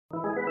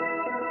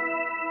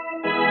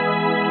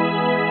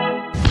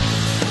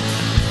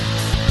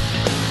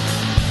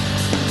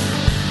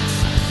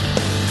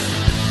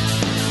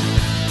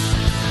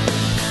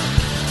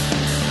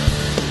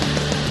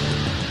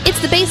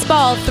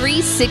Baseball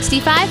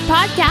 365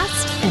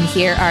 podcast, and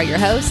here are your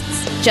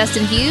hosts,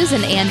 Justin Hughes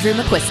and Andrew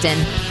McQuiston.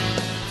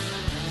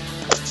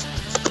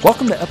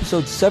 Welcome to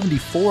episode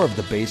 74 of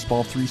the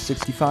Baseball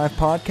 365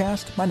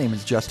 podcast. My name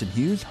is Justin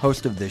Hughes,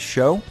 host of this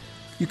show.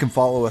 You can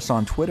follow us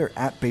on Twitter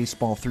at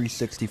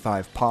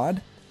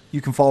Baseball365pod.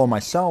 You can follow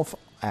myself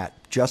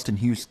at Justin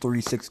Hughes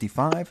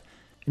 365,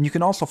 and you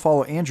can also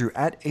follow Andrew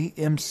at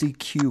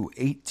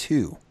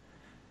AMCQ82.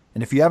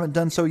 And if you haven't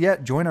done so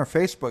yet, join our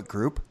Facebook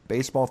group,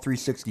 Baseball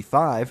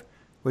 365,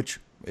 which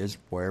is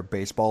where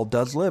baseball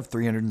does live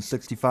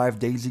 365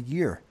 days a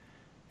year.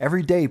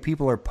 Every day,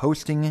 people are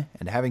posting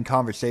and having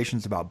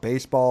conversations about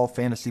baseball,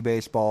 fantasy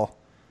baseball.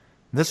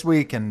 This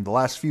week and the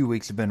last few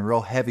weeks have been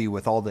real heavy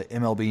with all the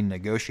MLB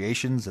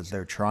negotiations as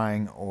they're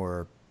trying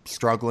or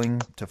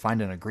struggling to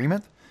find an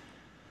agreement.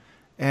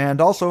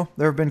 And also,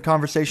 there have been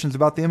conversations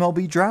about the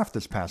MLB draft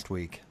this past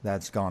week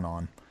that's gone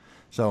on.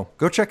 So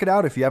go check it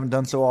out if you haven't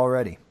done so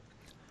already.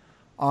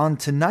 On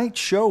tonight's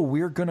show,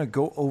 we're going to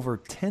go over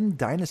 10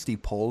 dynasty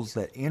polls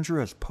that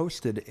Andrew has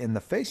posted in the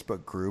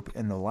Facebook group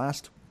in the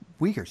last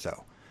week or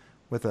so,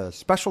 with a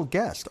special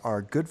guest,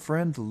 our good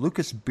friend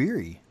Lucas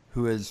Beery,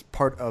 who is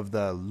part of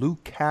the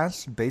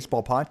Lucas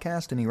Baseball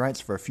Podcast, and he writes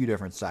for a few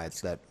different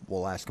sites that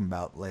we'll ask him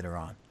about later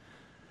on.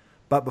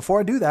 But before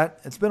I do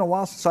that, it's been a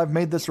while since I've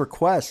made this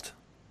request,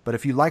 but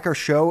if you like our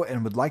show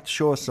and would like to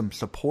show us some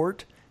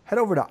support, head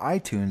over to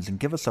iTunes and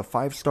give us a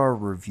 5-star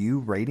review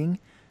rating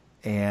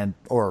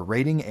or a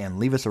rating and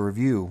leave us a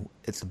review.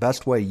 It's the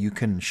best way you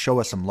can show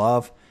us some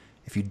love.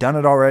 If you've done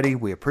it already,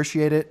 we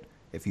appreciate it.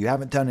 If you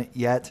haven't done it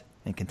yet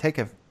and can take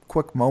a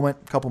quick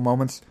moment, couple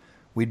moments,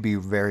 we'd be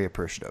very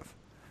appreciative.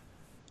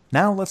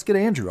 Now let's get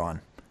Andrew on.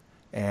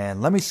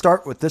 And let me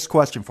start with this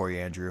question for you,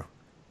 Andrew.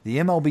 The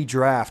MLB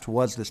draft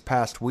was this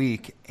past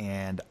week,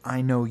 and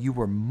I know you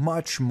were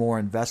much more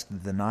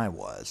invested than I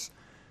was.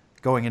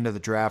 Going into the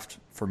draft,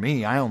 for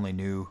me, I only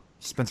knew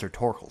Spencer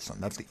Torkelson.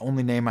 That's the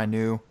only name I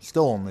knew.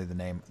 Still only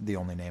the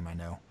only name I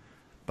know.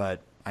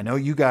 But I know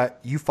you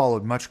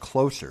followed much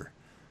closer.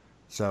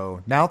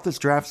 So now that this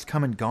draft's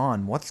come and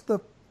gone, what's the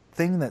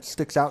thing that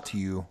sticks out to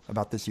you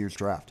about this year's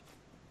draft?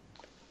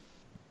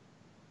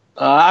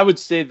 I would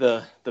say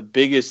the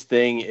biggest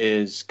thing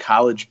is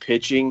college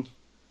pitching.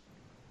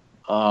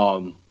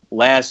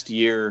 Last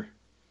year,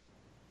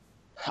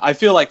 I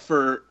feel like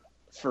for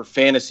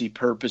fantasy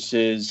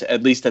purposes,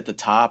 at least at the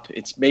top,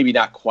 it's maybe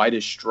not quite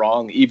as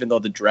strong, even though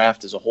the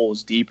draft as a whole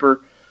is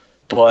deeper.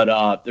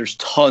 But there's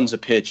tons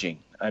of pitching.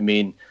 I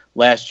mean,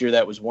 last year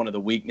that was one of the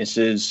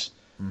weaknesses,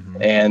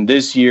 and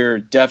this year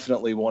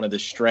definitely one of the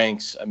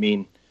strengths. I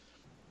mean,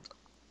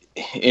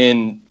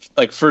 in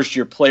like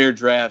first-year player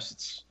drafts,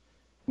 it's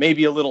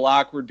maybe a little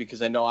awkward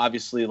because I know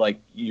obviously like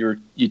you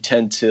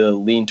tend to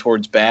lean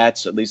towards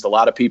bats. At least a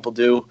lot of people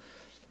do.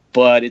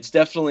 But it's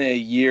definitely a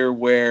year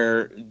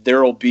where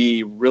there will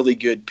be really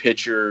good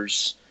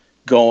pitchers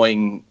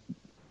going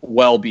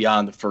well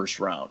beyond the first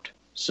round.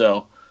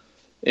 So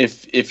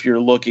if you're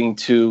looking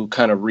to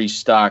kind of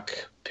restock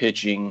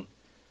pitching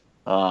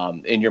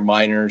in your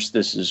minors,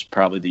 this is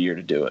probably the year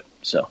to do it.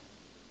 So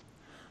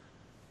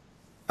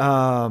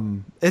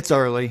it's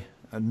early.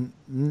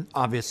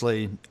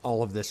 Obviously,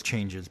 all of this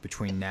changes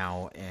between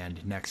now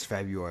and next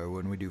February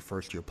when we do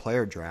first-year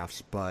player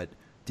drafts, but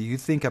do you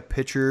think a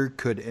pitcher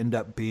could end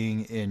up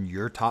being in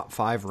your top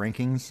 5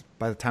 rankings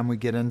by the time we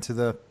get into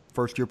the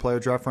first-year player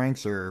draft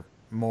ranks, or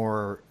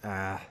more?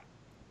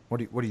 What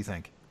do you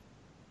think?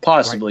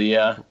 Possibly,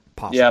 right? Yeah.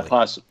 Possibly.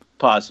 Yeah,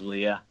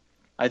 possibly, yeah.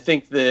 I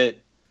think that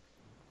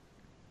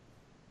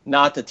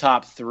not the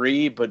top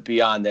 3, but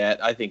beyond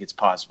that, I think it's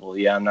possible.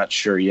 Yeah, I'm not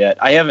sure yet.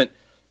 I haven't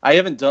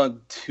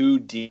dug too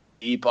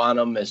deep on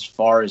them as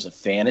far as a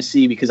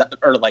fantasy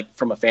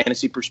from a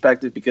fantasy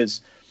perspective,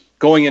 because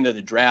going into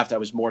the draft, I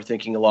was more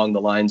thinking along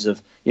the lines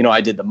of,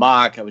 I did the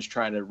mock. I was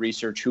trying to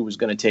research who was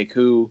going to take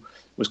who,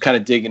 was kind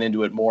of digging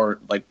into it more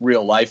like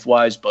real life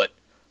wise. But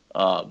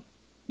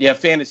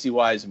fantasy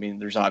wise, I mean,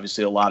 there's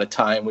obviously a lot of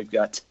time. We've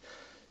got,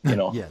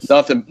 yes.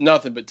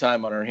 nothing but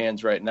time on our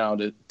hands right now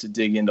to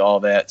dig into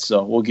all that.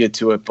 So we'll get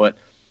to it. But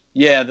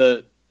yeah,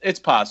 it's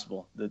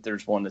possible that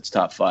there's one that's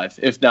top 5.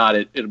 If not,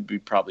 it'll be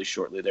probably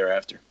shortly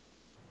thereafter.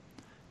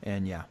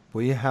 And yeah,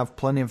 we have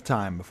plenty of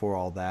time before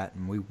all that,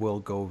 and we will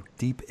go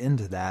deep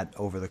into that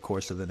over the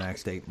course of the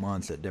next 8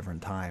 months at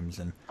different times.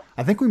 And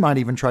I think we might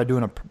even try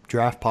doing a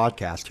draft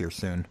podcast here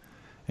soon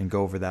and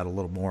go over that a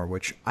little more,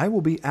 which I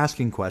will be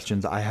asking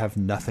questions. I have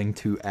nothing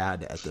to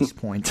add at this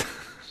point.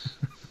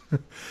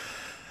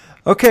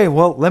 Okay,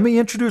 well, let me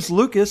introduce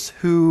Lucas,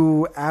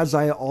 who, as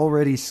I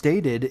already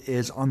stated,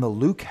 is on the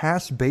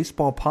Lucas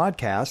Baseball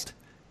Podcast,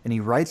 and he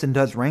writes and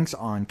does ranks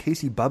on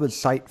Casey Bubba's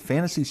site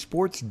Fantasy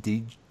Sports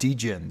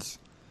Degens,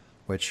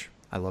 which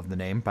I love the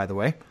name, by the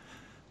way.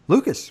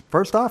 Lucas,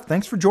 first off,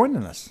 thanks for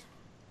joining us.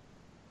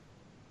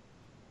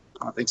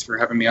 Thanks for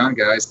having me on,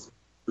 guys.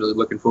 Really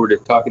looking forward to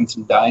talking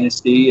some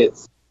Dynasty.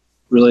 It's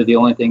really the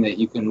only thing that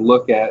you can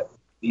look at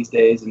these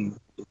days and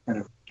kind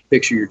of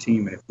picture your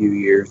team in a few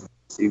years and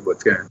see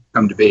what's going to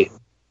come to be.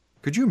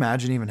 Could you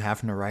imagine even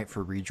having to write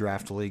for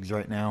redraft leagues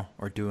right now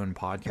or doing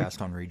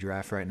podcast on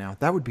redraft right now?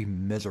 That would be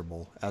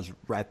miserable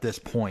at this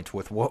point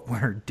with what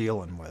we're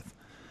dealing with.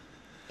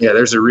 Yeah,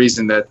 there's a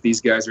reason that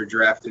these guys are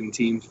drafting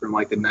teams from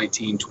like the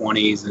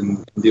 1920s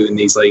and doing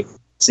these like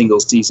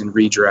single season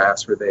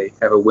redrafts where they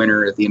have a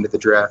winner at the end of the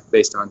draft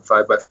based on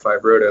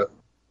 5x5 roto.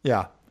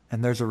 Yeah,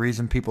 and there's a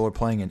reason people are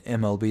playing in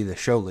MLB The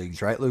Show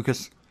leagues, right,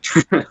 Lucas?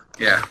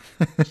 Yeah.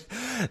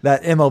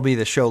 That MLB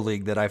The Show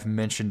league that I've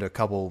mentioned a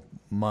couple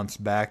months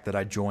back that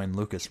I joined,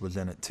 Lucas was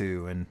in it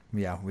too. And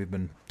yeah, we've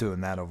been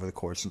doing that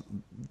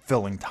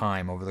filling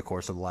time over the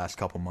course of the last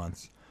couple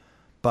months.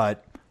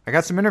 But I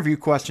got some interview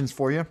questions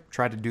for you.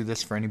 Try to do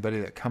this for anybody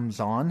that comes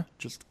on.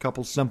 Just a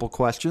couple simple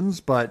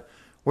questions. But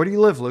where do you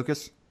live,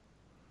 Lucas?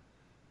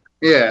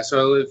 Yeah, so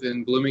I live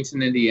in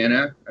Bloomington,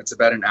 Indiana. That's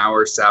about an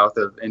hour south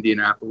of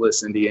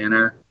Indianapolis,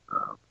 Indiana.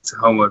 It's the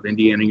home of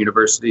Indiana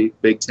University,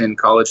 Big Ten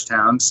college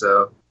town,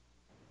 so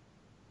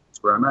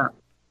that's where I'm at.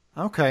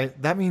 Okay,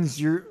 that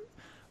means you're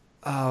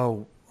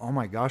oh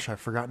my gosh, I've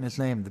forgotten his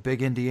name. The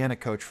big Indiana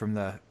coach from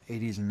the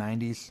 80s and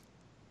 90s.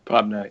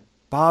 Bob Knight.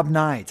 Bob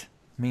Knight.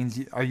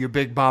 Are you a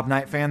big Bob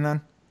Knight fan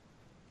then?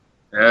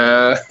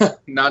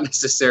 Not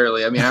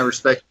necessarily. I mean, I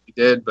respect what he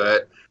did,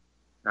 but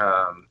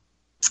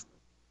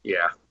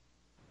yeah.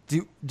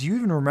 Do you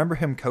even remember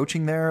him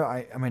coaching there?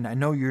 I mean, I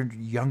know you're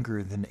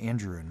younger than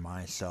Andrew and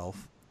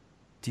myself.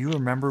 Do you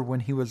remember when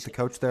he was the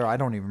coach there? I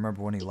don't even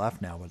remember when he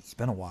left now, but it's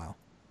been a while.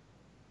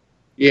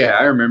 Yeah,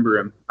 I remember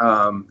him.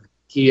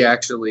 He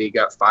actually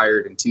got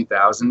fired in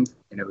 2000,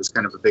 and it was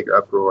kind of a big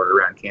uproar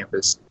around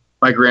campus.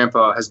 My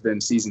grandpa has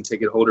been season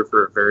ticket holder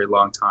for a very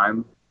long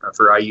time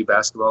for IU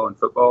basketball and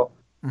football.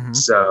 Mm-hmm.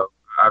 So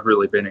I've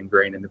really been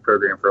ingrained in the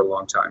program for a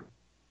long time.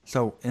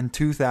 So in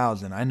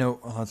 2000, I know,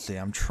 let's see,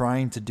 I'm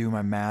trying to do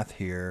my math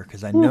here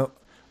because I know,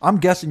 I'm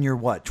guessing you're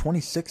what,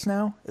 26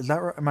 now? Is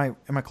that right?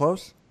 Am I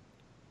close?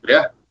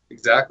 Yeah,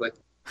 exactly.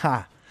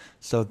 Ha.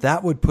 So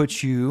that would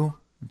put you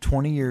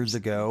 20 years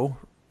ago.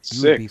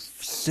 You would be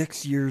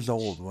 6 years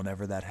old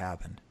whenever that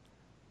happened.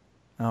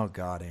 Oh,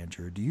 God,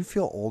 Andrew. Do you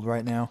feel old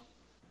right now?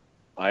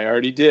 I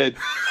already did.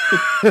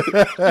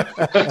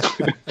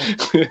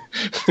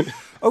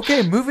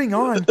 Okay, moving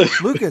on.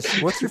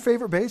 Lucas, what's your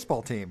favorite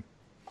baseball team?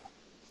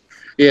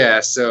 Yeah,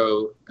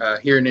 so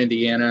here in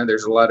Indiana,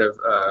 there's a lot of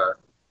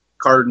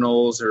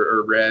Cardinals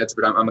or Reds,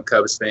 but I'm a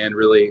Cubs fan,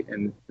 really,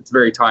 and it's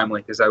very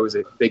timely because I was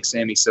a big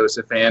Sammy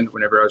Sosa fan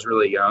whenever I was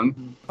really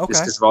young,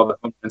 just because of all the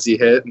home runs he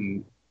hit,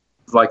 and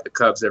I've liked the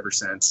Cubs ever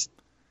since.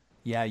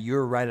 Yeah, you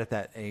were right at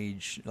that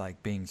age,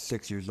 like being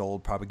 6 years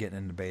old, probably getting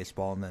into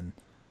baseball, and then,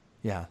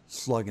 yeah,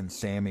 slugging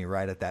Sammy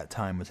right at that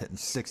time was hitting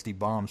 60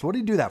 bombs. What did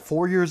he do that,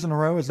 4 years in a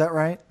row? Is that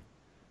right?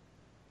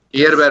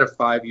 He had about a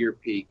 5-year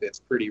peak. That's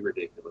pretty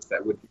ridiculous.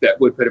 That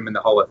would put him in the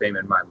Hall of Fame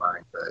in my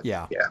mind. But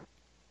yeah.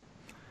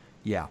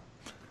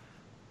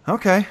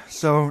 Okay,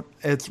 so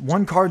it's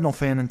one Cardinal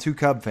fan and two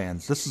Cub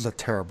fans. This is a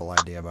terrible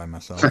idea by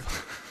myself.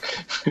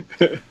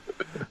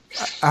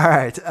 All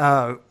right,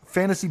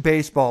 fantasy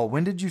baseball.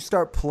 When did you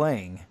start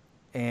playing?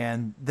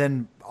 And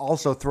then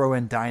also throw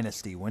in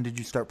Dynasty. When did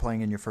you start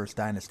playing in your first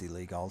Dynasty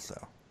league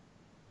also?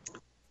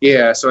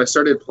 Yeah, so I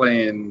started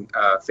playing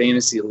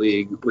Fantasy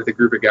League with a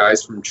group of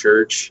guys from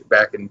church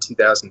back in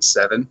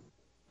 2007.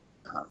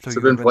 So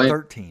you've been playing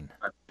 13.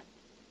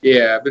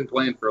 Yeah, I've been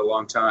playing for a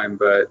long time,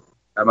 but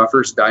my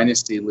first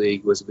Dynasty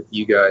League was with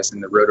you guys in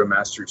the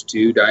RotoMasters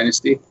 2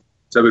 Dynasty.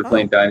 So I've been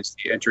playing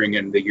Dynasty, entering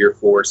in the year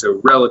 4, so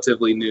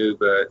relatively new,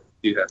 but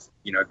do have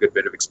a good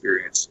bit of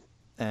experience.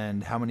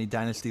 And how many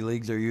Dynasty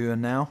Leagues are you in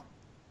now?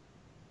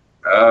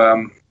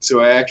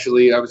 So I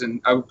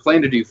was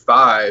planning to do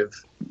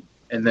 5.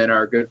 And then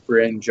our good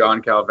friend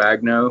John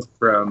Calvagno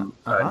from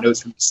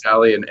Notes from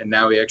Sally, and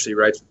now he actually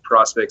writes for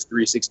Prospects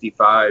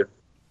 365.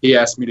 He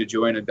asked me to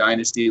join a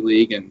Dynasty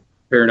League, and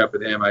pairing up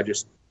with him, I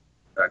just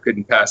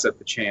couldn't pass up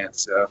the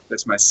chance. So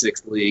that's my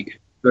 6th league.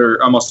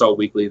 They're almost all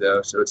weekly,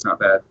 though, so it's not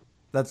bad.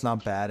 That's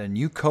not bad. And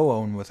you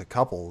co-own with a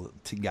couple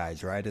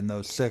guys, right? In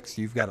those 6,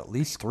 you've got at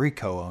least 3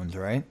 co-owns,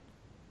 right?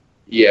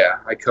 Yeah,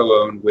 I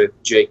co-own with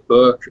Jake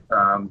Book,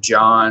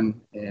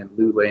 John, and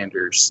Lou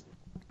Landers.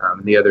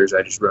 The others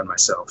I just run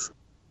myself.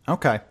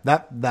 Okay,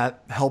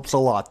 that helps a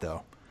lot,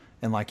 though.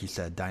 And like you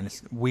said,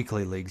 Dynasty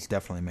weekly leagues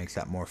definitely makes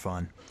that more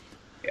fun.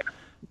 Yeah.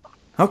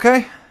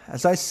 Okay,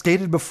 as I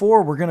stated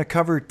before, we're going to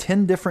cover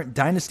 10 different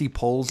Dynasty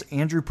polls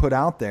Andrew put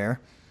out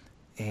there.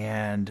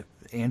 And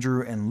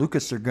Andrew and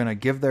Lucas are going to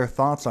give their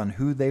thoughts on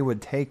who they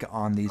would take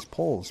on these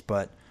polls.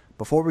 But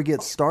before we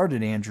get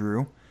started,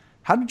 Andrew,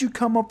 how did you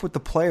come up with the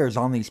players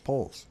on these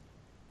polls?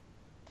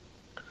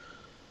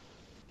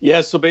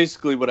 Yeah, so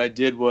basically what I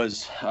did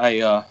was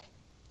I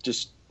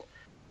just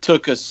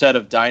took a set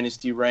of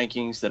Dynasty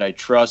rankings that I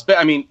trust. But,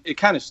 I mean, it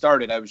kind of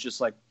started. I was just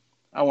like,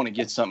 I want to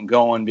get something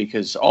going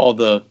because all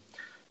the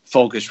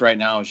focus right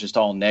now is just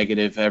all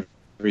negative.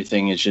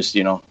 Everything is just,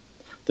 the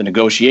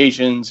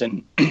negotiations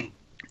and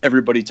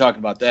everybody talking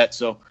about that.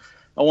 So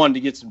I wanted to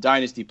get some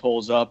Dynasty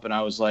polls up, and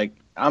I was like,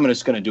 I'm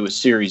just going to do a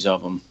series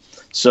of them.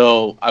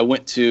 So I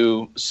went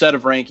to a set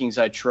of rankings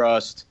I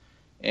trust,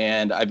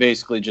 And I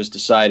basically just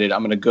decided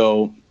I'm going to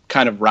go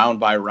kind of round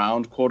by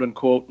round, quote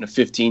unquote, in a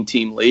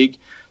 15-team league.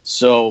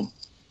 So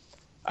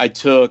I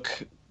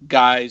took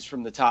guys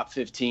from the top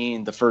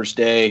 15 the first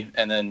day,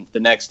 and then the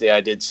next day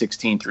I did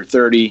 16 through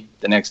 30.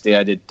 The next day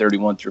I did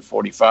 31 through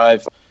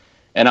 45,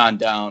 and on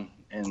down,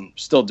 and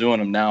still doing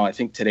them now. I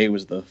think today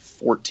was the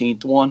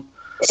 14th one.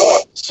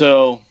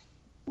 So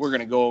we're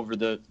going to go over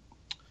the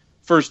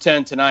first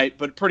 10 tonight,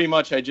 but pretty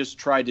much I just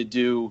tried to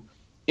do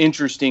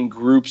interesting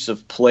groups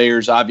of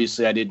players.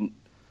 Obviously, I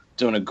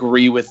don't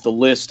agree with the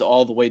list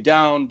all the way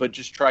down, but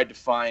just tried to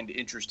find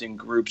interesting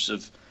groups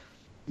of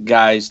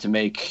guys to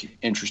make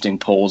interesting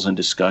polls and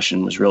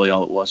discussion was really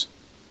all it was.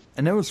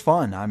 And it was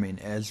fun. I mean,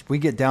 as we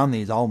get down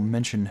these, I'll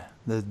mention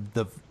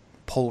the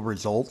poll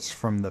results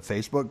from the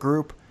Facebook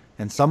group,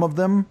 and some of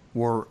them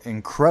were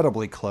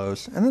incredibly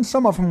close, and then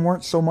some of them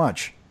weren't so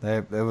much.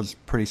 It was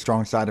pretty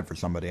strong-sided for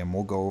somebody, and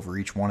we'll go over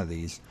each one of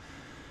these.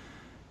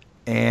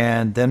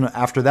 And then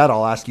after that,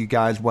 I'll ask you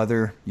guys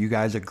whether you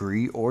guys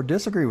agree or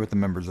disagree with the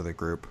members of the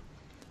group.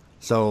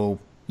 So,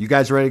 you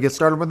guys ready to get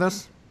started with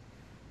this?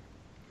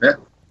 Yeah.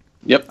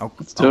 Yep.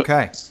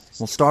 Okay.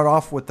 We'll start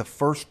off with the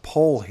first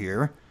poll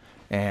here.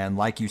 And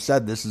like you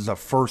said, this is a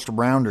first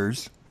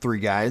rounders, 3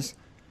 guys.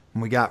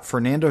 And we got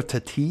Fernando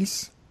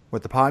Tatis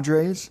with the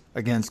Padres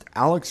against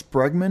Alex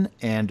Bregman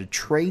and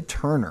Trey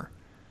Turner.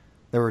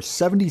 There were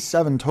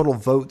 77 total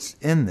votes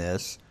in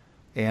this.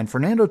 And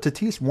Fernando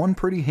Tatis won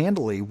pretty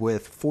handily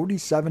with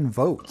 47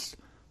 votes,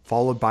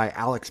 followed by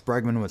Alex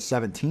Bregman with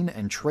 17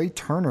 and Trey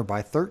Turner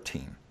by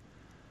 13.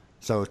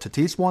 So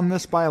Tatis won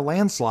this by a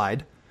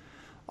landslide.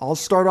 I'll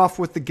start off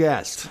with the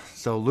guest.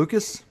 So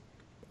Lucas,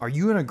 are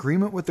you in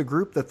agreement with the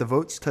group that the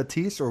vote's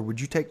Tatis, or would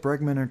you take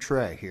Bregman or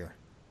Trey here?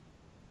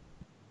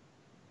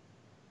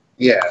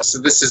 Yeah, so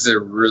this is a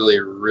really,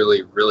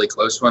 really, really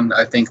close one.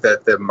 I think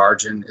that the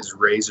margin is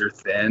razor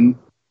thin,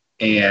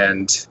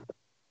 and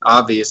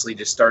obviously,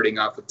 just starting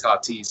off with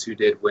Tatis, who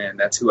did win,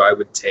 that's who I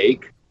would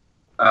take.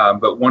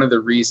 But one of the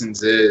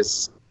reasons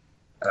is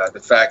the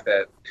fact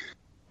that,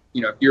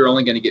 if you're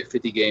only going to get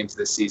 50 games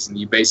this season,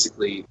 you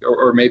basically,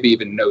 or maybe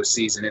even no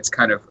season, it's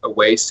kind of a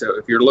waste. So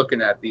if you're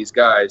looking at these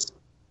guys,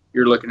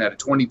 you're looking at a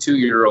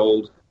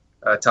 22-year-old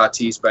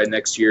Tatis by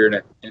next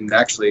year and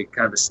actually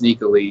kind of a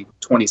sneakily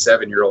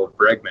 27-year-old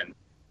Bregman.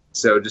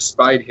 So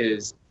despite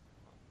his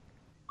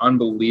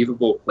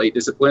unbelievable plate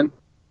discipline,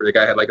 where the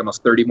guy had like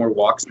almost 30 more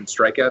walks than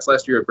strikeouts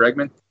last year at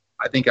Bregman,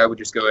 I think I would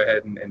just go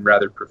ahead and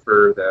rather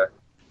prefer the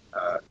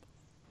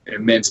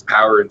immense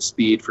power and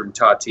speed from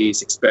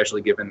Tatis,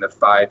 especially given the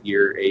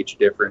 5-year age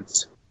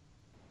difference.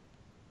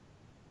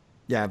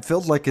 Yeah, it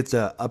feels like it's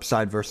a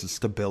upside versus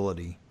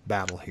stability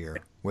battle here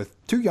with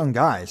 2 young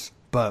guys,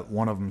 but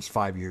one of them's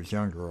 5 years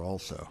younger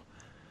also.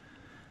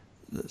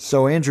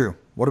 So, Andrew,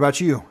 what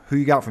about you? Who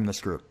you got from this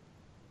group?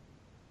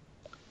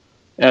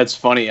 Yeah, it's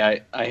funny.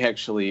 I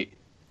actually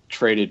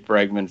traded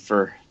Bregman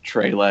for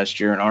Trey last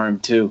year in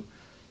RM2.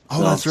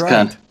 Oh, that's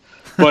right.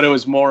 But it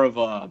was more of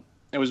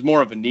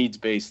a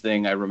needs-based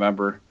thing. I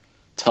remember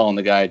telling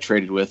the guy I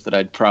traded with that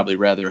I'd probably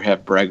rather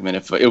have Bregman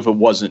if it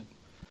wasn't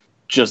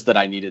just that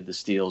I needed the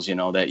steals,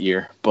 that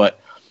year. But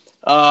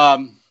for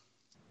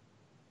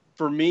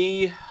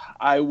me,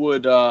 I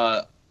would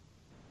I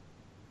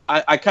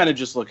kind of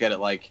just look at it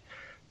like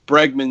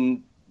Bregman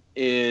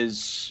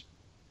is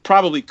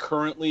probably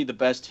currently the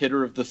best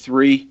hitter of the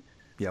 3.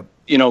 Yep.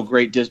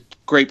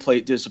 Great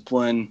plate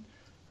discipline.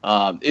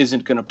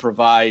 Isn't going to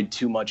provide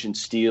too much in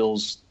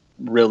steals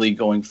really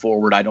going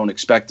forward. I don't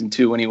expect him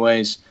to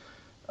anyways.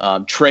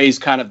 Trey's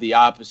kind of the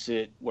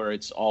opposite, where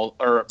it's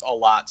a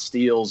lot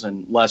steals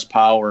and less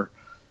power.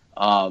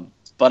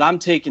 But I'm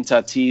taking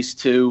Tatis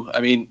too.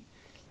 I mean,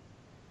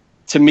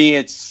 to me,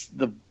 it's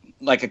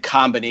like a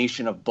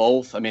combination of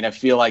both. I mean, I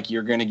feel like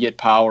you're going to get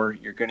power,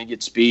 you're going to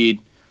get speed.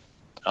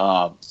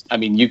 I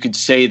mean, you could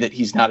say that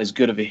he's not as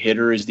good of a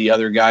hitter as the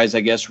other guys,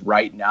 I guess,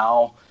 right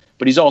now.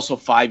 But he's also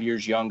 5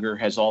 years younger,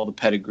 has all the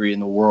pedigree in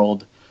the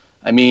world.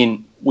 I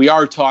mean, we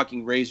are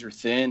talking razor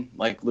thin,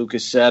 like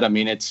Lucas said. I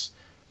mean, it's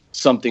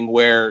something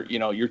where,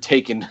 you're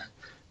taking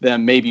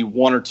them maybe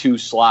 1 or 2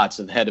 slots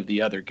ahead of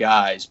the other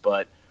guys.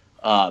 But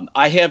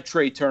I have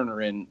Trey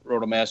Turner in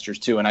Rotomasters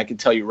too, and I can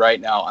tell you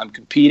right now, I'm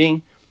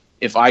competing.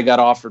 If I got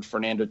offered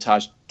Fernando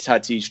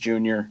Tatis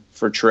Jr.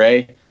 for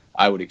Trey,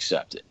 I would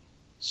accept it.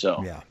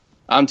 So yeah.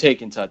 I'm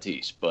taking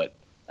Tatis, but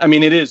I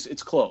mean,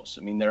 it's close.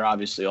 I mean, they're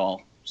obviously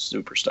all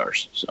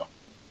superstars. So,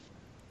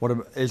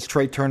 is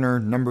Trey Turner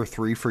number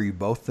 3 for you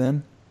both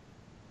then?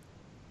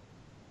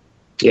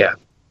 Yeah,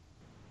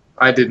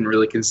 I didn't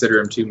really consider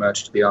him too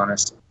much, to be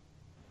honest.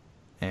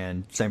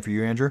 And same for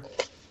you, Andrew?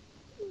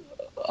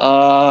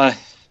 I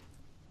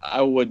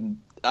wouldn't.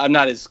 I'm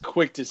not as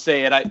quick to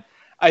say it.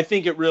 I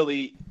think it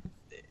really.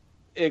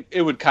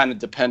 It would kind of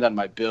depend on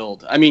my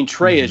build. I mean,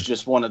 Trey is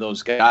just one of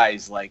those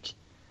guys. Like,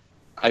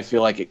 I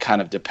feel like it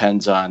kind of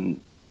depends on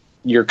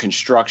your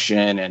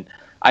construction, and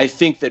I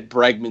think that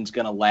Bregman's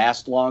going to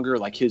last longer.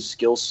 Like, his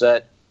skill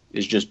set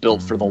is just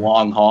built for the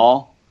long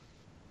haul.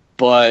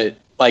 But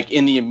like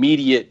in the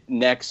immediate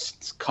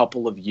next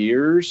couple of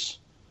years,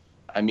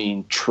 I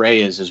mean,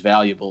 Trey is as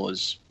valuable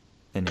as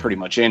Anyway. pretty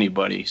much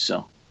anybody.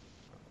 So,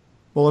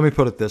 Well, let me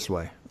put it this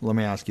way. Let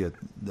me ask you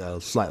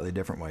a slightly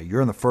different way.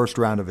 You're in the first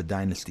round of a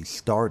dynasty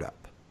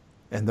startup,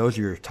 and those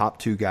are your top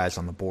two guys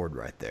on the board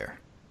right there.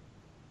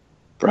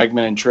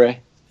 Bregman and Trey?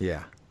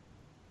 Yeah.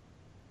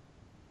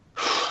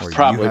 Or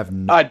Probably. you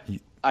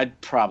have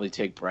I'd probably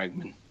take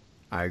Bregman.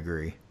 I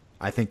agree.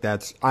 I think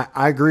that's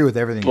I agree with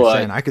everything you're But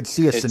saying. I could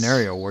see a it's-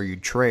 scenario where you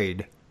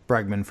trade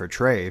Bregman for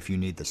Trey if you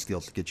need the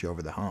steals to get you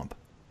over the hump.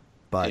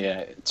 But Yeah,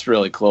 it's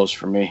really close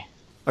for me.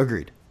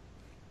 agreed.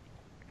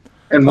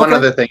 And one Okay.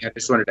 other thing I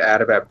just wanted to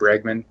add about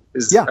Bregman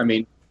is, Yeah. I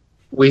mean,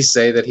 we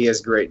say that he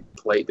has great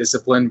plate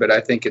discipline, but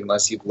I think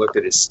unless you've looked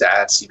at his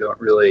stats, you don't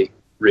really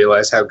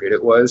realize how good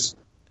it was.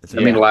 It's I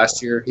mean, Yeah.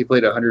 last year he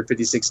played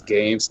 156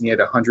 games and he had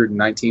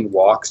 119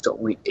 walks to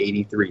only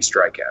 83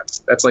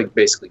 strikeouts. That's like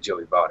basically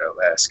Joey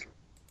Votto-esque.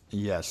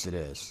 Yes, it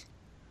is.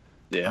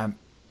 Yeah.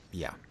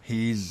 Yeah,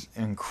 he's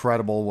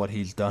incredible what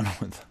he's done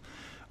with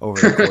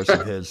over the course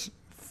of his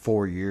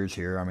 4 years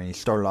here. I mean, he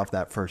started off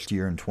that first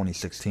year in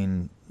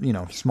 2016,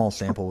 small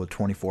sample with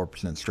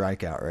 24%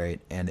 strikeout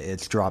rate, and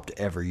it's dropped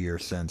every year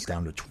since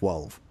down to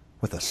 12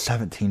 with a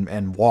 17,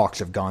 and walks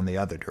have gone the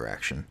other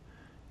direction.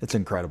 It's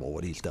incredible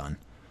what he's done.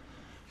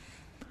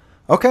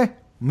 Okay,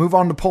 move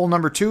on to poll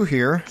number 2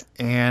 here,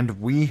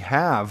 and we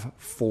have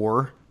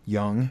 4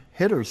 young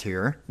hitters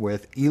here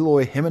with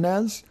Eloy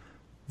Jimenez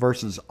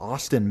versus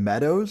Austin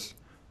Meadows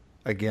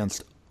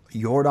against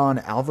Jordan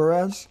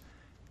Alvarez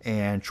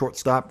and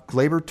shortstop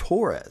Gleyber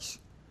Torres.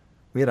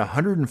 We had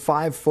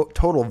 105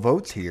 total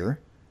votes here,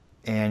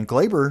 and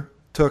Gleyber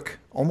took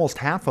almost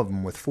half of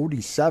them with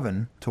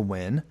 47 to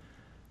win.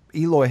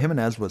 Eloy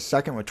Jimenez was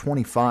second with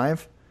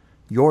 25.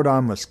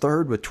 Jordan was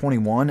third with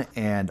 21,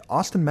 and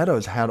Austin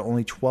Meadows had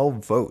only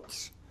 12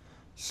 votes.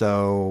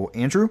 So,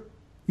 Andrew,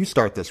 you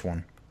start this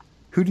one.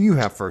 Who do you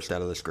have first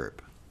out of this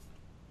group?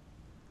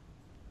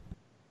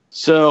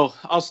 So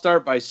I'll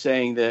start by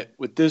saying that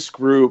with this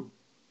group,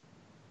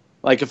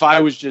 like if I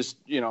was just,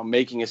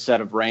 making a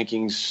set of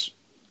rankings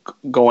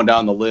going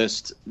down the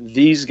list,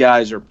 these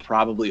guys are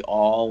probably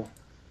all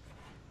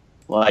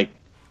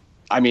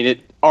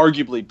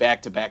arguably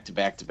back to back to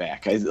back to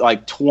back.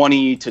 Like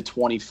 20 to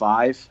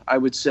 25, I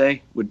would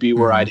say would be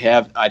where I'd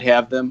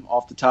have them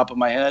off the top of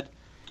my head.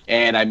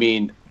 And I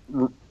mean,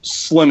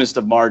 slimmest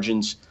of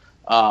margins.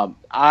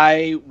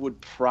 I would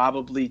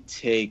probably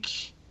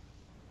take.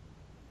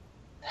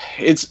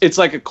 It's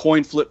like a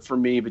coin flip for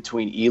me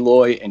between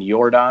Eloy and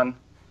Jordan.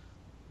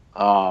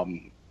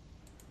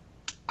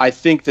 I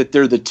think that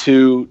they're the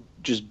two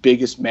just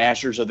biggest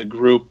mashers of the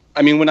group.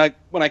 I mean, when I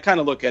kind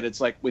of look at it,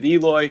 it's like with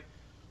Eloy,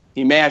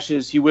 he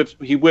mashes, he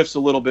whiffs a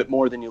little bit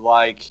more than you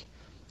like.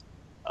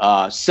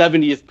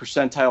 70th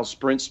percentile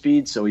sprint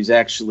speed, so he's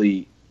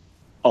actually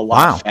a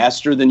lot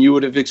faster than you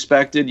would have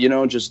expected.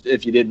 Just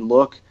if you didn't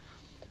look.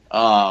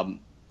 And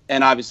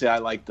obviously, I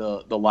like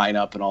the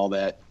lineup and all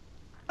that.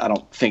 I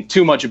don't think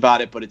too much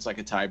about it, but it's like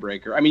a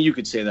tiebreaker. I mean, you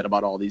could say that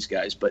about all these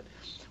guys, but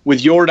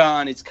with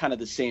Jordan, it's kind of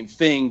the same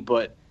thing,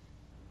 but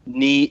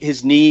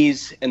his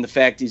knees and the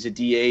fact he's a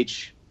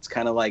DH, it's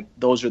kind of like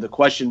those are the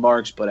question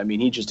marks, but I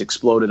mean, he just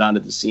exploded onto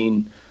the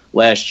scene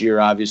last year,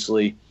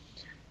 obviously.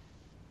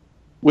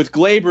 With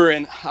Gleyber,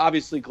 and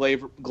obviously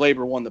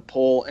Gleyber won the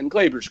poll, and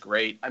Gleyber's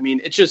great. I mean,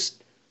 it's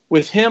just,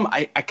 with him,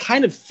 I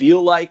kind of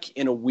feel like,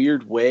 in a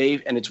weird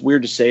way, and it's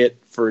weird to say it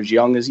for as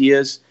young as he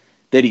is,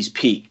 that he's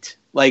peaked.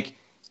 Like,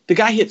 the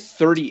guy hit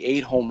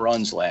 38 home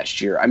runs last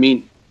year. I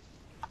mean,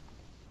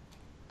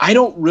 I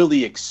don't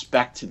really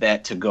expect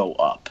that to go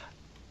up.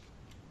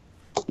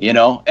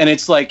 And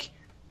it's like,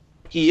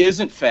 he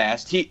isn't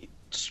fast.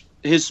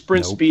 His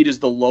sprint speed is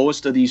the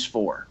lowest of these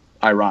 4,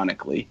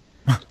 ironically.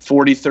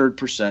 43rd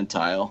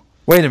percentile.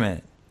 Wait a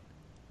minute.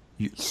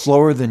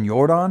 Slower than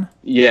Jordan?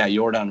 Yeah,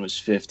 Jordan was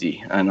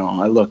 50. I know.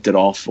 I looked at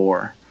all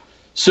 4.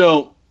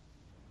 So,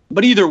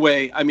 but either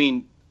way, I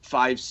mean,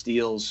 5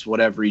 steals,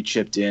 whatever he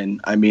chipped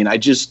in. I mean,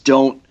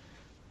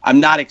 I'm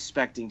not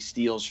expecting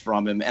steals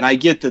from him. And I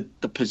get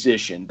the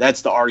position.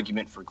 That's the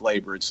argument for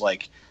Gleyber. It's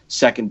like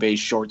second base,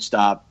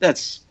 shortstop.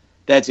 That's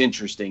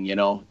interesting,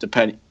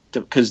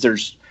 because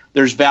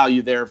there's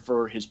value there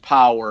for his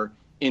power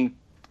in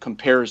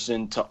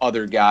comparison to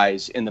other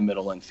guys in the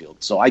middle infield.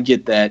 So I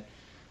get that.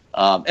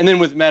 And then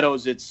with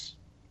Meadows, it's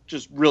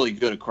just really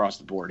good across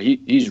the board.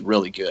 He's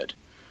really good.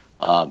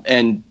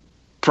 And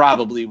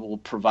probably will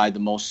provide the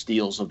most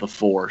steals of the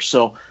 4.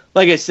 So,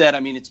 like I said, I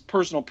mean, it's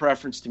personal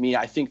preference to me.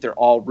 I think they're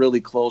all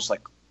really close,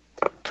 like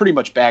pretty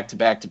much back to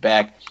back to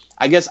back.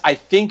 I guess I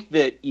think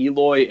that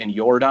Eloy and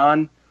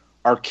Jordan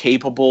are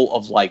capable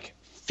of like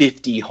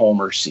 50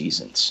 homer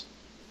seasons.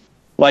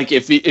 Like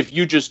if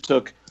you just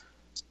took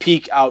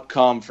peak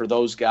outcome for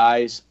those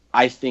guys,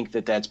 I think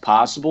that that's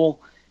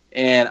possible.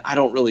 And I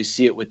don't really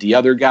see it with the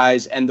other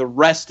guys. And the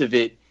rest of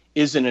it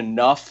isn't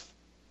enough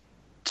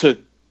to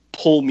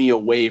pull me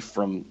away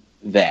from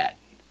that,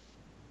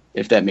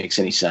 if that makes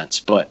any sense.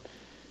 But,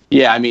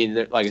 yeah, I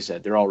mean, like I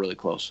said, they're all really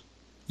close.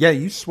 Yeah,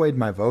 you swayed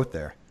my vote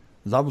there.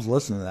 As I was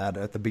listening to that,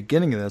 at the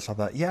beginning of this, I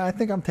thought, yeah, I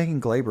think I'm taking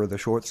Gleyber, the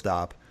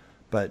shortstop.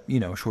 But,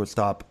 you know,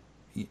 shortstop,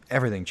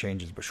 everything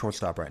changes, but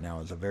shortstop right now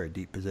is a very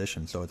deep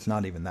position, so it's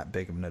not even that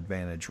big of an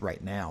advantage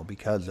right now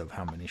because of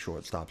how many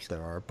shortstops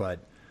there are. But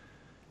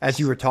as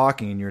you were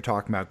talking, and you were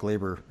talking about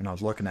Gleyber, and I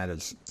was looking at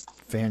his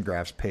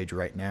Fangraphs page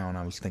right now, and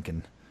I was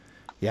thinking,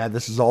 yeah,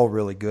 this is all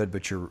really good,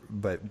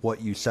 but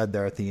what you said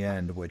there at the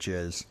end, which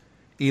is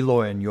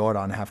Eloy and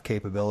Jordan have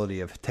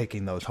capability of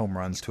taking those home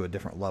runs to a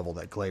different level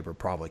that Gleyber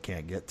probably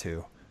can't get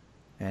to.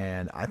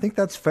 And I think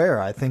that's fair.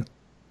 I think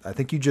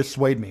you just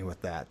swayed me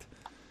with that.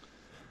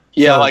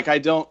 Yeah, so,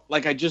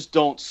 I just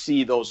don't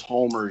see those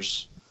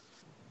homers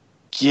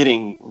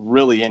getting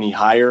really any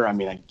higher. I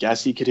mean, I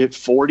guess he could hit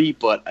 40,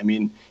 but I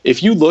mean,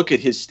 if you look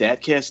at his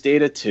StatCast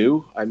data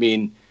too, I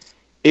mean,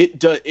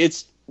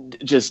 it's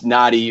just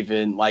not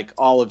even like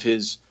all of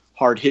his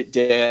hard hit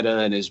data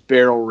and his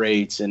barrel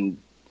rates and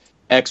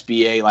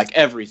XBA, like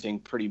everything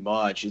pretty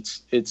much.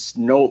 It's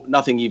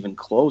nothing even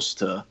close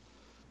to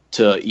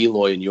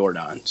Eloy and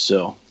Jordan.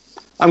 So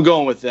I'm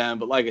going with them,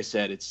 but like I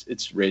said,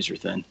 it's razor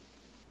thin.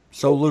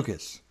 So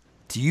Lucas,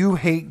 do you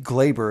hate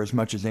Gleyber as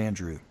much as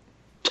Andrew?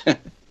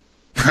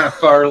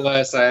 Far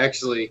less. I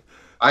actually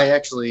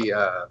liked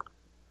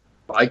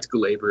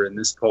Gleyber in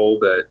this poll,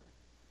 but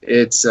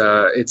it's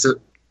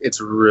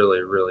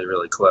really, really,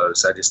 really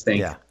close. I just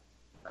think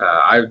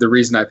the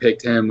reason I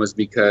picked him was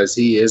because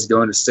he is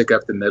going to stick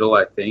up the middle,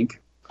 I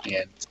think,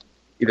 and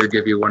either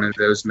give you one of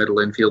those middle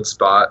infield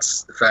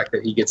spots. The fact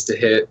that he gets to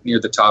hit near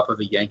the top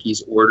of a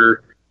Yankees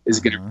order is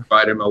going to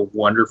provide him a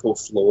wonderful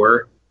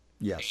floor.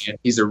 Yes. And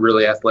he's a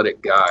really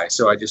athletic guy,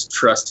 so I just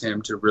trust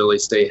him to really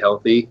stay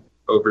healthy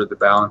over the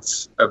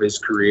balance of his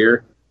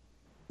career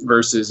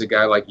versus a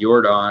guy like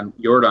Jordan.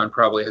 Jordan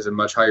probably has a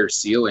much higher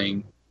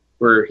ceiling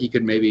where he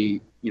could maybe,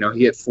 he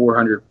hit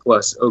 400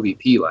 plus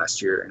OBP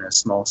last year in a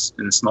small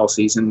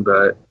season,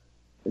 but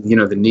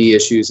the knee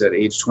issues at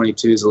age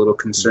 22 is a little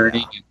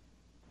concerning. Yeah.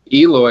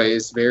 Eloy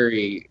is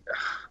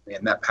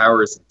that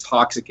power is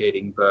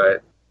intoxicating,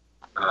 but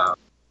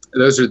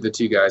those are the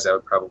two guys I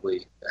would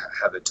probably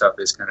have the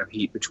toughest kind of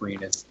heat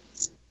between is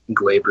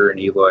Gleyber and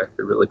Eloy.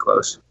 They're really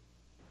close.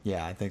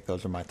 Yeah, I think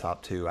those are my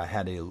top two. I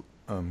had a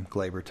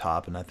Gleyber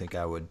top, and I think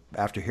I would,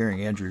 after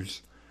hearing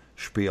Andrew's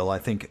spiel, I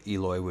think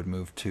Eloy would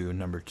move to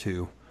number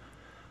 2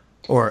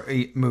 or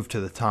move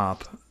to the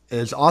top.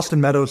 Is Austin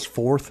Meadows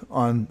fourth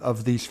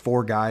of these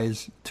 4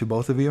 guys to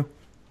both of you?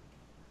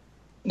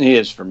 He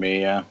is for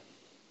me, yeah.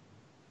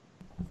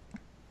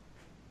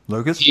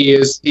 Lucas? He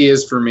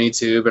is for me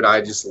too, but I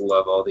just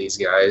love all these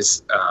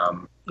guys.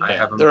 I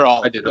have them. They're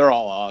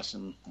all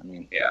awesome. I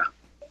mean, yeah.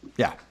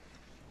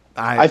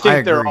 I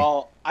think they're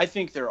all. I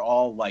think they're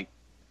all like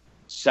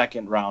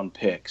second round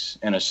picks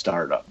in a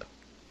startup.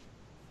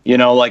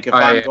 Like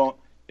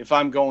if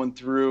I'm going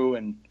through,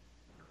 and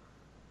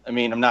I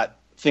mean, I'm not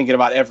thinking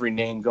about every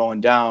name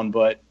going down,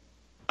 but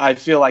I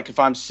feel like if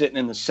I'm sitting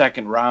in the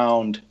second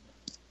round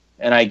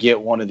and I get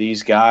one of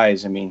these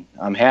guys, I mean,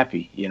 I'm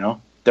happy.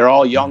 They're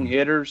all young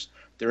hitters.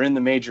 They're in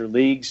the major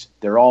leagues.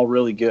 They're all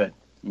really good.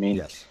 I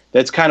mean,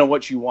 That's kind of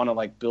what you want to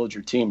like build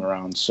your team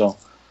around. So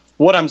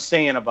what I'm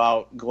saying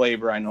about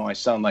Gleyber, I know I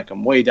sound like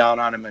I'm way down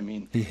on him. I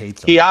mean, he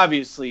hates him. He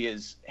obviously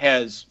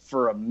has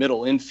for a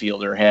middle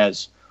infielder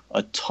has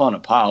a ton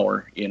of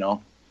power,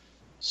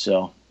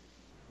 So.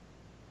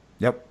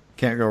 Yep.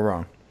 Can't go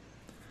wrong.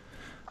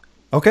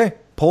 Okay.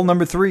 Poll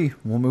number 3.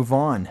 We'll move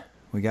on.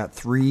 We got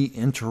 3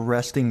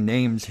 interesting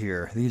names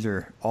here. These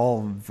are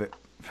all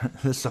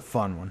this is a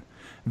fun one.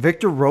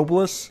 Victor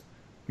Robles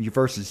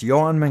versus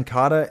Yoan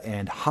Moncada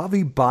and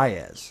Javi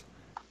Baez.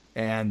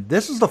 And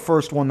this is the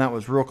first one that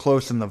was real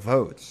close in the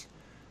votes.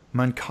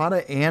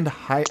 Moncada and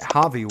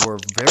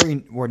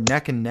Javi were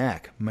neck and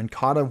neck.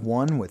 Moncada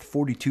won with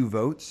 42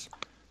 votes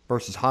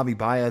versus Javi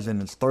Baez in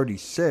his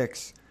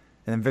 36,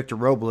 and then Victor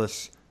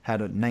Robles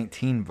had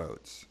 19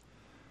 votes.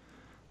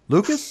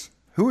 Lucas,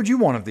 who would you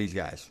want of these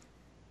guys?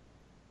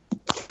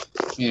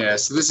 Yeah,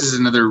 so this is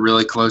another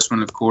really close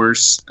one, of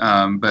course,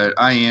 but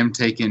I am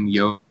taking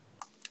Yoan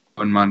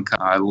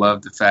Moncada. I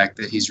love the fact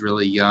that he's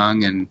really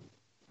young, and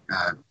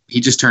he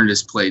just turned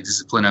his play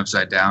discipline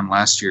upside down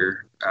last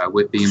year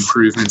with the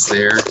improvements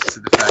there, to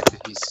the fact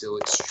that he's still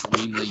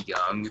extremely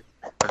young.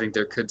 I think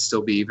there could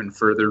still be even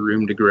further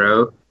room to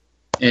grow.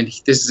 And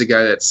this is a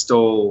guy that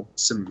stole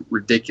some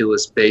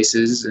ridiculous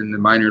bases in the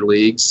minor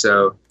leagues,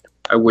 so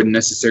I wouldn't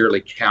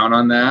necessarily count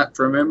on that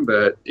from him,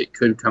 but it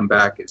could come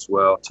back as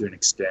well to an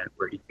extent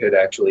where he could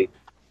actually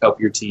help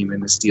your team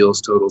in the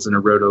steals totals in a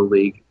roto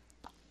league.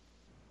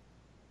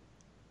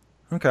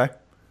 Okay.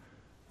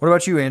 What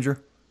about you, Andrew?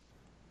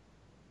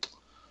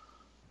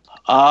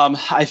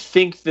 I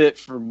think that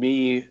for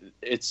me,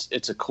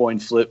 it's a coin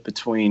flip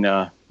between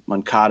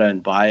Moncada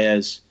and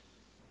Baez.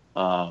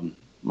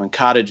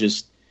 Moncada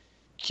just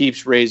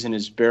keeps raising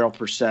his barrel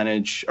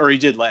percentage, or he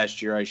did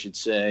last year, I should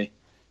say.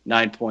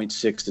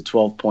 9.6 to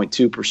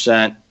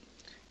 12.2%,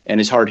 and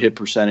his hard hit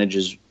percentage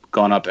has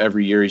gone up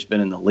every year he's been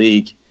in the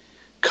league.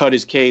 Cut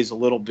his Ks a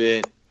little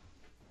bit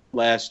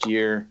last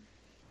year,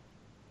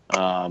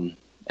 and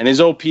his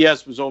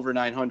OPS was over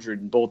 900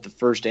 in both the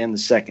first and the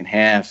second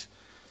half.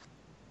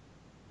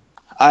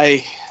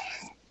 I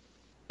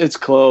It's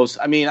close.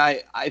 I mean,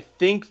 I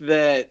think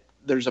that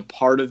there's a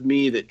part of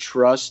me that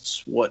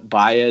trusts what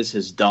Baez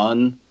has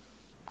done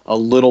a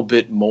little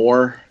bit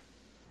more.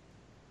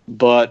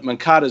 But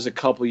Moncada's a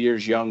couple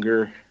years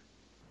younger,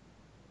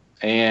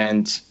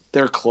 and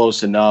they're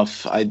close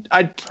enough.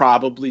 I'd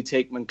probably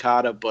take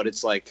Moncada, but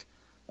it's like,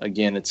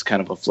 again, it's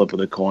kind of a flip of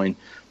the coin.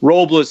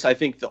 Robles, I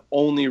think the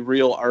only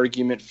real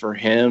argument for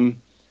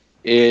him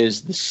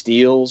is the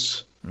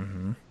steals.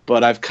 Mm-hmm.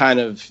 But I've kind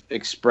of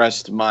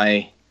expressed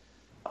my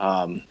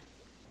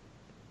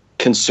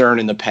concern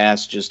in the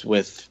past just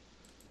with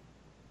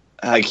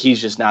like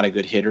he's just not a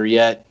good hitter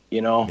yet,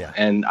 you know? Yeah.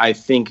 And I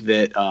think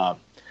that I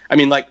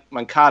mean, like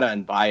Moncada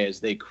and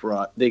Baez, they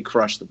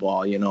crush the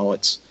ball, you know.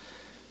 It's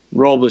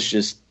Robles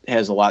just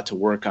has a lot to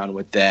work on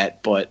with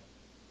that, but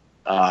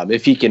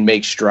if he can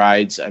make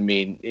strides, I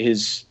mean,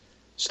 his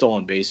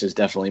stolen bases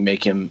definitely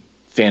make him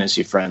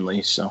fantasy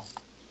friendly. So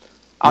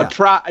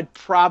yeah. I'd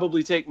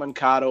probably take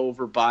Moncada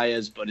over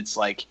Baez, but it's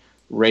like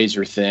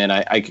razor thin.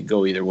 I could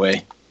go either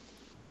way.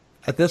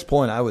 At this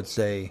point, I would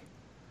say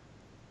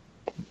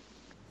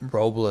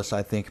Robles,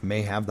 I think,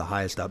 may have the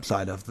highest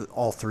upside of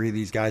all three of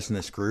these guys in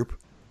this group,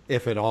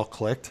 if it all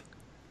clicked.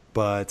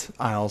 But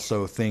I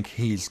also think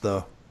he's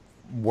the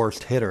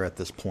worst hitter at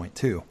this point,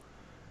 too,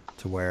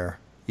 to where,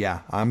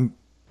 yeah,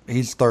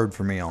 he's third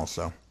for me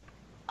also.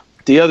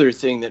 The other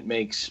thing that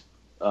makes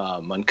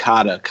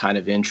Moncada kind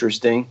of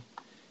interesting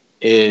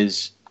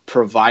is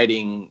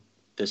providing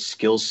the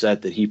skill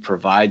set that he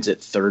provides at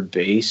third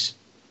base.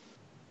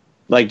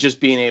 Like just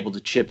being able to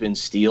chip in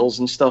steals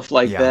and stuff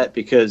like that,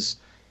 because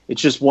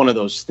it's just one of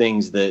those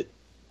things that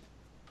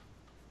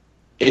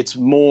it's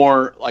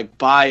more like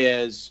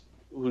Baez,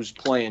 who's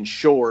playing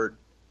short,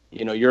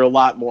 you know, you're a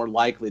lot more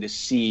likely to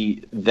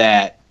see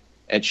that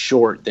at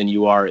short than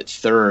you are at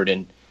third.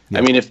 And I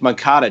mean, if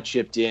Moncada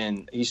chipped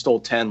in, he stole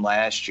 10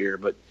 last year,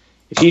 but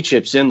if he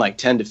chips in like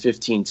 10 to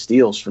 15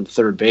 steals from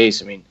third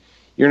base, I mean,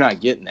 you're not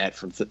getting that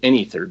from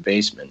any third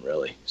baseman,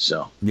 really.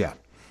 So, yeah,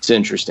 it's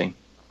interesting.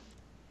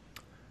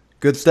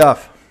 Good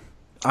stuff.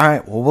 All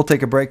right, well, we'll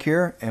take a break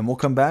here, and we'll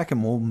come back,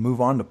 and we'll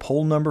move on to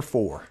poll number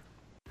 4.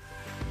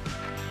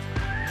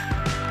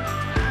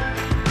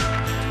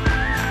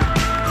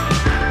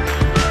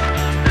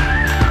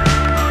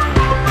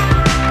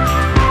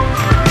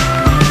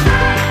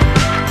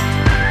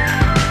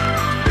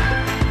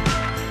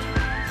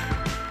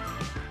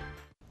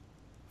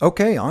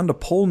 Okay, on to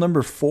poll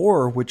number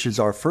 4, which is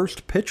our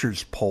first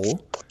pitchers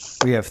poll.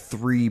 We have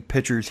 3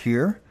 pitchers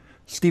here.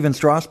 Steven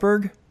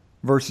Strasburg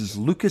versus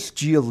Lucas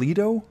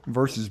Giolito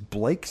versus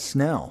Blake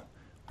Snell.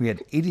 We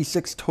had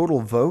 86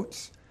 total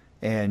votes,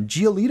 and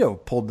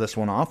Giolito pulled this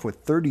one off with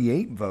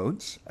 38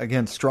 votes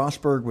against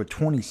Strasburg with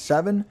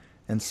 27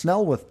 and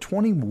Snell with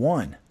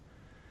 21.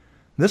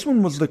 This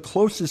one was the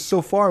closest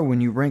so far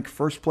when you rank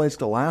first place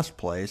to last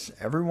place.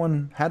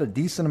 Everyone had a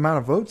decent amount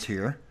of votes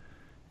here.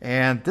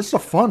 And this is a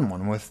fun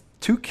one with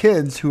 2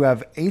 kids who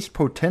have ace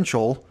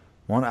potential.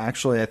 One,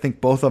 actually, I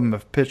think both of them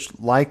have pitched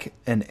like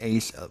an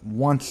ace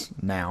once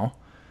now,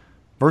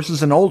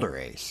 versus an older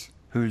ace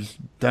who's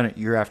done it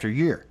year after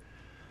year.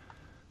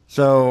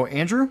 So,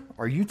 Andrew,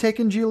 are you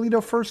taking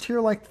Giolito first here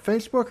like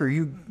Facebook, or are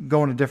you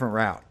going a different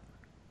route?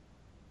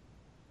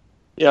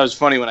 Yeah, it was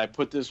funny when I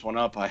put this one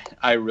up.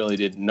 I really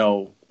didn't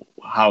know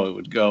how it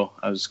would go.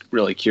 I was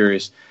really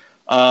curious.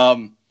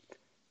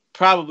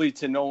 Probably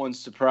to no one's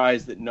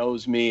surprise that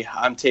knows me,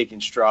 I'm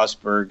taking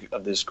Strasburg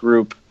of this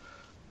group.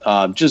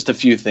 Just a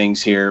few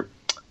things here.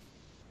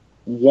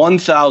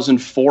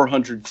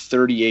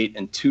 1,438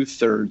 and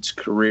 2/3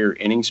 career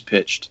innings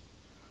pitched.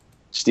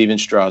 Steven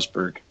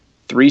Strasburg,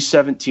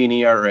 3.17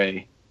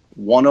 ERA,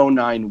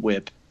 109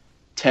 WHIP,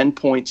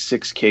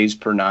 10.6 Ks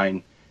per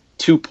 9,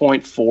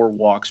 2.4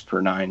 walks per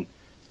 9,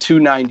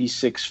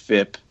 296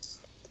 FIP.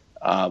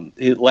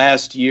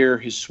 Last year,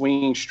 his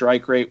swinging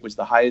strike rate was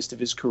the highest of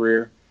his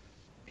career.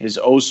 His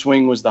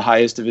O-swing was the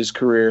highest of his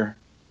career.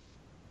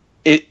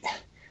 The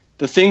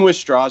thing with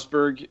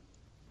Strasburg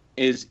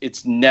is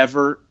it's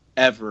never,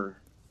 ever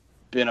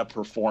been a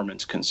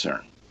performance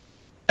concern.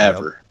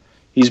 Ever. Yep.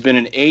 He's been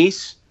an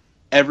ace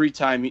every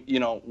time. You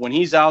know, when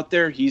he's out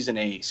there, he's an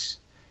ace.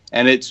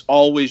 And it's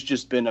always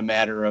just been a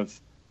matter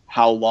of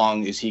how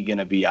long is he going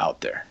to be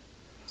out there.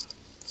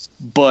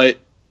 But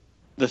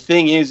the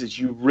thing is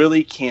you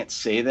really can't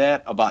say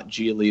that about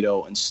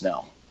Giolito and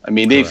Snell. I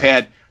mean, they've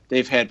had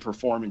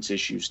performance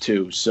issues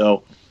too.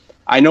 So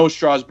I know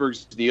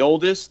Strasburg's the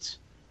oldest.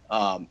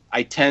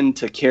 I tend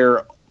to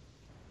care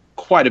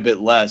quite a bit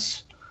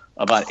less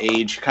about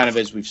age, kind of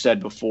as we've said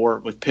before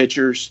with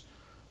pitchers,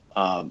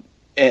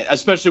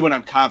 especially when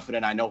I'm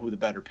confident I know who the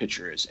better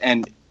pitcher is.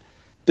 And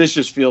this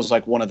just feels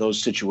like one of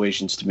those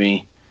situations to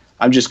me.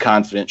 I'm just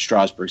confident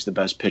Strasburg's the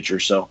best pitcher.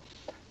 So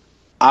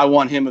I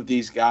want him of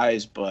these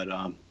guys. But,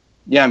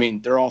 yeah, I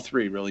mean, they're all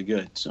 3 really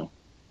good. So.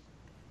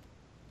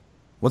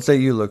 What say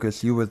you,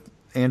 Lucas? You with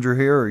Andrew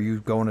here, or are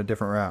you going a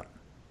different route?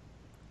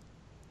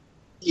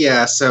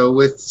 Yeah, so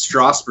with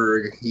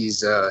Strasburg,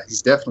 he's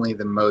definitely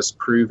the most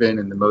proven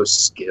and the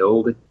most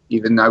skilled,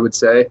 even I would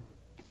say.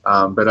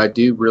 But I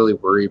do really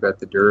worry about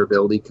the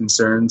durability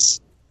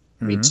concerns.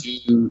 I mean,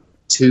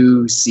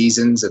 two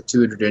seasons of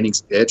 200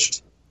 innings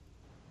pitched.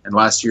 And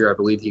last year, I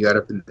believe he got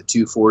up in the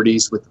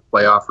 240s with the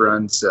playoff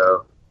run.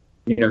 So,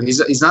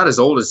 he's not as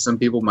old as some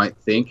people might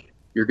think.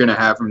 You're going to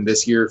have him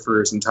this year for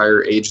his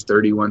entire age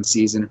 31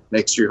 season.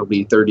 Next year, he'll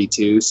be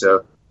 32.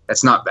 So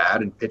that's not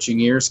bad in pitching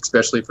years,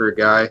 especially for a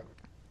guy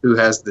who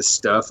has the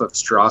stuff of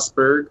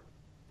Strasburg.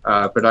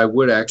 But I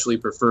would actually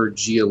prefer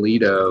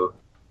Giolito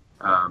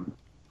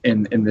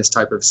in this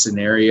type of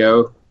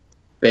scenario,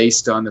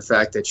 based on the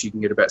fact that you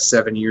can get about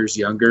 7 years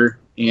younger.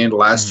 And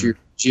last year,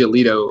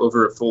 Giolito,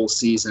 over a full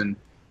season,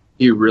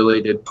 he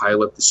really did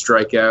pile up the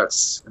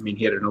strikeouts. I mean,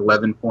 he had an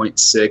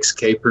 11.6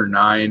 K per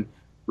 9,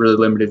 really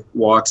limited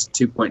walks,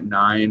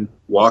 2.9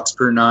 walks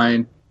per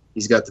 9.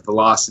 He's got the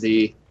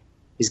velocity.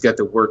 He's got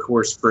the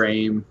workhorse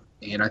frame.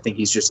 And I think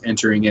he's just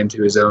entering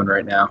into his own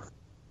right now.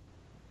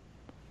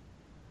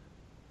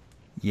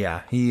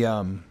 Yeah, he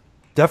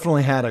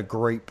definitely had a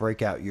great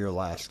breakout year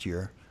last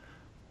year.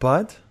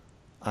 But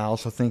I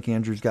also think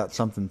Andrew's got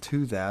something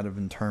to that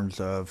in terms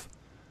of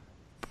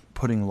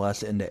putting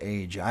less into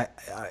age.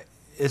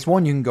 It's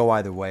one you can go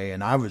either way,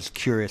 and I was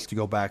curious to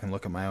go back and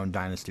look at my own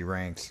dynasty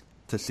ranks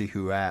to see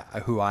who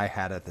I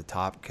had at the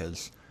top,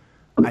 because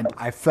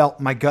I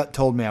felt my gut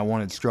told me I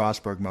wanted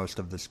Strasburg most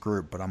of this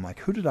group, but I'm like,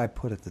 who did I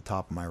put at the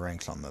top of my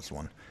ranks on this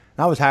one?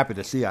 And I was happy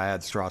to see I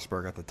had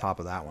Strasburg at the top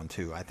of that one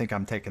too. I think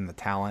I'm taking the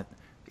talent,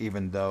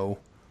 even though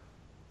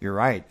you're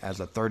right,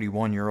 as a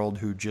 31-year-old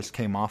who just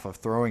came off of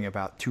throwing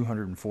about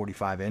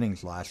 245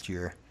 innings last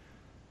year.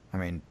 I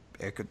mean,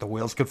 the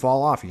wheels could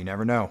fall off. You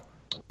never know.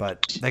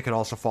 But they could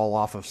also fall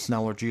off of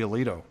Snell or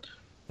Giolito.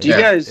 Do you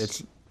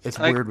guys? It's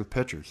weird with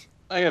pitchers.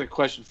 I got a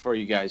question for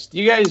you guys. Do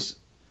you guys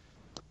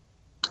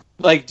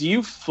do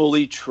you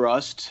fully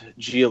trust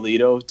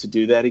Giolito to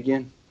do that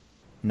again?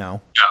 No.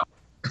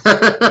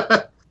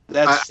 That's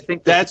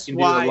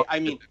why. I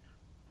mean,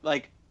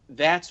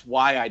 that's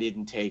why I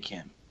didn't take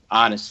him.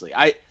 Honestly,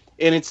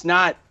 it's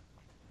not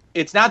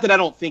that I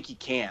don't think he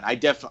can. I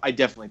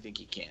definitely think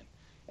he can.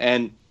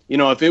 And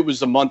if it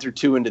was a month or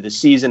two into the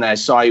season, and I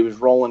saw he was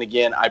rolling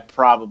again, I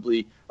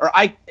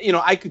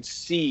could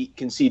see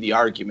the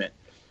argument.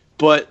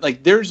 But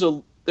there's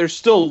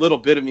still a little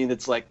bit of me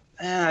that's like,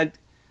 I'd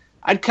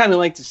kind of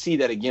like to see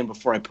that again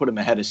before I put him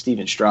ahead of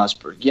Steven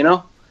Strasburg,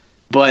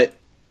 But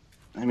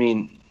I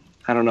mean,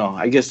 I don't know.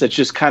 I guess that's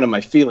just kind of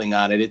my feeling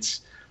on it.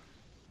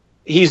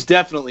 He's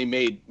definitely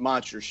made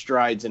monster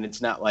strides, and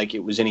it's not like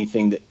it was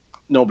anything that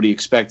nobody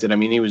expected. I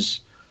mean, he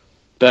was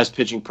best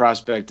pitching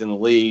prospect in the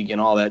league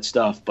and all that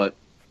stuff. But,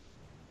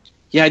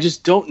 yeah, I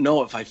just don't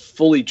know if I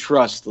fully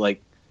trust,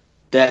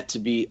 that to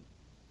be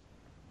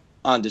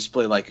on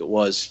display like it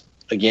was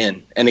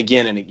again and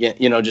again and again,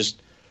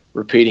 just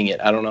repeating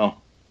it. I don't know.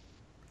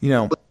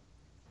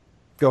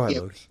 Go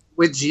ahead, Lucas.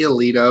 With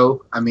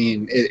Giolito, I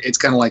mean, it's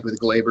kind of like with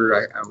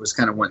Glaber. I was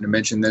kind of wanting to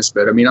mention this,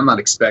 but I mean, I'm not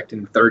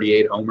expecting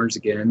 38 homers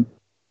again.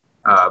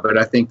 But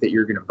I think that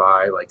you're going to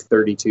buy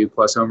 32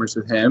 plus homers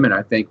with him. And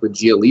I think with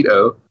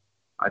Giolito,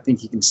 I think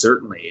he can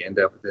certainly end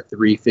up with a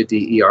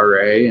 3.50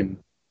 ERA and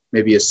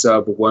maybe a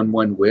sub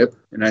 1.1 WHIP.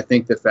 And I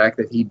think the fact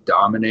that he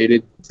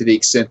dominated to the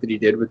extent that he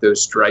did with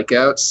those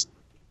strikeouts,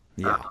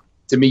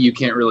 to me, you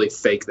can't really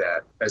fake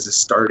that as a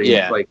starting.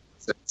 Yeah.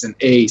 It's an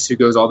ace who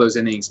goes all those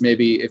innings.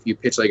 Maybe if you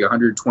pitch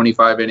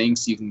 125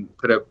 innings, you can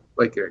put up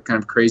a kind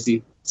of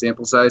crazy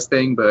sample size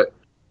thing. But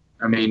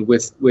I mean,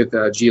 with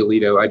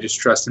Giolito, I just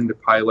trust him to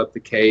pile up the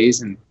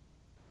Ks. And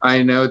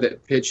I know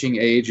that pitching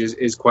age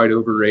is quite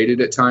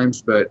overrated at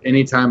times, but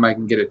anytime I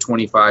can get a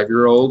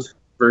 25-year-old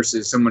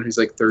versus someone who's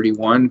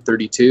 31,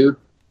 32,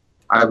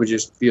 I would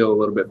just feel a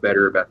little bit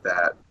better about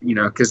that,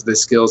 because the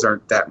skills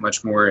aren't that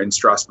much more in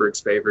Strasburg's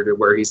favor to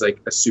where he's a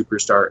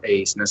superstar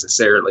ace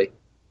necessarily.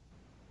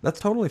 That's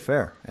totally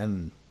fair.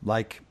 And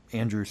like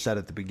Andrew said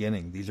at the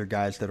beginning, these are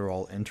guys that are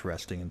all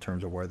interesting in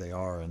terms of where they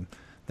are, and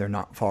they're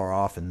not far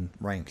off in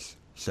ranks.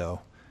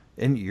 So,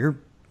 and you're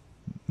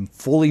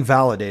fully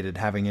validated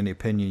having any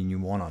opinion you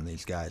want on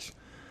these guys.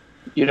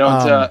 You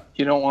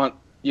don't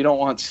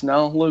want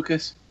Snell,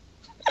 Lucas?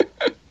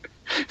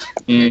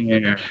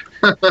 Yeah.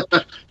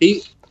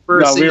 We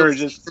were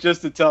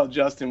just to tell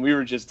Justin, we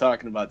were just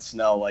talking about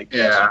Snell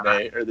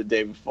yesterday or the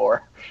day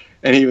before.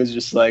 And he was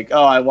just like,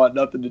 "Oh, I want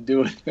nothing to do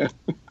with him."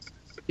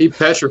 He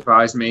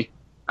petrifies me.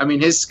 I mean,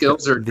 his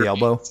skills are the great.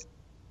 elbow.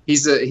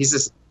 He's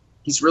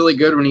really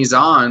good when he's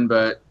on,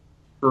 but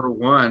for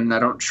one, I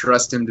don't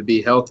trust him to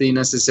be healthy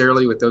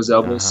necessarily with those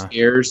elbow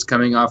scares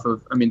coming off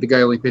of. I mean, the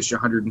guy only pitched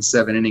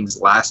 107 innings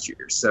last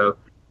year, so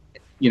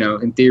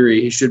in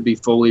theory, he should be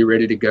fully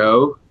ready to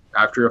go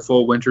after a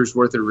full winter's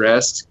worth of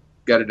rest.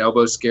 Got an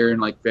elbow scare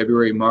in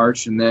February,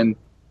 March, and then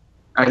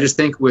I just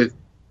think with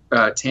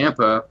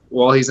Tampa,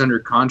 while he's under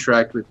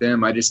contract with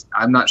them,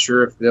 I'm not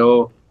sure if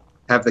they'll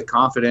have the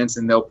confidence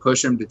and they'll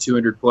push him to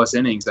 200 plus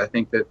innings. I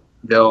think that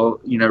they'll,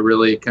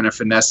 really kind of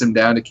finesse him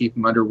down to keep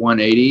him under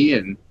 180.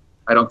 And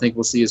I don't think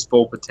we'll see his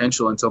full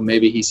potential until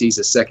maybe he sees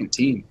a second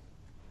team.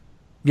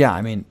 Yeah,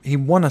 I mean, he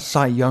won a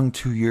Cy Young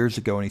 2 years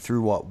ago, and he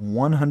threw,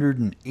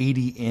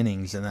 180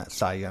 innings in that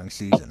Cy Young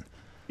season.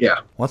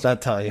 Yeah. What's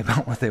that tell you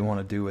about what they want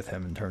to do with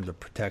him in terms of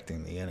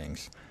protecting the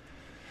innings?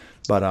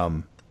 But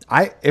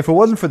if it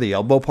wasn't for the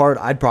elbow part,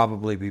 I'd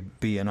probably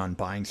be in on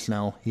buying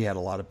Snell. He had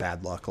a lot of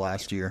bad luck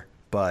last year.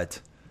 But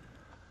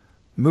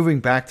moving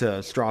back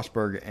to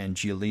Strasburg and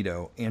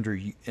Giolito, Andrew,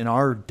 in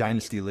our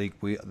Dynasty League,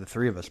 the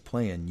three of us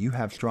play in, you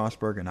have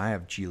Strasburg and I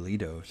have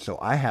Giolito. So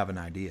I have an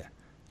idea.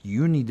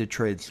 You need to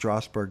trade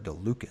Strasburg to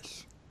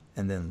Lucas.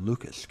 And then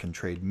Lucas can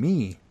trade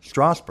me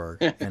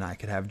Strasburg, and I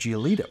could have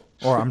Giolito.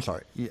 Or, I'm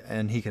sorry,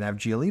 and he can have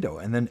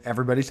Giolito. And then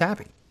everybody's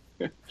happy.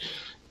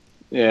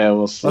 Yeah,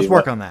 we'll see. Let's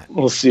work on that.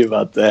 We'll see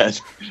about that.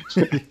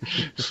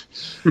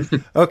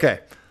 Okay,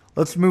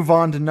 let's move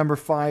on to number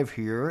 5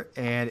 here.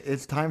 And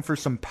it's time for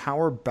some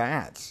power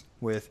bats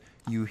with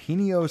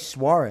Eugenio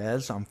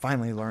Suarez. I'm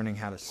finally learning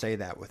how to say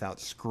that without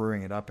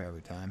screwing it up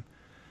every time.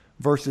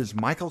 Versus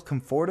Michael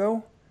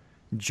Conforto,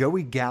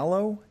 Joey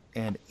Gallo,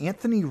 and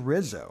Anthony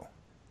Rizzo.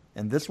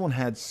 And this one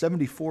had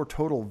 74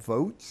 total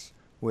votes,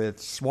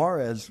 with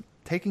Suarez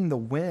taking the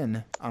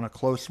win on a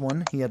close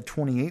one. He had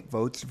 28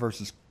 votes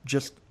versus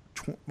just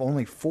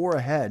only 4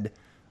 ahead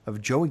of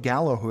Joey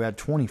Gallo, who had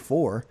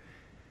 24.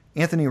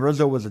 Anthony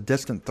Rizzo was a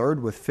distant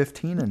third with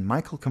 15, and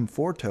Michael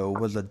Conforto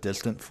was a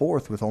distant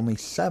fourth with only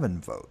 7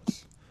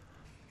 votes.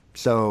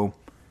 So,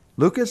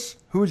 Lucas,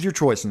 who is your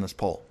choice in this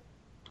poll?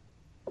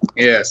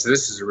 Yeah, so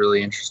this is a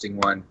really interesting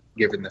one,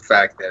 given the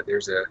fact that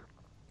there's a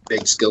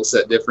big skill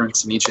set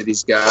difference in each of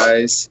these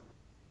guys,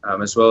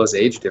 as well as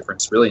age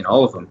difference, really, in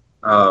all of them.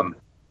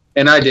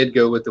 And I did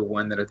go with the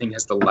one that I think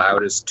has the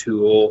loudest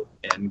tool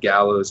and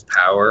Gallo's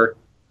power.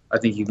 I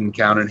think you can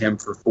count on him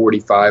for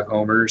 45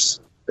 homers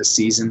a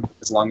season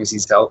as long as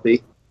he's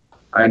healthy.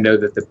 I know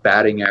that the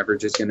batting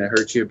average is going to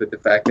hurt you, but the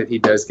fact that he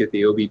does get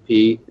the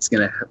OBP is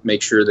going to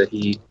make sure that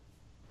he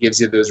gives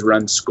you those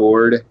runs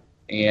scored.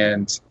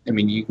 And, I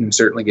mean, you can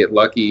certainly get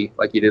lucky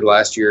like you did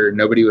last year.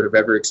 Nobody would have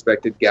ever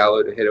expected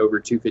Gallo to hit over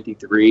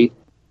 253.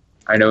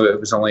 I know it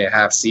was only a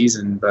half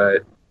season,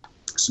 but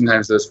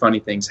sometimes those funny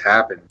things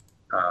happen.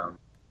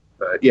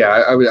 But, yeah,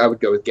 I would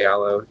go with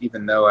Gallo,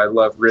 even though I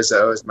love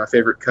Rizzo as my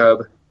favorite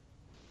Cub.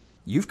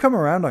 You've come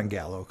around on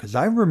Gallo, because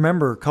I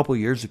remember a couple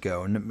years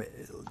ago, and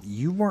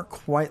you weren't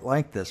quite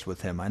like this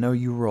with him. I know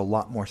you were a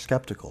lot more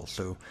skeptical.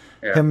 So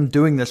him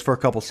doing this for a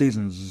couple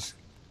seasons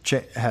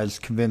has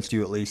convinced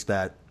you at least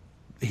that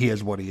he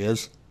is what he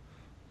is.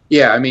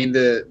 Yeah, I mean,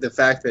 the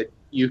fact that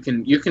you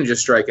can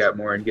just strike out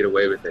more and get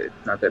away with it,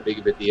 not that big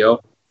of a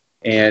deal.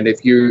 And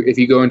if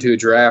you go into a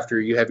draft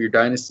or you have your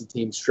dynasty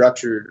team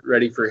structured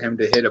ready for him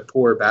to hit a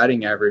poor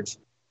batting average,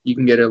 you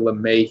can get a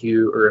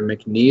LeMahieu or a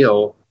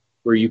McNeil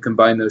where you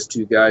combine those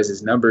two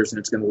guys' numbers and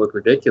it's going to look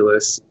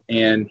ridiculous.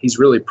 And he's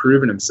really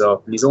proven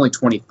himself, and he's only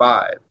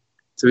 25.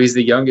 So he's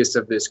the youngest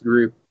of this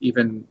group,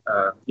 even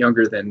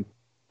younger than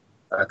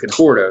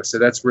Conforto. So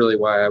that's really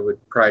why I would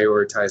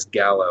prioritize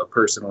Gallo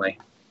personally.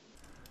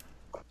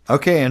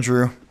 Okay,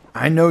 Andrew.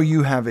 I know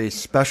you have a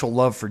special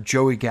love for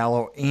Joey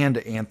Gallo and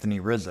Anthony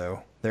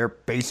Rizzo. They're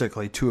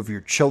basically 2 of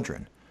your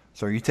children.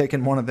 So are you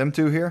taking one of them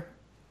 2 here?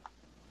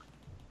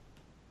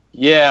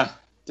 Yeah,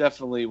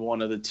 definitely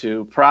one of the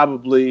 2.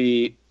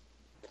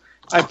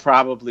 I'd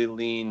probably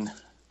lean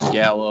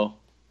Gallo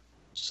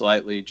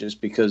slightly just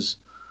because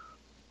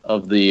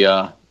of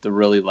the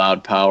really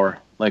loud power,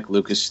 like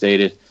Lucas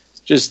stated.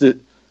 Just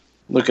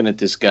looking at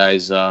this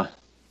guy's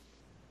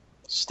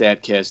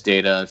StatCast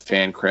data,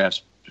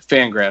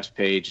 Fangraphs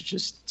page, it's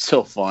just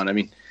so fun. I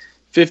mean,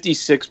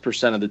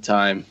 56% of the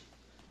time,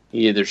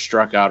 he either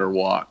struck out or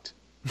walked.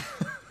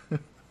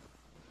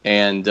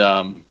 And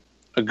a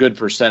good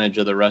percentage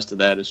of the rest of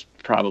that is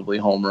probably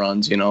home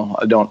runs. You know,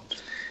 I don't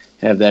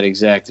have that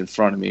exact in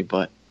front of me,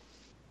 but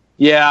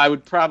yeah, I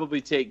would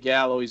probably take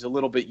Gallo. He's a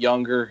little bit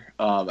younger.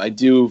 I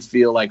do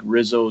feel like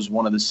Rizzo is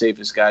one of the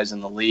safest guys in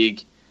the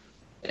league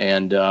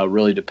and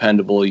really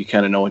dependable. You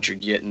kind of know what you're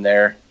getting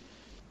there.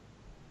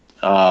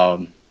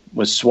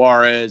 With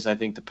Suarez, I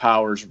think the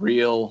power's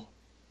real.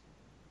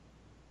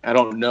 I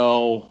don't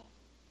know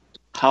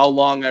how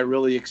long I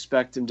really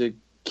expect him to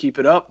keep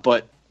it up,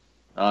 but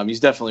he's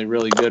definitely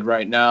really good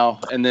right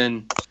now. And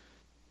then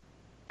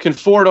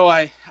Conforto,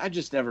 I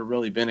just never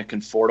really been a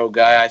Conforto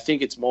guy. I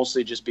think it's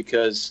mostly just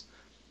because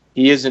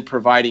he isn't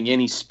providing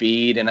any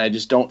speed, and I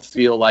just don't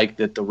feel like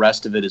that the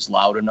rest of it is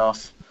loud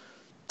enough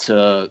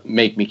to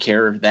make me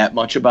care that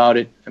much about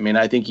it. I mean,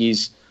 I think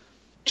he's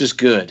just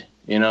good,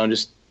 you know,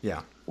 just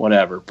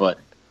whatever. But,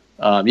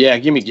 yeah,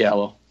 give me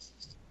Gallo.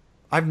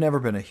 I've never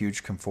been a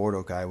huge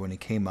Conforto guy. When he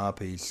came up,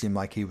 he seemed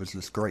like he was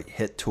this great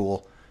hit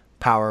tool.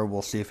 Power,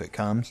 we'll see if it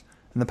comes.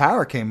 And the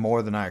power came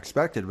more than I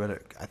expected,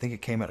 but I think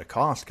it came at a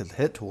cost because the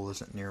hit tool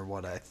isn't near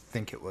what I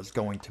think it was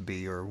going to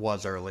be or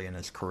was early in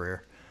his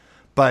career.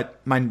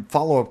 But my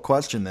follow-up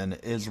question then,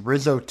 is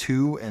Rizzo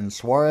 2 and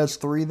Suarez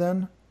 3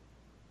 then?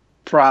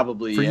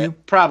 Probably, yeah.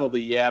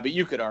 Probably, yeah, but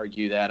you could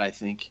argue that, I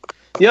think.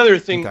 The other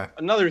thing,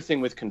 Another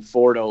thing with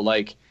Conforto,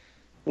 like,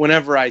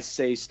 whenever I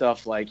say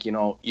stuff like, you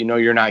know,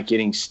 you're not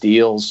getting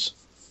steals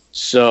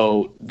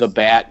So the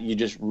bat, you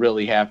just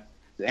really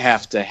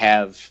have to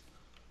have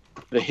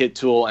the hit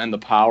tool and the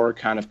power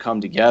kind of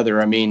come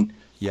together. I mean,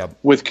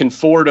 with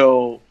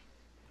Conforto,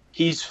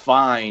 he's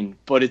fine,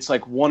 but it's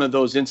like one of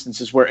those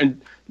instances where,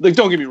 and like,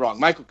 don't get me wrong,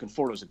 Michael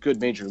Conforto is a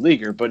good major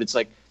leaguer, but it's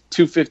like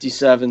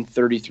 257,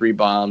 33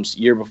 bombs.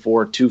 Year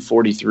before,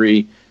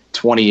 243,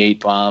 28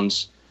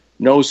 bombs.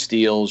 No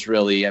steals,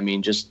 really. I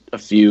mean, just a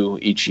few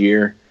each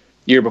year.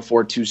 Year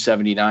before,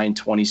 279,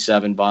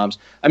 27 bombs.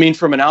 I mean,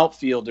 from an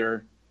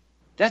outfielder,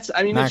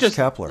 Max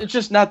Kepler. It's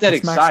just not that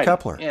exciting. Max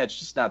Kepler. Yeah, it's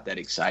just not that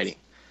exciting.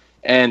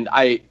 And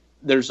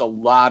there's a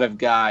lot of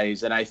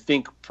guys, and I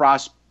think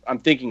I'm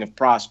thinking of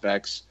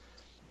prospects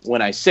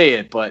when I say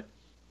it, but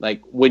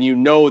like when you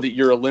know that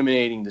you're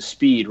eliminating the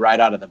speed right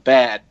out of the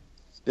bat,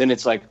 then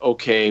it's like,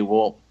 okay,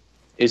 well,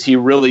 is he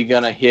really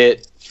going to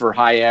hit for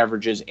high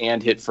averages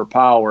and hit for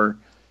power?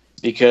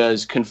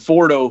 Because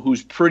Conforto,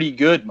 who's pretty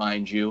good,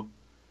 mind you,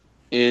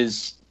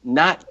 is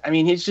not, I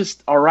mean, he's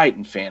just all right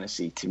in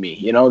fantasy to me.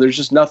 You know, there's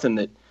just nothing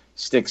that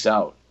sticks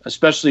out,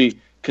 especially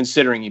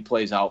considering he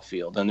plays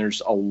outfield. And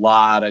there's a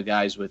lot of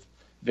guys with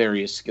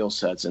various skill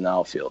sets in the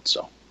outfield.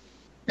 So,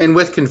 and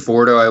with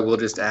Conforto, I will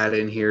just add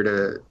in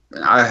here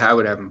I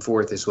would have him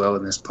fourth as well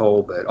in this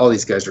poll, but all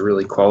these guys are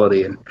really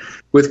quality. And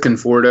with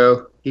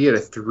Conforto, he had a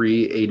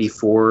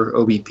 384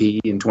 OBP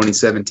in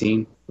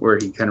 2017 where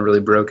he kind of really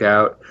broke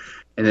out.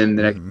 And then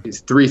the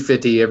next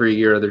 350 every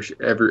year,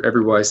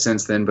 everywise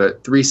since then,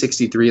 but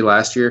 363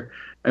 last year.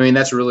 I mean,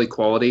 that's really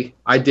quality.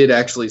 I did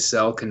actually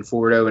sell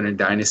Conforto in a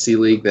dynasty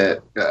league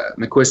that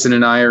McQuiston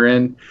and I are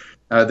in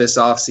this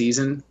off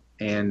season,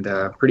 and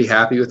pretty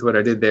happy with what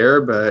I did there.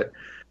 But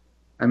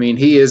I mean,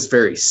 he is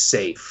very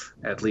safe,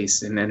 at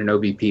least in an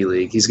OBP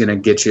league. He's going to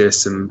get you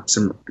some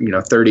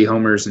 30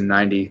 homers and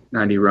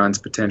 90 runs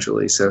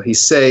potentially. So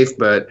he's safe,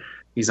 but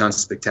he's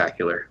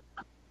unspectacular.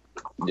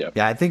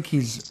 Yeah, I think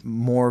he's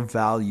more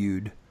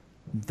valued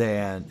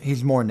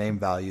he's more name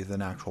value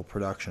than actual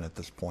production at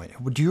this point.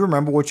 Do you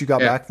remember what you got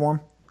back for him?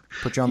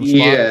 Put you on the spot?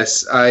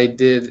 Yes, I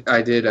did.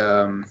 I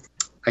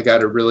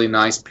got a really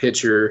nice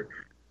pitcher,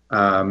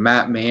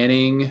 Matt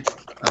Manning.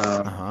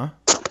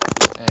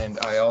 And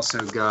I also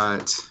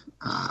got,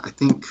 I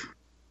think,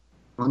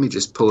 let me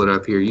just pull it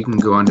up here. You can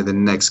go on to the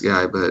next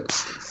guy, but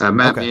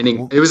Matt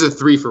Manning, it was a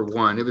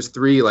 3-for-1. It was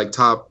 3 like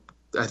top,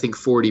 I think,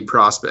 40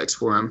 prospects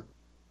for him.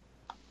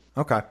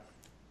 Okay.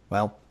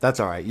 Well, that's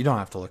all right. You don't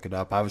have to look it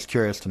up. I was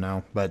curious to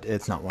know, but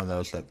it's not one of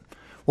those that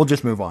we'll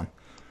just move on.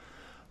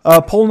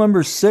 Poll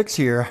number 6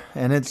 here,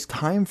 and it's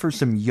time for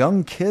some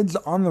young kids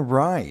on the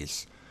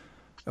rise.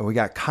 We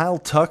got Kyle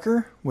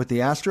Tucker with the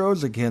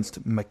Astros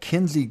against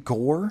Mackenzie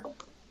Gore,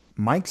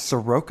 Mike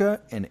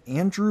Soroka, and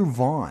Andrew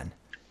Vaughn.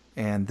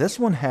 And this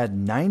one had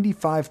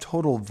 95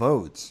 total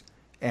votes.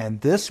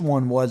 And this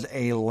one was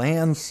a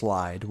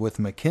landslide, with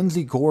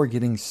Mackenzie Gore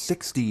getting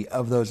 60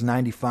 of those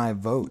 95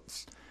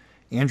 votes.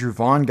 Andrew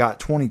Vaughn got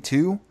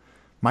 22,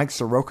 Mike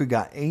Soroka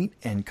got 8,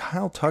 and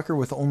Kyle Tucker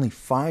with only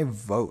 5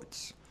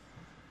 votes.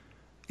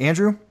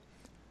 Andrew,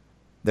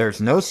 there's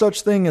no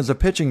such thing as a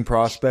pitching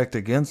prospect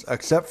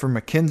except for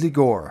Mackenzie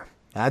Gore.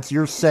 That's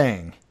your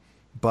saying.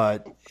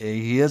 But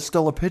he is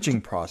still a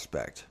pitching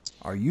prospect.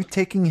 Are you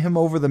taking him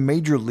over the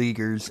major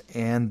leaguers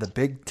and the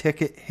big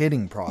ticket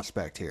hitting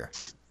prospect here?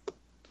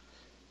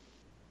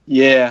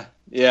 Yeah,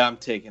 I'm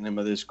taking him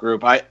of this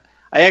group. I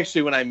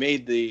actually, when I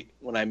made the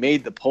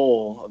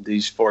poll of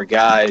these 4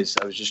 guys,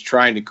 I was just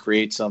trying to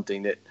create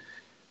something that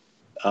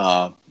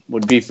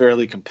would be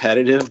fairly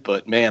competitive.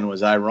 But man,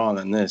 was I wrong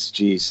on this?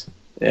 Jeez,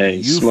 yeah,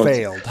 you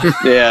failed.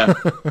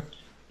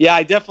 Yeah,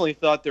 I definitely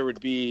thought there would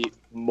be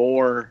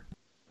more.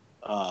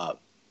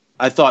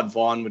 I thought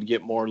Vaughn would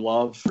get more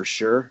love for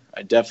sure.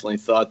 I definitely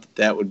thought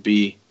that would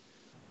be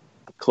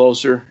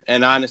closer.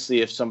 And honestly,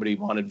 if somebody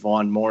wanted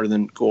Vaughn more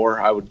than Gore,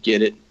 I would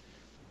get it.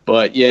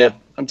 But yeah,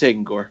 I'm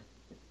taking Gore.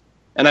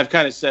 And I've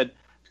kind of said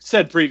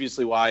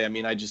previously why. I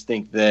mean, I just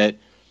think that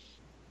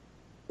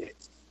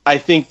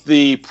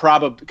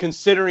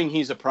considering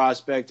he's a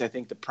prospect, I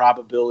think the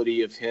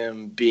probability of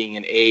him being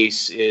an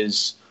ace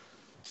is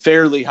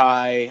fairly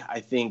high.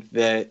 I think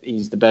that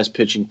he's the best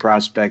pitching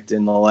prospect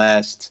in the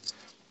last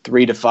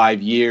 3 to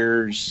 5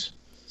 years.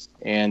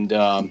 And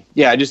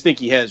I just think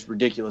he has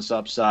ridiculous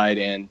upside,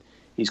 and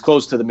he's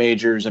close to the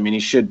majors. I mean, he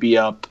should be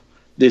up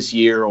this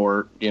year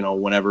or,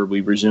 whenever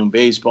we resume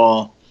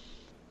baseball.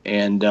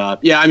 And,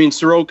 I mean,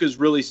 Soroka's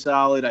really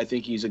solid. I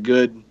think he's a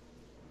good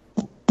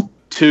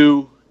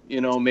 2,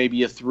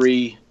 maybe a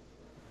 3.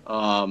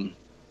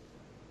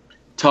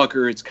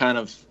 Tucker, it's kind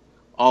of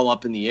all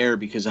up in the air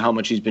because of how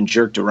much he's been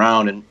jerked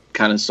around, and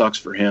kind of sucks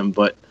for him.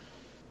 But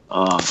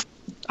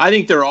I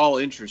think they're all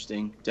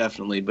interesting,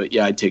 definitely. But,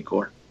 yeah, I'd take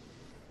Gore.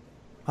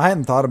 I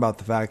hadn't thought about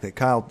the fact that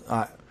Kyle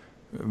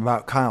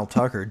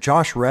Tucker.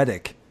 Josh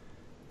Reddick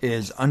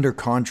is under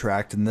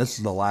contract, and this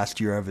is the last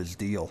year of his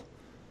deal,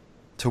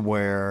 to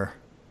where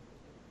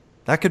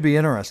that could be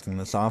interesting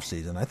this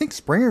offseason. I think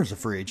Springer's a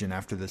free agent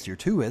after this year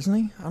too, isn't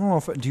he? I don't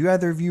know do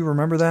either of you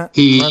remember that?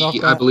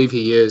 I believe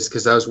he is,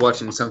 because I was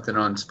watching something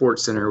on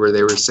SportsCenter where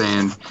they were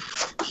saying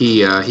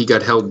he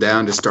got held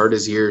down to start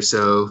his year,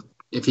 so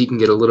if he can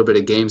get a little bit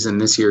of games in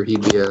this year,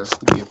 he'd be a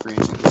free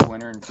agent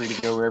winner and free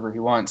to go wherever he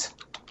wants.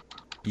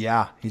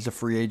 Yeah, he's a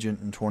free agent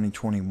in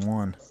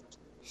 2021.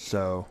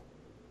 So,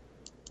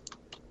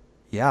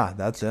 yeah,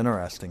 that's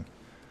interesting.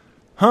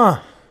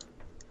 Huh.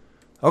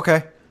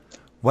 Okay.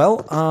 Well,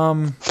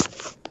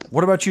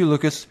 what about you,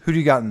 Lucas? Who do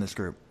you got in this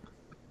group?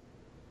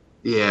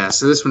 Yeah,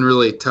 so this one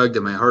really tugged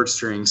at my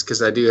heartstrings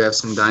because I do have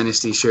some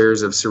dynasty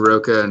shares of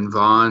Soroka and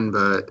Vaughn,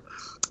 but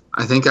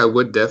I think I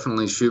would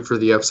definitely shoot for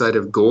the upside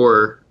of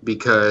Gore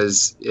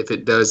because if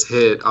it does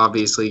hit,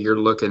 obviously you're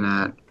looking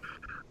at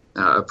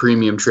a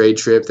premium trade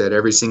trip that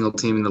every single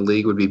team in the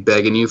league would be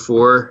begging you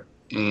for.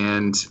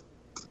 And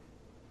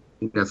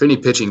if any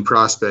pitching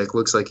prospect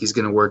looks like he's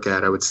going to work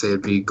out, I would say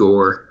it'd be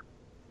Gore.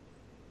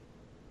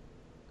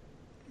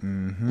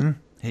 Mm-hmm.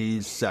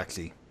 He's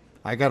sexy.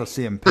 I got to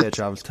see him pitch.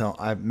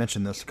 I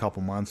mentioned this a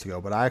couple months ago,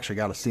 but I actually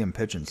got to see him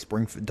pitch in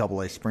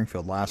Double-A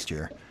Springfield last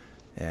year,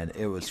 and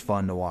it was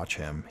fun to watch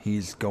him.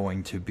 He's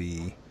going to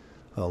be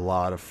a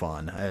lot of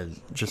fun.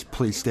 Just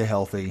please stay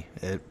healthy.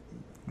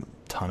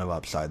 Ton of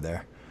upside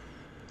there.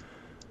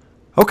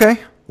 Okay,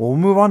 well, we'll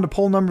move on to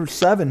poll number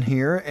 7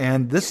 here,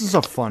 and this is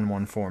a fun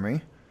one for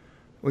me.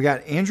 We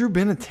got Andrew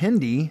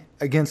Benintendi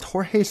against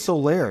Jorge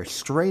Soler,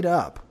 straight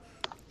up.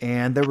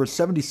 And there were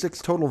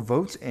 76 total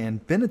votes,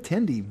 and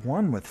Benintendi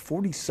won with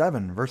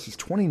 47 versus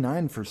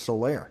 29 for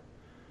Soler.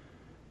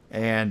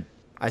 And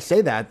I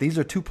say that, these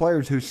are two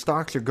players whose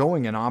stocks are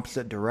going in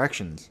opposite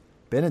directions.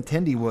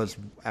 Benintendi was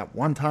at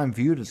one time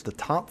viewed as the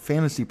top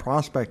fantasy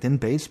prospect in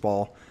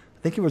baseball.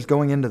 I think he was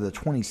going into the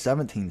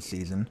 2017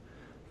 season.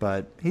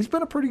 But he's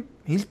been a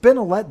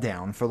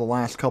letdown for the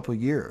last couple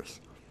of years.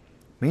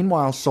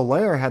 Meanwhile,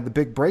 Soler had the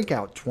big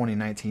breakout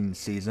 2019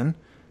 season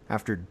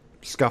after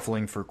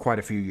scuffling for quite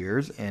a few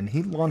years, and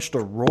he launched a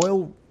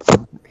Royals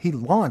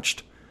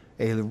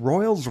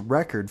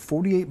record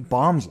 48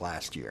 bombs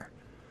last year.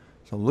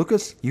 So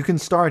Lucas, you can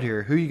start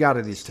here. Who you got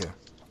of these two?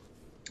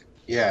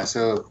 Yeah,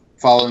 so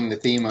following the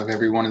theme of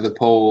every one of the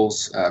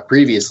polls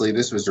previously,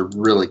 this was a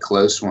really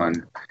close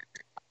one.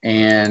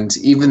 And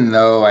even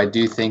though I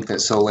do think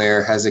that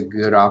Soler has a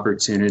good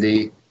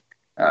opportunity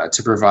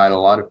to provide a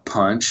lot of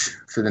punch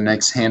for the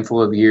next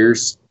handful of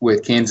years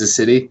with Kansas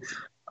City,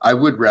 I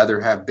would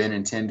rather have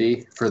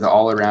Benintendi for the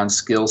all-around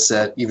skill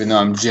set, even though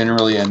I'm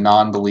generally a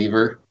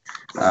non-believer,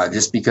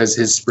 just because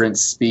his sprint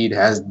speed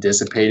has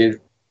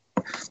dissipated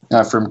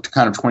from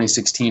kind of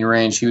 2016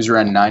 range. He was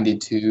around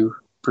 92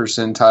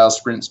 percentile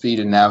sprint speed,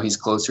 and now he's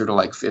closer to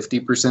like 50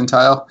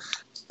 percentile,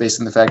 based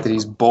on the fact that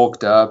he's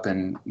bulked up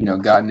and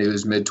gotten to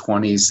his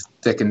mid-20s,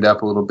 thickened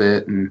up a little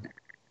bit. And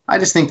I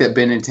just think that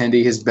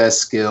Benintendi, his best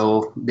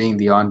skill being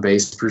the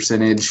on-base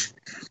percentage,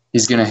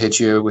 he's going to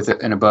hit you with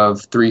an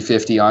above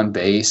 350 on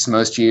base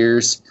most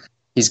years.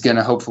 He's going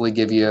to hopefully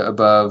give you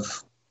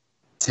above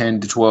 10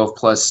 to 12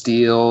 plus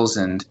steals.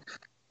 And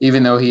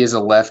even though he is a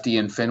lefty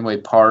in Fenway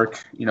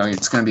Park,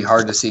 it's going to be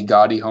hard to see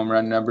gaudy home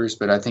run numbers,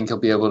 but I think he'll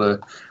be able to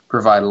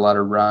provide a lot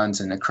of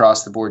runs and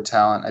across the board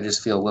talent. I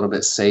just feel a little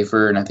bit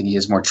safer, and I think he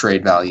has more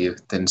trade value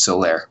than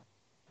Soler.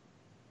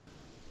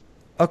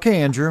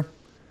 Okay, Andrew.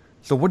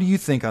 So what do you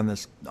think on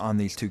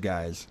these two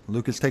guys?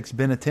 Lucas takes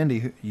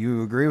Benintendi.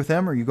 You agree with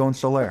him, or are you going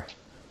Soler?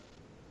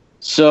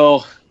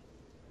 So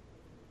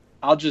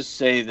I'll just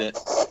say that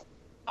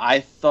I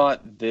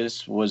thought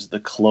this was the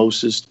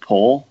closest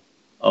poll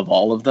of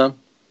all of them,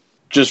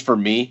 just for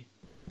me.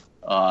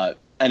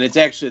 And it's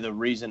actually the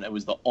reason it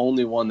was the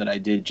only one that I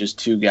did just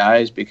two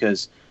guys,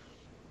 because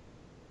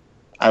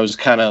I was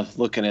kind of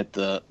looking at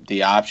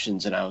the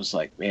options and I was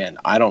like, man,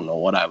 I don't know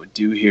what I would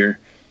do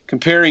here.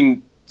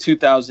 Comparing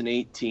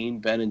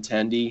 2018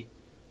 Benintendi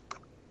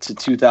to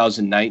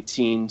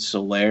 2019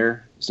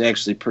 Soler is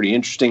actually pretty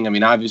interesting. I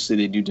mean, obviously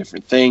they do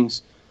different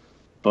things,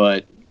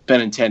 but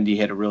Benintendi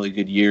had a really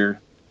good year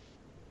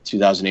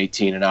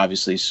 2018, and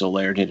obviously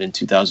Soler did in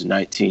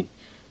 2019.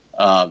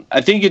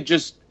 I think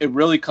it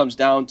really comes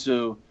down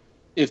to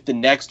if the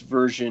next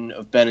version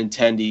of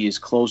Benintendi is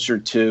closer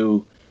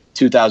to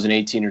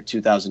 2018 or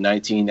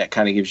 2019, that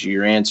kind of gives you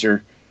your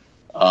answer.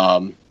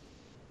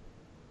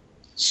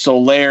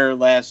 Soler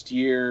last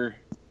year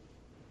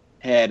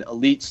had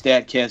elite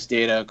StatCast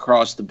data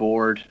across the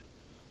board.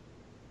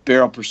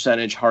 Barrel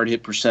percentage, hard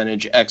hit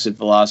percentage, exit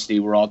velocity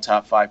were all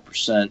top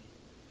 5%.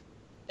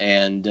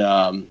 And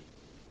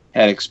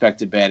had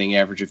expected batting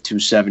average of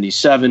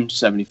 277,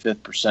 75th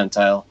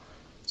percentile.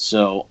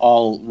 So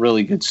all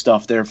really good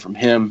stuff there from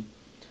him.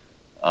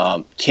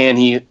 Can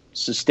he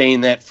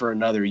sustain that for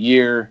another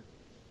year?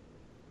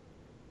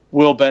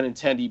 Will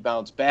Benintendi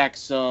bounce back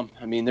some?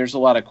 I mean, there's a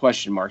lot of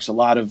question marks. A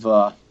lot of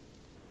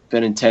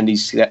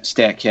Benintendi's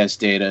StatCast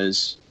data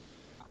is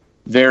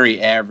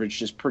very average,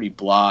 just pretty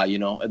blah,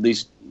 at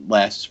least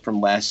from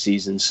last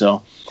season.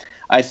 So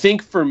I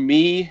think for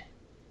me,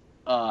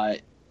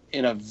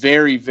 in a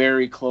very,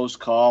 very close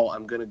call,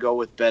 I'm going to go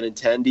with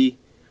Benintendi.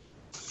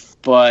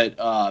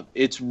 But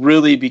it's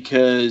really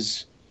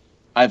because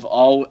I've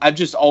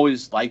just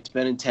always liked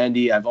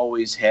Benintendi. I've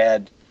always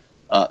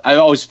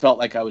felt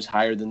like I was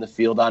higher than the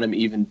field on him,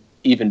 even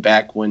even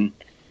back when,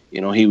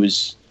 he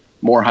was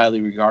more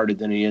highly regarded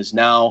than he is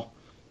now.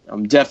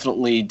 I'm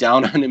definitely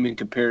down on him in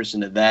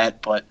comparison to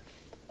that, but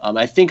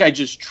I think I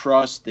just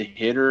trust the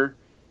hitter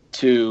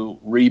to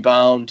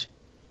rebound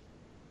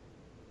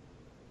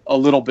a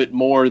little bit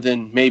more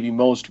than maybe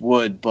most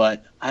would,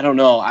 but I don't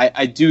know.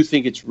 I do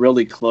think it's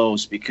really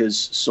close because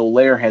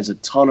Soler has a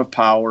ton of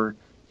power.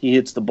 He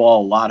hits the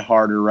ball a lot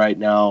harder right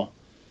now.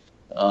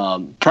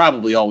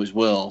 Probably always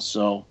will.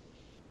 So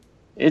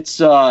it's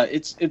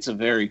a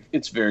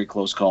very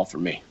close call for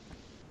me.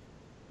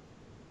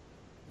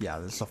 Yeah,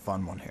 this is a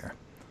fun one here.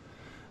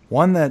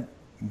 One that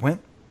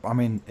went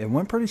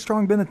pretty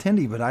strong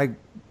Benintendi, but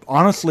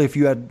honestly, if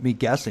you had me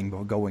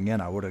guessing going in,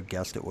 I would have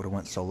guessed it would have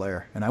went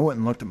Soler. And I went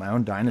and looked at my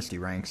own dynasty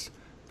ranks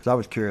because I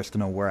was curious to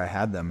know where I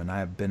had them, and I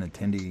have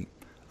Benintendi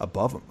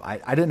above them.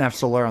 I didn't have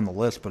Soler on the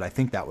list, but I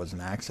think that was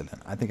an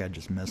accident. I think I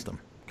just missed him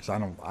because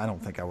I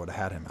don't think I would have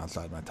had him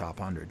outside my top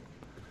 100.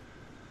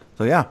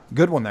 So yeah,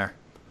 good one there.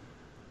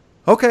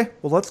 Okay,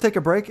 well, let's take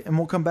a break, and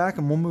we'll come back,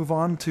 and we'll move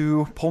on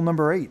to poll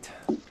number 8.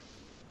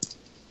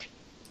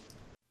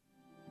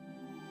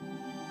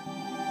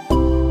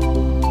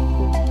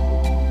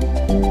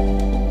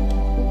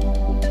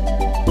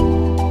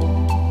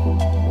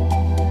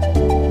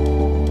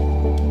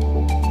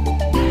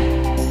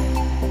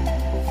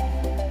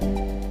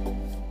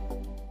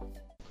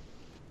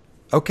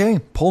 Okay,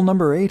 poll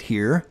number 8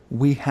 here.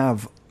 We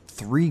have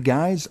 3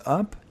 guys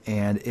up,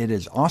 and it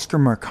is Oscar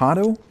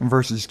Mercado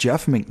versus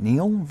Jeff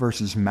McNeil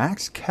versus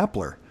Max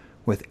Kepler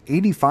with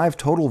 85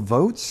 total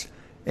votes.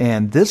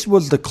 And this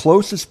was the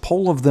closest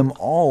poll of them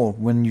all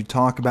when you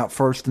talk about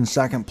first and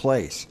second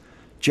place.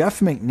 Jeff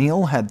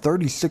McNeil had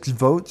 36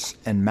 votes,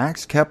 and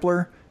Max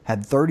Kepler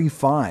had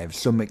 35.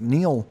 So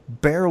McNeil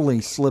barely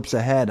slips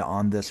ahead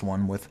on this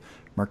one, with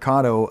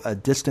Mercado a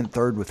distant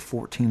third with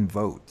 14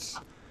 votes.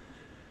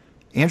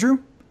 Andrew,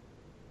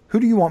 who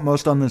do you want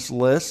most on this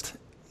list?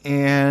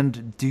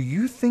 And do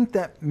you think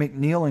that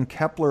McNeil and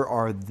Kepler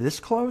are this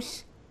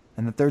close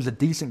and that there's a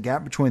decent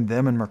gap between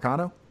them and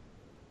Mercado?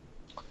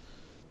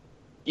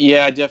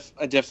 Yeah, I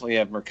definitely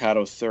have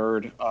Mercado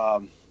third.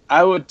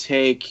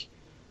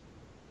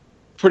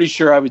 Pretty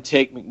sure I would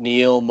take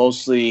McNeil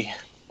mostly,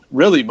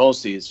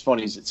 as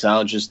funny as it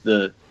sounds, just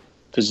the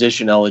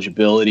position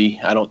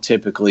eligibility. I don't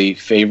typically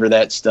favor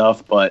that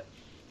stuff, but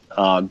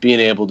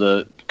being able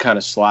to kind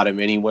of slot him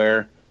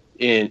anywhere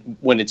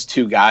when it's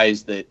 2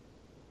 guys that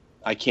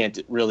I can't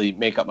really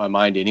make up my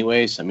mind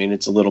anyways. I mean,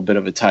 it's a little bit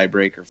of a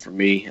tiebreaker for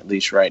me, at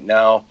least right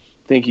now. I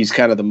think he's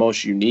kind of the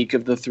most unique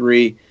of the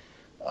 3.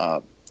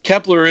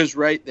 Kepler is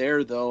right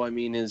there, though. I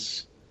mean,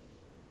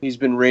 he's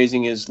been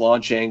raising his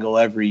launch angle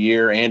every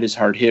year and his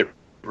hard hit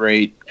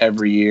rate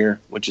every year,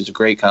 which is a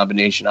great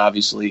combination,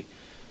 obviously.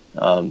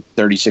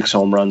 36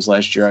 home runs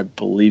last year, I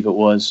believe it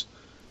was.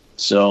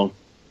 So,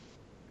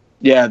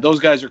 yeah, those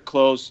guys are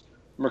close.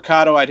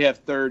 Mercado I'd have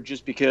third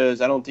just because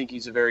I don't think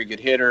he's a very good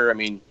hitter. I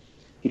mean,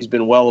 he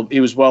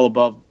was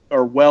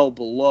well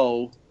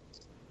below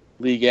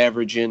league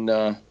average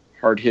in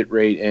hard hit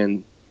rate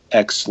and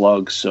X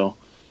slugs. So,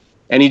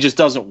 and he just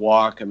doesn't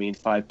walk. I mean,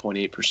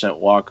 5.8%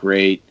 walk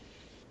rate.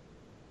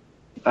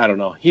 I don't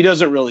know. He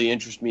doesn't really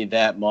interest me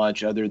that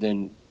much other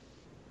than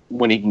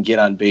when he can get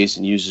on base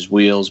and use his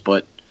wheels,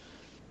 but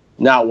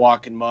not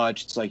walking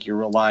much. It's like you're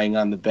relying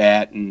on the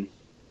bat, and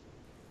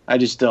I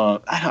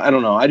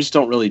don't know. I just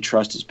don't really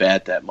trust his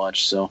bat that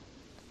much. So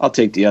I'll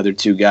take the other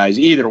 2 guys.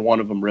 Either one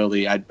of them,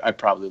 really. I'd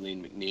probably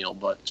lean McNeil,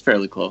 but it's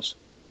fairly close.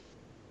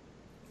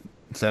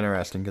 It's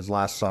interesting because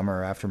last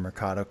summer after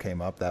Mercado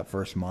came up that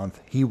first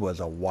month, he was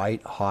a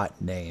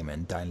white-hot name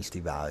in dynasty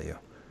value.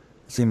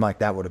 It seemed like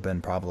that would have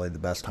been probably the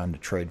best time to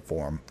trade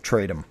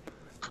him.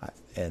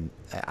 And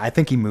I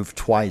think he moved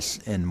twice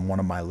in one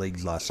of my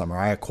leagues last summer.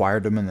 I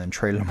acquired him and then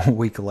traded him a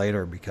week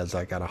later because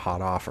I got a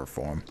hot offer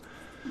for him.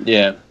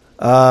 Yeah.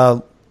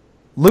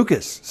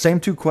 Lucas, same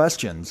 2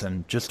 questions,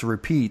 and just to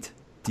repeat,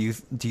 do you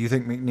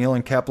think McNeil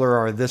and Kepler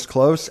are this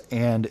close,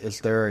 and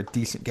is there a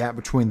decent gap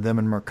between them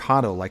and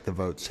Mercado like the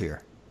votes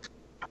here?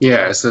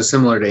 Yeah, so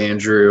similar to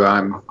Andrew,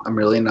 I'm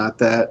really not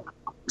that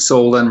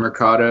sold on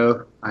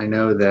Mercado. I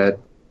know that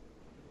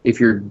if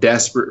you're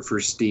desperate for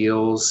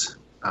steals,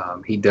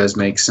 he does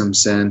make some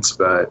sense,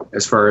 but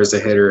as far as a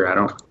hitter, I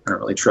don't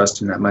really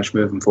trust him that much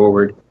moving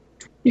forward.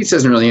 He just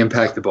doesn't really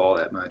impact the ball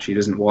that much. He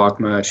doesn't walk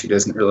much. He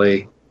doesn't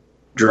really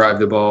drive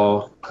the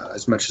ball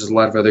as much as a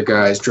lot of other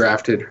guys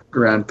drafted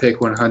around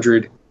pick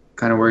 100,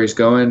 kind of where he's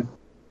going.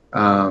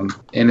 And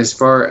as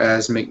far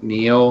as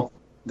McNeil,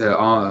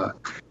 the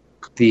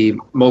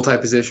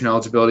multi-position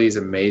eligibility is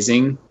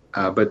amazing,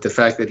 but the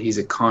fact that he's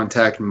a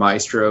contact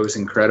maestro is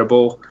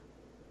incredible.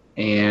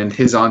 And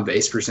his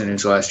on-base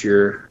percentage last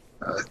year,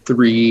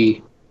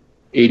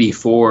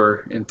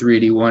 384 and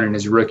 381 in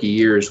his rookie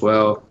year as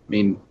well. I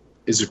mean,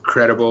 is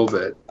incredible,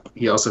 but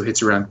he also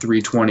hits around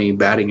 320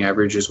 batting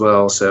average as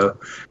well. So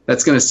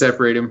that's going to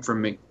separate him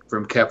from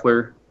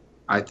Kepler,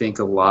 I think,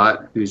 a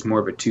lot, who's more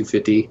of a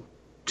 250,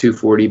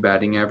 240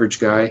 batting average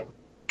guy.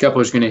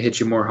 Kepler's going to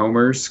hit you more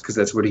homers because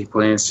that's what he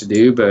plans to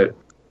do, but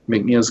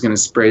McNeil's going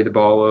to spray the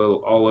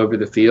ball all over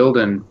the field.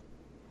 And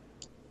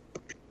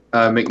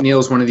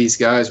McNeil's one of these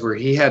guys where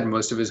he had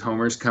most of his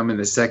homers come in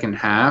the second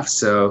half,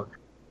 so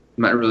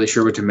I'm not really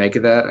sure what to make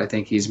of that. I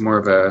think he's more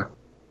of a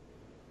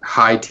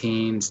high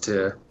teens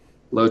to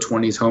low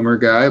 20s homer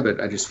guy, but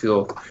I just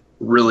feel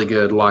really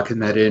good locking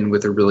that in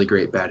with a really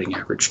great batting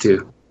average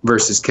too,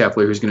 versus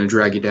Kepler, who's going to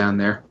drag you down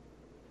there.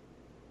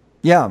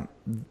 Yeah,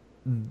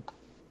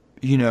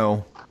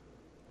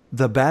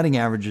 the batting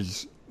average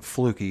is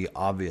fluky,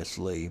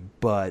 obviously,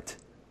 but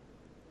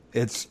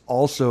it's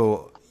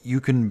also,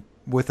 you can,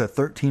 with a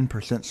 13%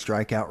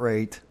 strikeout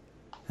rate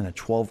and a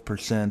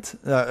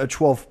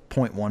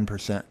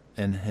 12.1%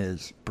 in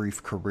his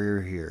brief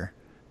career here,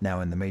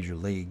 now in the major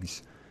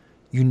leagues,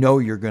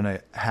 you're going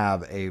to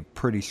have a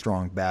pretty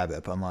strong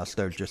BABIP unless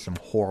there's just some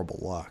horrible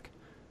luck.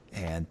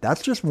 And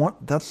that's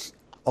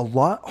a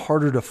lot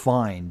harder to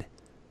find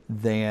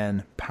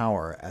than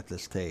power at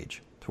this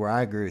stage. To where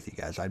I agree with you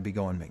guys. I'd be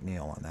going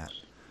McNeil on that.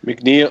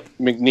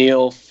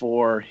 McNeil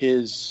for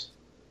his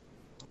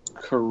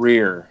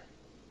career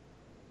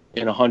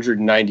in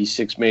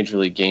 196 major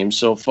league games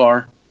so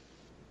far,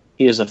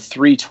 he has a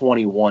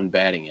 321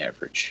 batting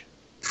average.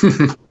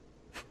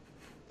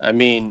 I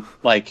mean,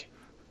 like,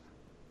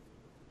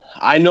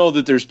 I know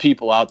that there's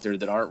people out there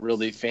that aren't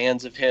really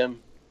fans of him,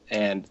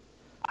 and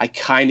I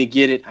kind of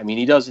get it. I mean,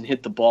 he doesn't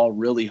hit the ball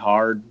really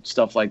hard,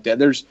 stuff like that.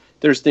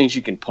 There's things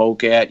you can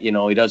poke at.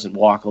 He doesn't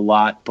walk a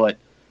lot, but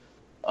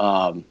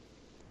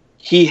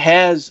he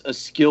has a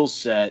skill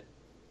set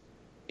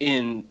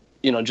in,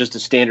 just a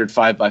standard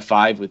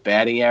 5x5 with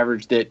batting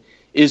average that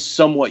is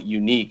somewhat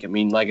unique. I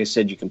mean, like I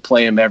said, you can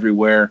play him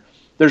everywhere.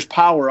 There's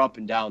power up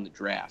and down the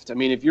draft. I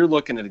mean, if you're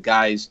looking at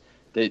guys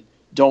that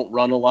don't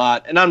run a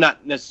lot, and I'm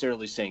not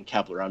necessarily saying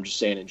Kepler, I'm just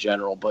saying in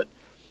general, but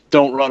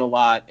don't run a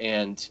lot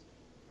and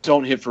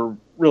don't hit for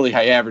really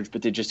high average,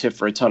 but they just hit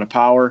for a ton of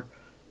power.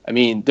 I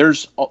mean,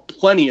 there's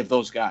plenty of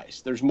those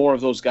guys. There's more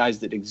of those guys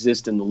that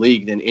exist in the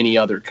league than any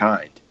other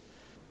kind.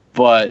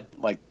 But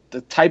like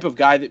the type of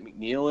guy that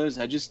McNeil is,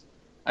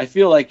 I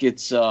feel like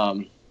it's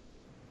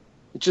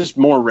just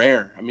more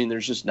rare. I mean,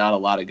 there's just not a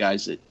lot of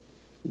guys that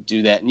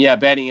do that. And yeah,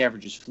 batting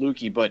average is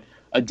fluky, but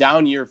a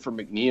down year for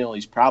McNeil,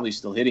 he's probably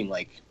still hitting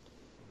like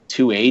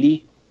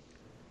 280,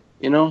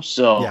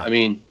 So, yeah. I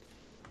mean,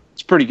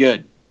 it's pretty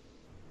good.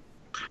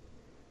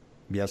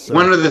 Yes, sir.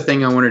 One other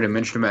thing I wanted to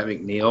mention about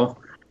McNeil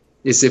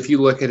is if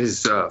you look at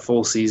his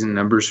full season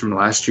numbers from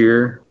last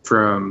year,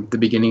 from the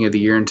beginning of the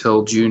year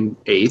until June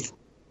 8th,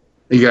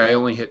 the guy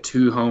only hit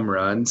 2 home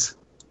runs.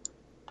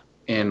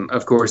 And,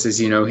 of course, as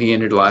you know, he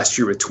ended last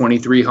year with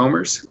 23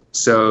 homers.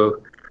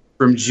 So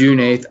from June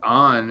 8th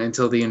on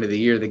until the end of the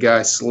year, the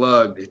guy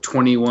slugged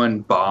 21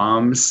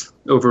 bombs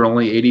over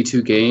only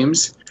 82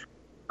 games.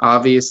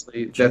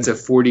 Obviously, that's a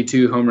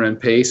 42 home run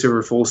pace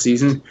over full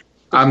season.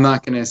 I'm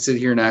not going to sit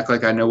here and act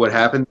like I know what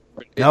happened.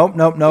 Nope.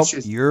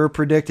 You're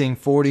predicting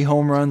 40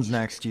 home runs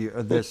next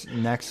year. This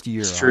next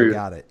year. It's true. I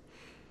got it.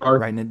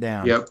 Writing it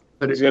down. Yep.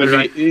 But it's going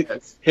to be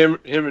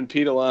him and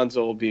Pete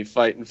Alonso will be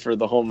fighting for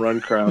the home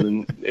run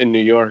crown in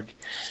New York.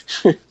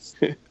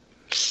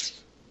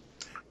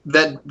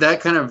 That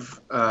kind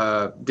of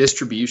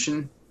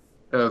distribution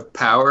of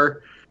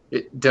power,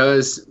 it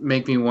does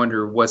make me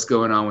wonder what's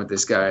going on with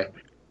this guy.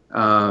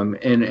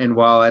 And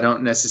while I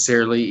don't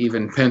necessarily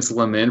even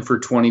pencil him in for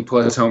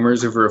 20-plus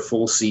homers over a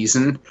full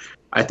season,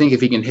 I think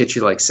if he can hit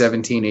you like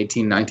 17,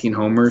 18, 19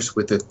 homers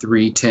with a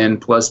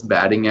 310-plus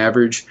batting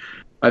average,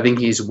 I think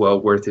he's well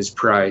worth his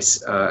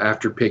price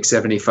after pick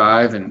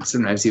 75 and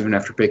sometimes even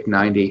after pick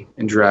 90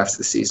 in drafts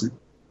this season.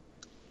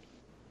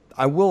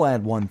 I will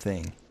add one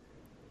thing.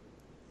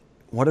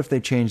 What if they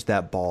change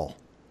that ball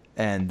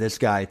and this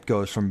guy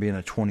goes from being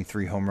a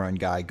 23 home run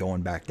guy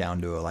going back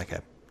down to a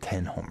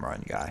 10 home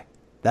run guy?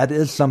 That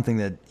is something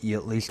that you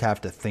at least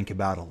have to think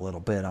about a little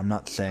bit. I'm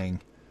not saying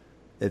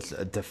it's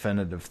a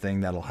definitive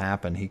thing that'll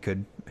happen. He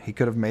could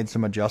have made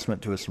some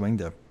adjustment to his swing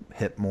to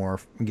hit more,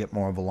 get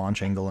more of a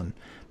launch angle, and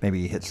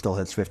maybe he still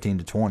hits 15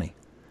 to 20.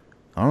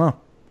 I don't know.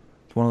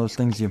 It's one of those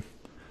things you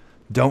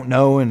don't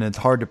know, and it's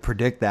hard to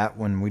predict that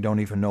when we don't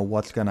even know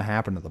what's going to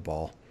happen to the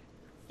ball.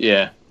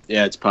 Yeah,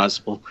 it's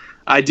possible.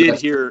 I did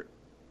hear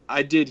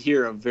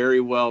a very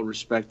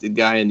well-respected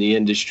guy in the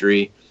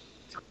industry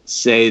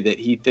say that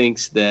he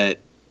thinks that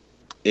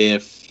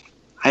if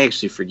I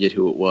actually forget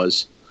who it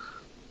was.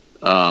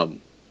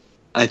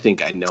 I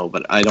think I know,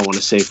 but I don't want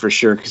to say for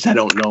sure because I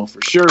don't know for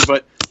sure.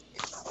 But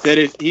that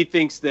if he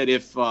thinks that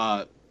if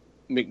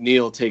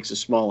McNeil takes a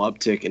small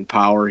uptick in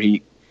power,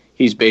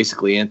 he's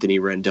basically Anthony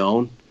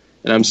Rendon.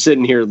 And I'm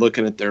sitting here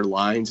looking at their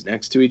lines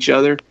next to each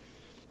other,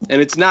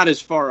 and it's not as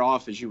far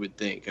off as you would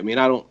think. I mean,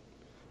 I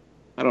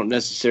don't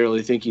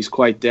necessarily think he's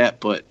quite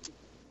that, but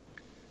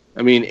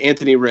I mean,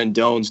 Anthony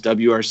Rendon's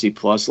WRC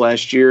plus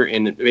last year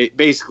and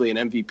basically an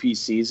MVP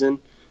season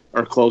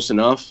are close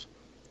enough.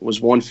 Was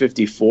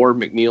 154.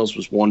 McNeil's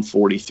was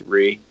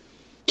 143.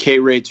 K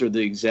rates are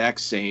the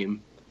exact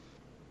same.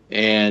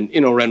 And,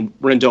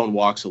 Rendon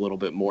walks a little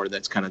bit more.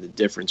 That's kind of the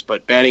difference.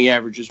 But batting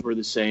averages were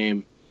the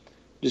same.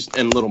 just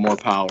and a little more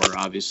power,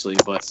 obviously.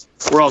 But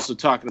we're also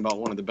talking about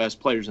one of the best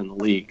players in the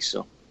league.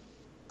 So,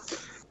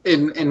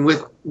 and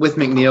with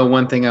McNeil,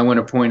 one thing I want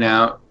to point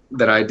out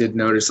that I did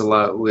notice a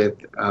lot with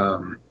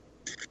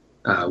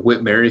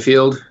Whit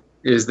Merrifield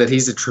is that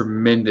he's a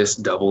tremendous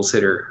doubles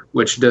hitter,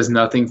 which does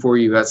nothing for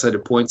you outside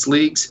of points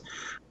leagues.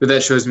 But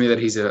that shows me that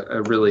he's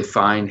a really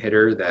fine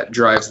hitter that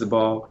drives the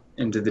ball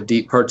into the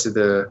deep parts of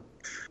the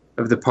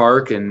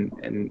park,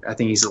 and I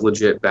think he's a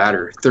legit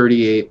batter.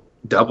 38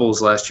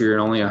 doubles last year in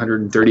only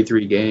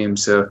 133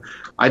 games. So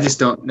I just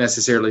don't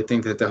necessarily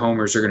think that the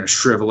homers are going to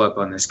shrivel up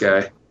on this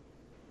guy.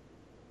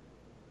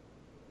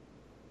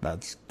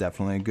 That's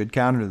definitely a good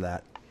counter to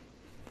that.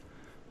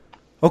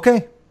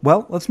 Okay,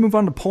 well, let's move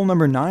on to poll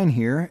number 9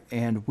 here,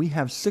 and we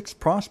have 6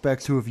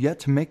 prospects who have yet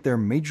to make their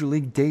major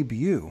league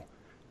debut.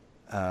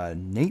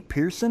 Nate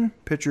Pearson,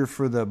 pitcher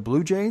for the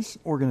Blue Jays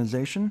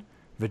organization,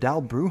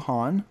 Vidal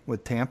Brujan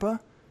with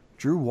Tampa,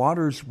 Drew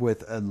Waters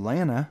with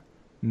Atlanta,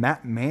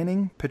 Matt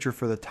Manning, pitcher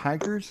for the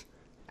Tigers,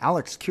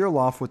 Alex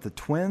Kirilloff with the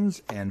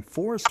Twins, and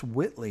Forrest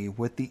Whitley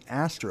with the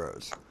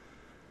Astros.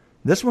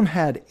 This one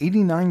had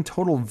 89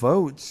 total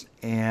votes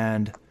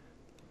and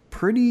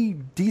pretty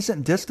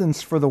decent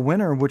distance for the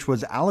winner, which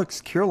was Alex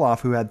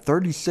Kirilloff, who had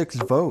 36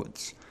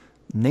 votes.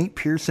 Nate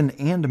Pearson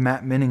and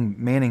Matt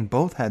Manning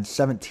both had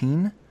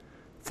 17.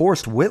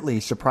 Forrest Whitley,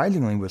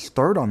 surprisingly, was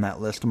third on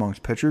that list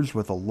amongst pitchers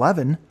with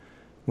 11,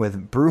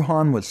 with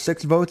Brujan with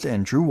 6 votes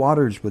and Drew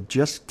Waters with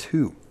just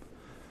 2.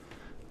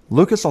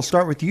 Lucas, I'll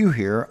start with you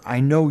here. I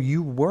know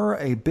you were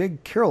a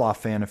big Kirilloff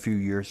fan a few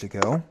years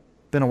ago.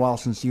 Been a while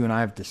since you and I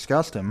have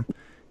discussed him.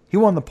 He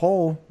won the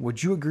poll.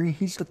 Would you agree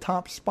he's the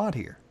top spot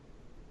here?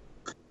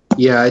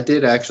 Yeah, I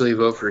did actually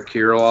vote for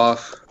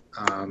Kirilloff.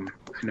 I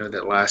know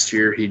that last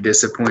year he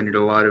disappointed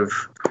a lot of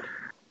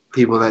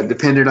people that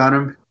depended on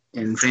him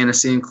in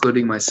fantasy,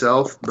 including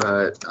myself,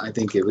 but I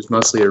think it was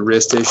mostly a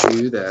wrist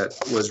issue that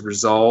was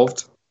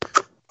resolved.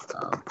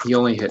 He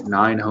only hit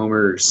 9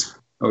 homers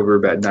over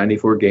about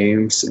 94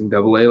 games in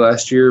AA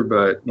last year,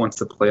 but once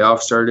the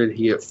playoffs started,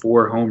 he hit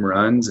 4 home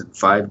runs in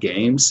 5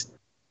 games,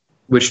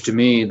 which to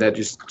me, that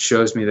just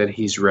shows me that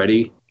he's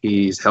ready,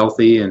 he's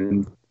healthy,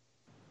 and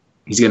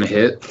he's going to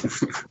hit.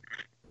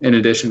 In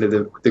addition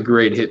to the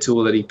great hit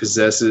tool that he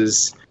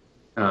possesses,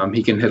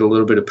 he can hit a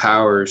little bit of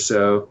power,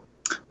 so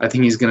I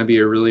think he's going to be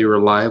a really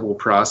reliable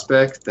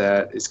prospect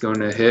that is going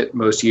to hit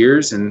most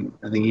years, and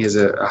I think he has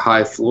a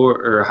high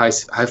floor, or a high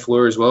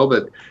floor as well,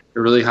 but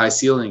a really high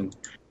ceiling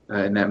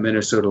in that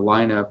Minnesota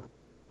lineup.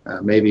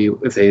 Maybe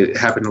if they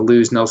happen to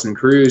lose Nelson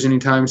Cruz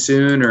anytime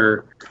soon,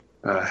 or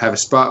have a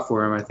spot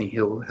for him, I think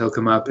he'll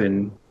come up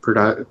and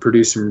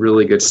produce some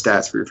really good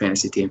stats for your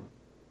fantasy team.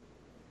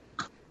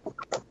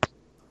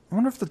 I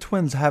wonder if the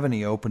Twins have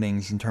any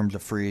openings in terms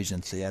of free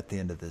agency at the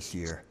end of this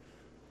year.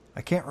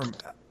 I can't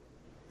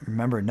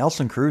remember.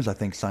 Nelson Cruz, I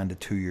think, signed a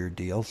 2-year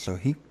deal, so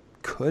he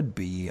could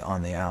be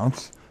on the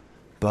outs.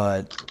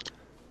 But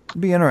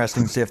it'd be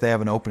interesting to see if they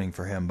have an opening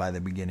for him by the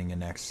beginning of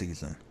next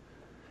season.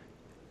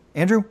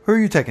 Andrew, who are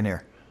you taking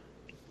here?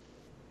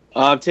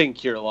 I'm taking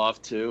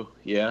Kirilloff too.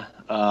 Yeah.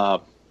 I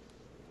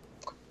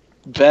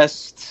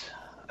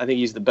think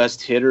he's the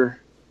best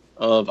hitter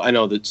of. I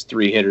know that's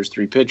 3 hitters,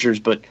 3 pitchers,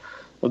 but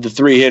of the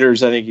 3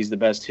 hitters, I think he's the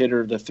best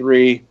hitter of the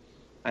 3.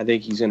 I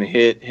think he's going to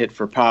hit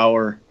for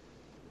power.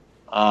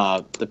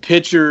 The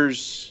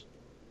pitchers,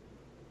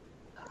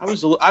 I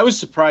was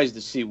surprised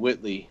to see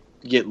Whitley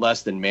get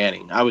less than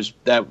Manning.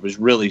 That was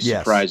really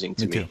surprising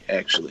to me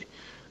actually,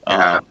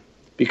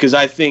 because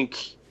I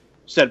think,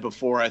 said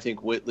before, I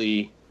think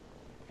Whitley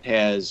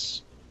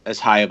has as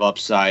high of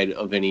upside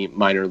of any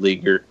minor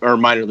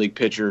league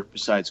pitcher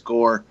besides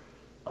Gore.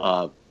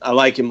 I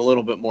like him a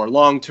little bit more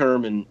long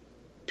term, and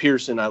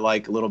Pearson I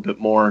like a little bit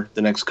more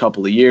the next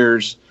couple of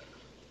years.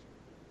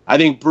 I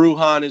think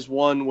Brujan is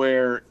one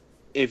where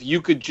if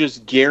you could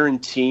just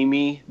guarantee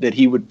me that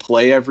he would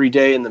play every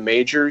day in the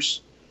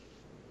majors,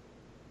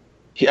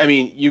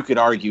 you could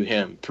argue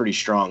him pretty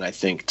strong, I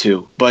think,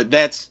 too. But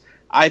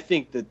I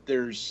think that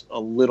there's a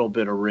little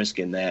bit of risk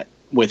in that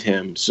with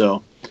him.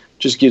 So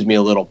just gives me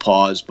a little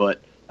pause.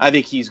 But I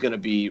think he's going to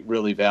be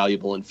really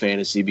valuable in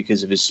fantasy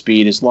because of his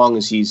speed, as long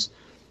as he's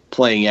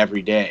playing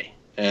every day.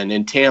 And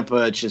in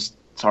Tampa, it's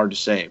hard to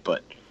say.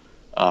 But,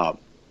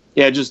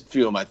 just a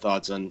few of my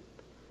thoughts on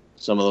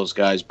some of those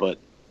guys. But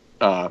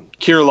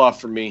Kirilloff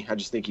for me, I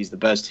just think he's the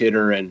best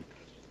hitter, and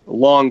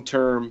long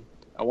term,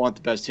 I want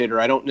the best hitter.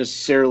 I don't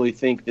necessarily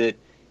think that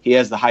he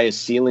has the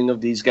highest ceiling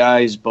of these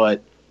guys,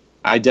 but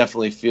I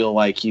definitely feel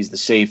like he's the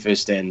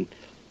safest, and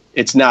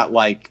it's not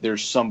like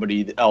there's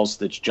somebody else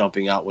that's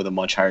jumping out with a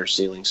much higher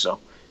ceiling. So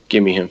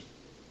give me him.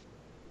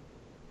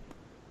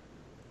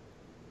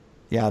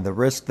 Yeah, the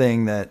risk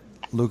thing that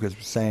Lucas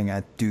was saying,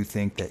 I do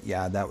think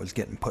that, that was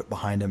getting put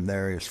behind him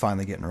there. He was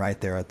finally getting right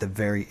there at the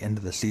very end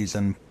of the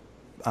season.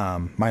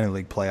 Minor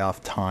league playoff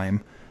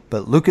time.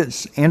 But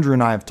Lucas, Andrew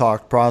and I have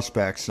talked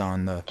prospects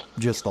on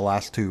just the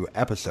last 2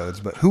 episodes,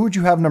 but who would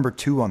you have number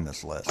 2 on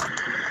this list?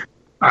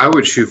 I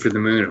would shoot for the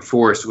moon of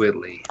Forrest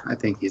Whitley. I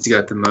think he's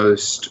got the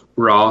most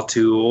raw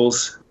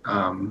tools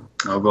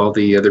of all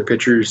the other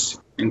pitchers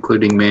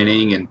including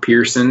Manning and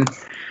Pearson.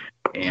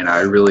 And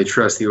I really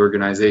trust the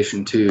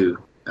organization, too,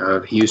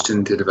 of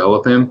Houston to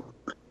develop him.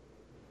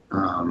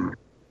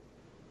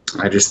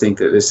 I just think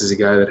that this is a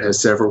guy that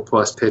has several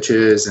plus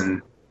pitches,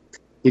 and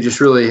he just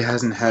really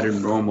hasn't had a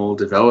normal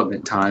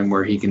development time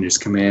where he can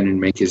just come in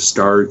and make his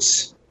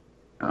starts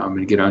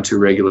and get onto a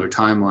regular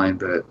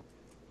timeline.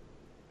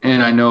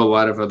 And I know a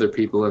lot of other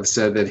people have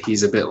said that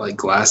he's a bit like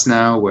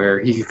Glasnow, where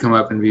he could come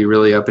up and be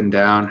really up and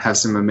down, have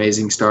some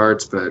amazing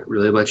starts, but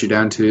really let you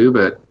down too.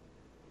 But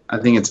I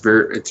think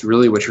it's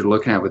really what you're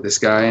looking at with this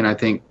guy, and I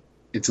think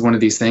it's one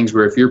of these things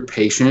where if you're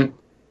patient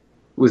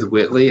with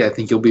Whitley, I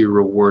think you'll be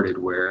rewarded.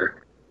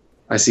 Where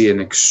I see an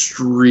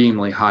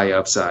extremely high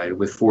upside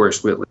with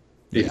Forrest Whitley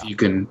if you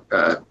can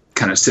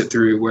kind of sit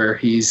through where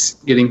he's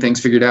getting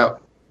things figured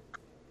out.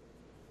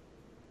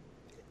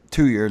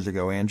 2 years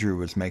ago, Andrew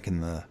was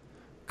making the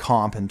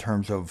comp in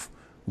terms of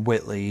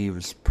Whitley. He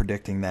was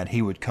predicting that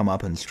he would come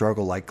up and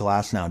struggle like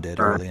Glasnow did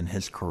early in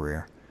his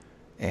career.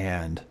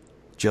 And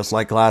just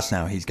like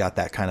Glasnow, he's got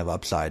that kind of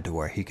upside to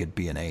where he could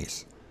be an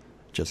ace,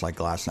 just like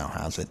Glasnow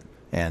has it,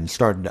 and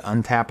started to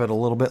untap it a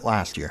little bit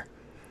last year.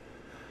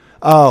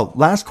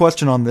 Last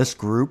question on this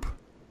group.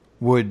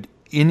 Would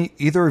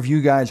either of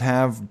you guys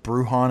have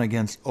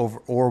Brujan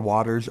or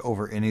Waters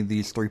over any of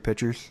these three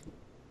pitchers?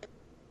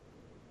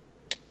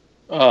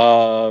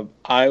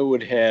 I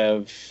would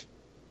have.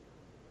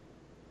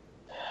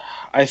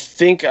 I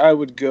think I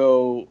would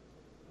go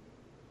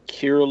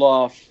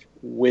Kirilloff,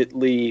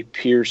 Whitley,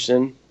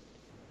 Pearson,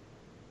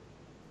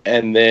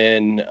 and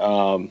then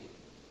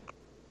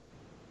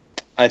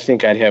I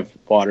think I'd have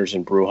Waters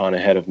and Brujan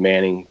ahead of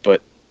Manning,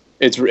 but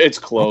it's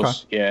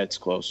close. Okay. Yeah, it's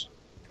close.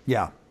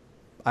 Yeah,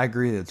 I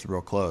agree that it's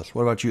real close.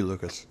 What about you,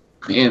 Lucas?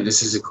 Man,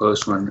 this is a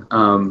close one.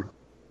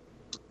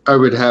 I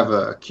would have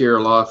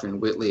Kirilloff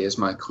and Whitley as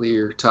my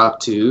clear top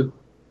two,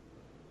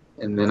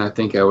 and then I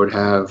think I would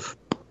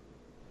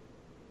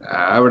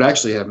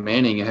actually have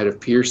Manning ahead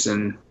of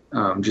Pearson,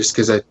 just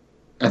because I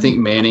think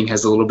Manning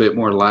has a little bit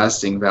more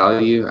lasting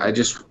value.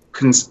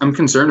 I'm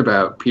concerned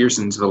about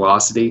Pearson's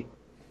velocity.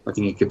 I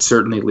think it could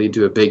certainly lead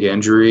to a big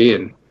injury,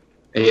 and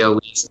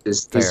AL East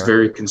is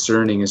very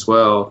concerning as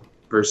well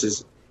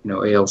versus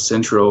AL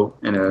Central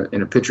in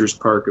a pitcher's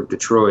park of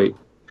Detroit.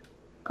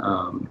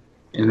 And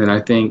then I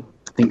think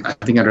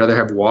I'd rather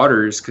have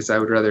Waters because I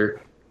would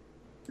rather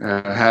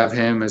have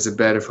him as a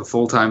bet of a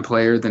full-time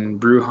player than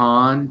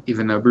Brujan.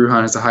 Even though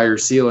Brujan has a higher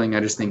ceiling,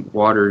 I just think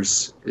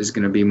Waters is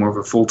going to be more of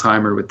a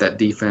full-timer with that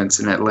defense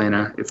in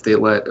Atlanta if they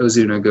let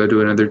Ozuna go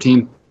to another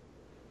team.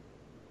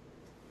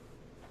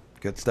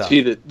 Good stuff.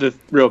 See, the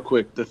real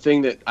quick, the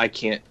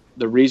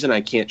reason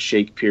I can't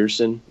shake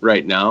Pearson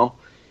right now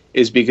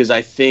is because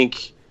I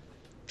think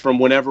from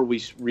whenever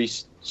we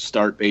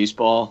restart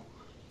baseball,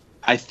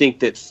 I think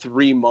that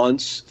 3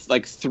 months,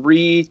 like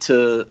 3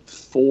 to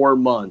 4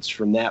 months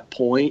from that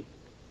point,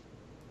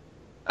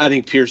 I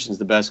think Pearson's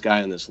the best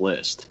guy on this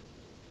list.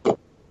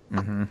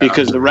 Mm-hmm.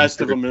 Because the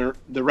rest of them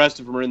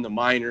are in the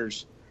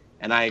minors,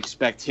 and I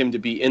expect him to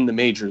be in the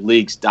major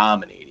leagues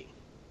dominating.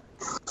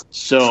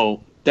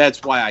 So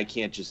that's why I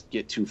can't just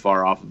get too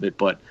far off of it.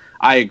 But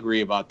I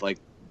agree about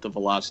the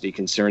velocity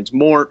concerns.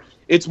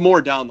 It's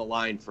more down the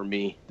line for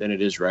me than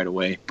it is right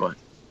away. But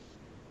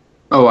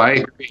I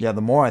agree. Yeah,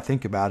 the more I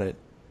think about it,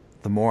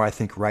 the more I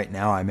think right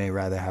now I may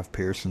rather have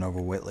Pearson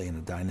over Whitley in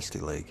a dynasty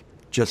league,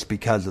 just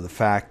because of the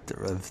fact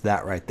of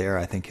that right there.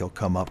 I think he'll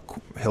come up.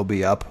 He'll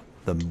be up.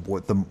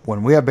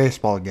 When we have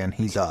baseball again,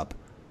 he's up.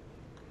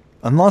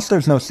 Unless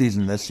there's no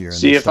season this year.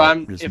 See, if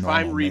I'm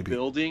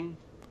rebuilding,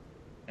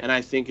 and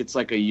I think it's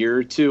like a year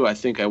or two, I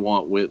think I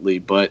want Whitley.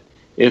 But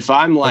if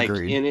I'm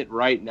in it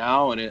right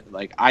now and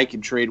I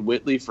could trade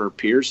Whitley for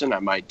Pearson, I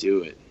might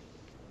do it.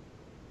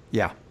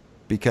 Yeah,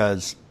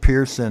 because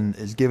Pearson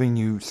is giving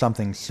you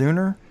something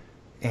sooner,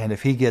 and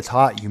if he gets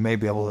hot, you may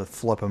be able to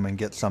flip him and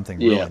get something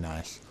really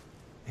nice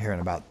here in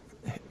about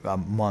a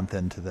month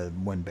into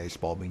when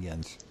baseball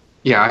begins.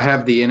 Yeah, I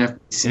have the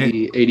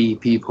NFBC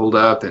ADP pulled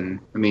up, and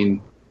I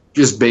mean,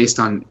 just based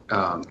on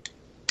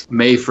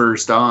May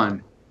 1st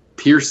on,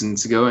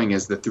 Pearson's going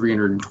as the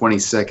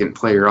 322nd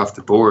player off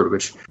the board,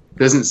 which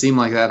doesn't seem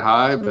like that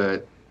high,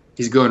 but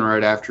he's going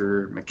right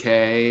after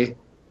McKay,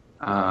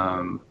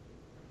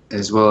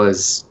 as well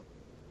as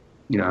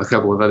a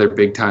couple of other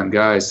big-time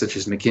guys such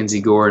as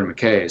Mackenzie Gore and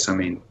McKay. So, I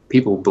mean,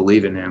 people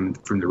believe in him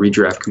from the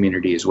redraft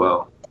community as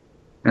well.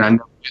 And I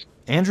know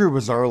Andrew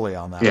was early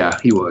on that. Yeah,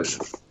 he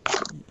was.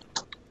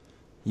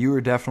 You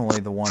were definitely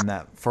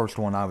that first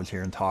one I was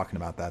hearing talking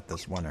about that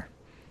this winter.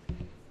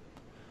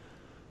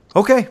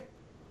 Okay,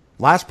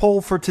 last poll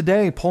for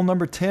today. Poll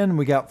number 10.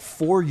 We got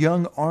 4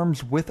 young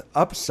arms with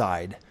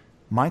upside.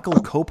 Michael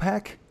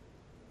Kopech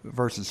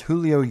versus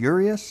Julio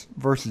Urias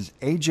versus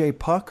AJ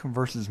Puck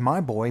versus my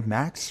boy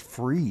Max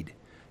Fried.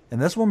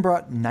 And this one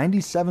brought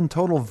 97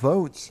 total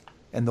votes,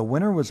 and the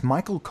winner was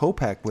Michael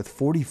Kopech with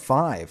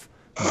 45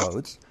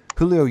 votes.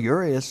 Julio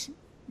Urias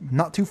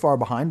not too far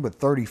behind with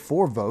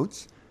 34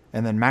 votes.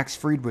 And then Max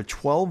Fried with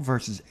 12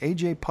 versus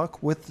AJ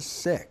Puck with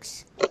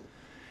 6.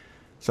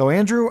 So,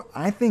 Andrew,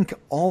 I think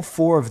all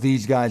four of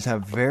these guys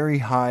have very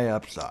high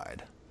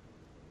upside.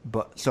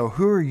 So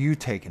who are you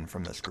taking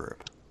from this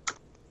group?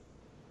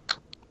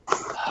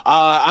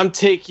 I'm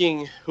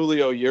taking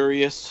Julio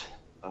Urias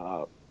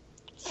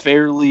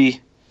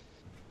fairly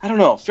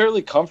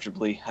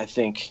comfortably, I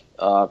think.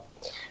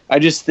 I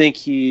just think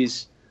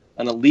he's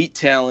an elite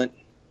talent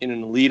in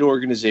an elite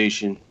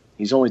organization.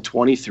 He's only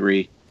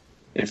 23.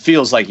 It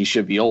feels like he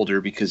should be older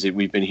because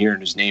we've been hearing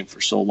his name for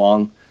so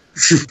long.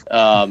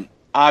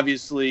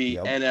 Obviously,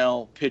 yep.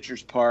 NL,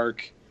 Pitchers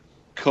Park,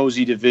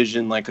 cozy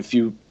division, like a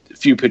few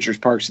Pitchers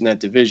Parks in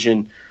that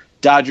division.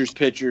 Dodgers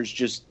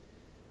pitchers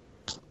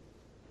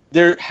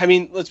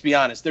let's be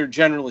honest, they're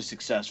generally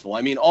successful.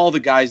 I mean, all the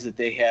guys that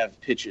they have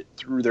pitch it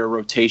through their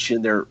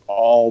rotation, they're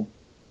all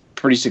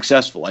pretty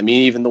successful. I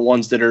mean, even the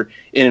ones that are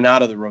in and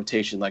out of the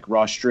rotation, like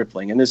Ross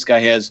Stripling. And this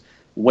guy has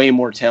way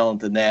more talent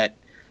than that.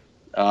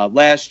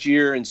 Last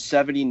year in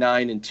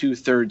 79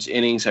 2/3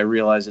 innings, I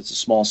realize it's a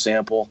small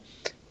sample.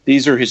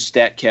 These are his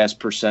StatCast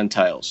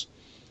percentiles.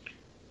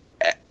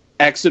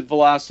 Exit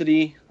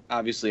velocity,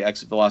 obviously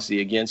exit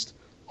velocity against,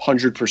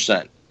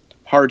 100%.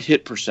 Hard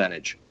hit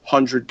percentage,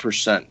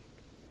 100%.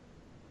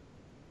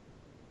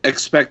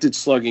 Expected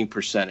slugging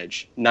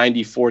percentage,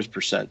 94th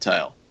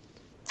percentile.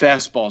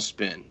 Fastball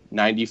spin,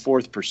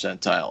 94th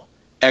percentile.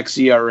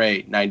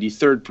 xERA,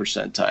 93rd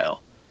percentile.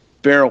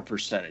 Barrel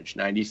percentage,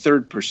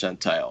 93rd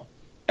percentile.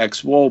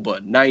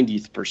 xWOBA,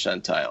 90th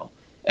percentile.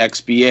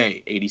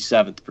 xBA,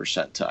 87th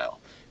percentile.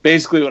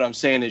 Basically what I'm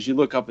saying is you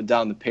look up and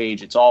down the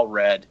page, it's all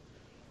red.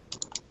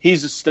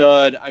 He's a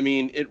stud. I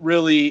mean,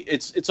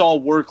 it's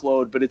all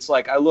workload, but it's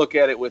like I look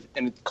at it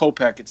and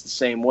Kopech, it's the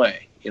same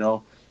way. You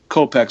know,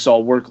 Kopech's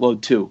all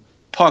workload too.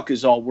 Puck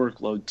is all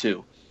workload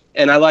too.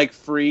 And I like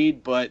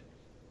Fried, but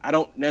I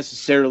don't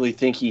necessarily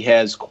think he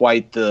has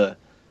quite the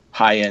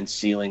high-end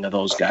ceiling of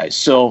those guys.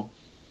 So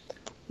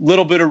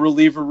little bit of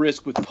reliever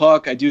risk with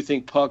Puck. I do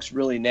think Puck's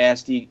really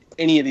nasty.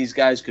 Any of these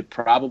guys could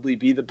probably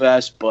be the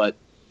best, but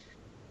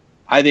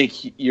I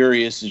think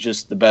Urias is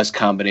just the best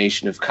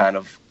combination of kind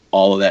of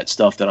all of that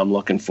stuff that I'm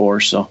looking for.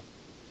 So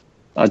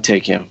I'd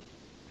take him.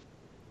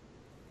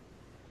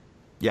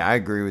 Yeah, I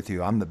agree with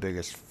you. I'm the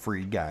biggest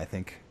Fried guy, I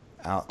think.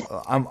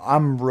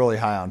 I'm really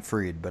high on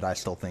Fried, but I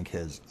still think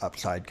his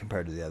upside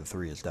compared to the other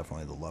three is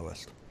definitely the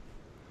lowest.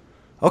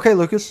 Okay,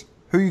 Lucas,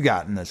 who you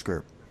got in this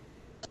group?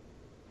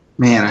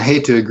 Man, I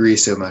hate to agree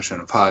so much on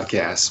a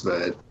podcast,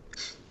 but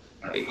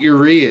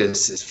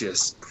Urias is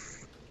just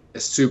a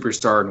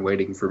superstar in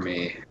waiting for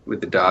me with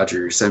the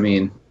Dodgers. I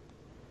mean,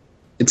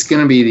 it's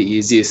going to be the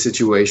easiest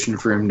situation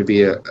for him to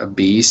be a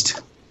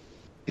beast.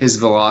 His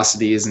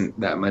velocity isn't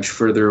that much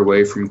further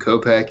away from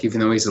Kopech, even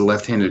though he's a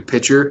left-handed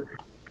pitcher.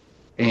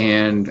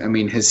 And, I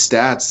mean, his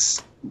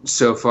stats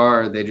so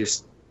far, they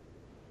just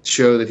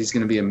show that he's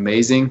going to be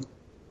amazing.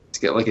 He's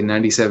got like a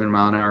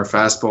 97-mile-an-hour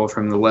fastball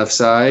from the left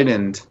side,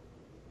 and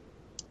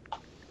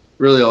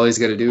really all he's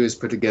got to do is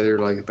put together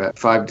like about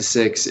 5 to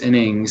 6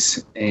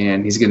 innings,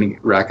 and he's going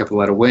to rack up a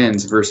lot of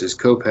wins versus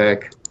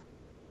Kopech.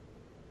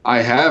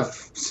 I have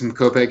some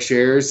Kopech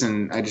shares,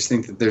 and I just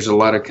think that there's a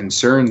lot of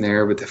concern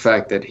there with the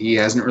fact that he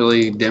hasn't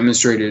really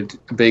demonstrated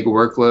a big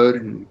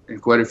workload in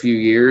quite a few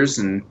years.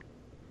 And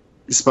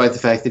despite the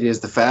fact that he has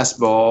the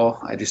fastball,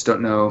 I just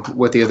don't know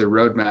what the other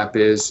roadmap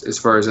is as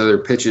far as other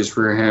pitches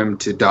for him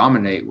to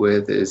dominate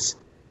with. Is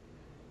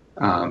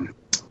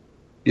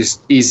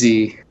just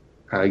easy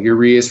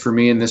Urias for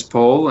me in this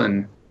poll.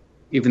 And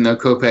even though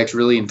Kopech's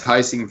really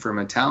enticing from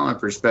a talent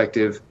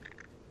perspective,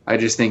 I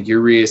just think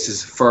Urias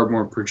is far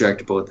more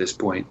projectable at this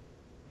point.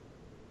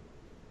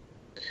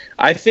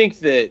 I think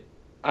that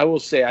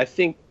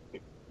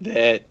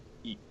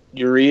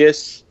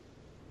Urias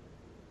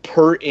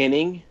per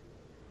inning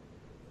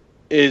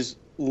is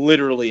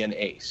literally an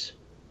ace.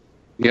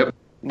 Yep.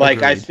 Like,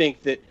 agreed. I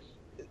think that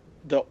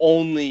the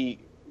only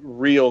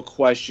real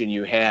question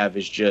you have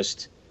is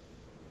just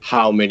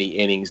how many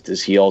innings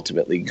does he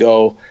ultimately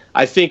go?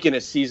 I think in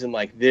a season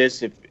like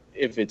this, if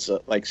it's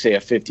like say a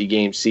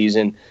 50-game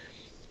season,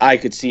 I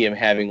could see him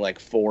having like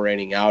 4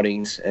 inning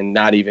outings and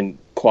not even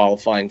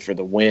qualifying for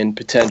the win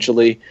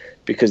potentially,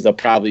 because they'll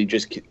probably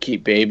just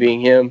keep babying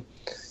him.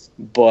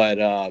 But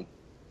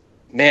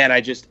man,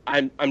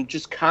 I'm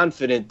just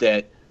confident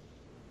that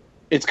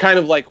it's kind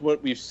of like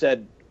what we've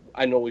said.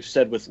 I know we've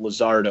said with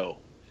Luzardo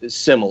is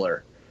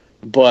similar,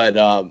 but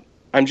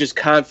I'm just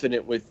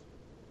confident with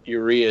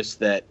Urias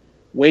that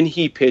when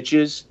he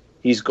pitches,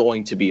 he's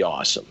going to be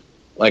awesome.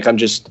 Like and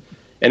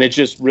it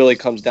just really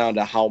comes down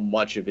to how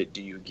much of it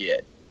do you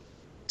get.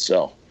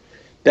 So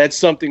that's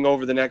something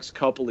over the next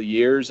couple of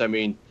years. I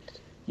mean,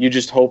 you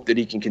just hope that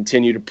he can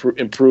continue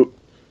to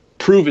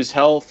prove his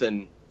health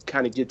and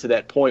kind of get to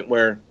that point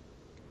where,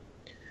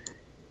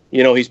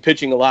 you know, he's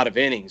pitching a lot of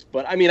innings.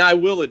 But, I mean, I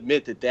will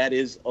admit that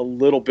is a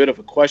little bit of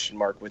a question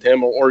mark with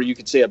him, or you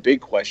could say a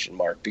big question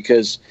mark,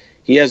 because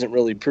he hasn't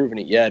really proven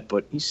it yet,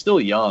 but he's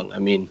still young. I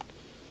mean,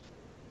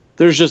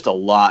 there's just a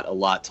lot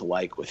to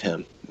like with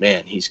him.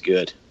 Man, he's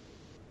good.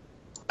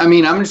 I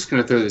mean, I'm just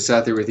going to throw this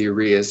out there with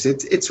Urias.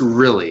 It's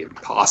really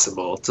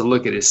impossible to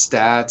look at his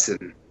stats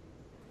and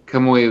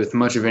come away with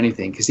much of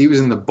anything because he was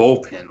in the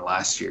bullpen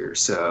last year.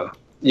 So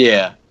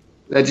Yeah.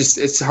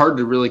 it's hard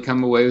to really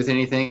come away with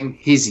anything.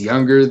 He's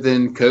younger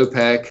than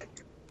Kopech.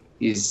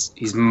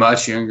 He's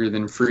much younger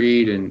than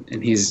Fried,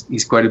 and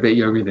he's quite a bit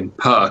younger than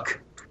Puck.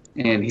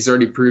 And he's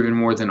already proven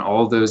more than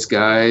all those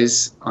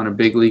guys on a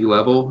big league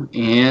level.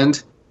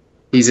 And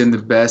he's in the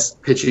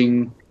best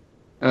pitching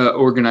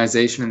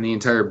organization in the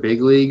entire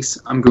big leagues.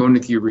 I'm going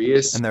with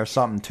Urias. And there's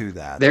something to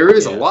that. There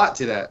is a lot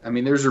to that. I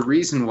mean, there's a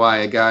reason why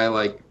a guy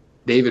like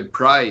David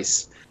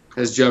Price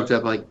has jumped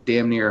up like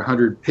damn near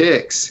 100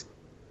 picks.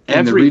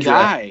 Every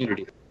guy.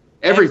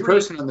 Every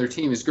person on their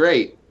team is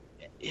great.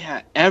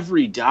 Yeah,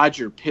 every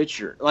Dodger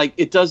pitcher. Like,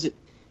 it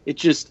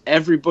just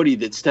everybody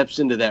that steps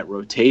into that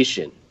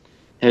rotation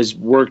has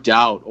worked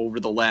out over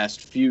the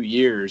last few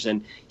years,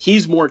 and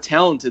he's more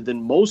talented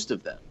than most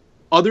of them,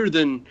 other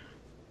than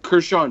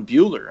Kershaw and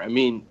Buehler. I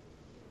mean,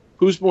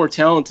 who's more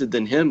talented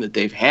than him that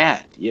they've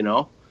had, you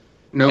know?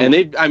 No.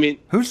 And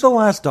who's the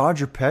last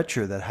Dodger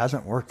pitcher that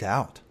hasn't worked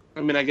out?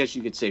 I mean, I guess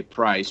you could say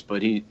Price,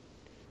 but he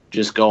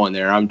just going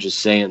there. I'm just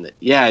saying that,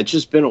 yeah, it's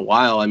just been a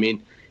while. I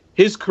mean,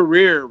 his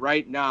career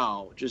right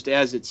now, just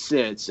as it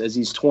sits, as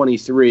he's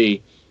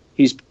 23,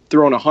 he's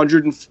thrown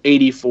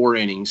 184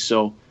 innings,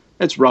 so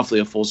that's roughly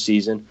a full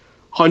season.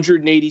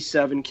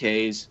 187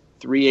 Ks,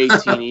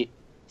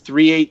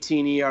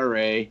 318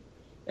 ERA,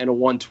 and a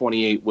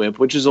 128 WHIP,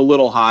 which is a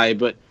little high,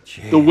 but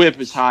the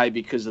WHIP is high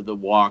because of the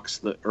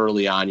walks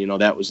early on. You know,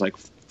 that was like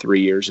 4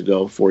 years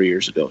ago.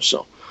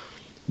 So,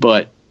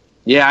 but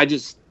yeah, I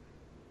just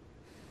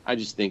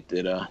think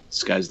that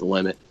sky's the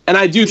limit, and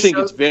I do think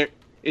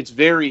it's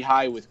very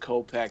high with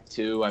Kopech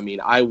too. I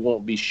mean, I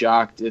won't be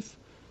shocked if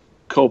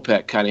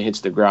Kopech kind of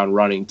hits the ground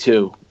running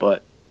too,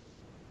 but.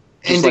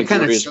 And to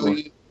kind of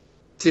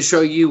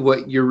show you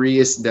what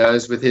Urias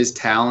does with his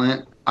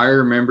talent, I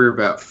remember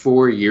about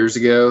 4 years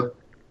ago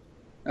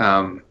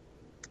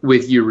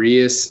with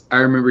Urias, I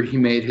remember he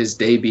made his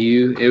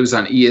debut. It was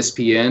on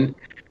ESPN.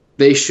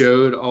 They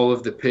showed all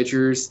of the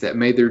pitchers that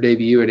made their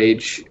debut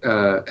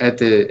at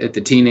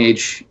the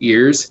teenage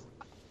years.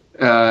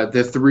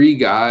 The three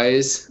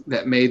guys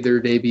that made their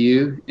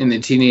debut in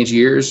the teenage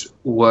years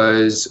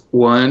was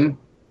 1,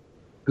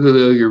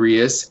 Julio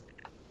Urias,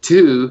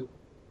 2,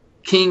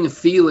 King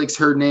Felix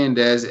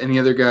Hernandez, and the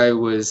other guy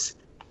was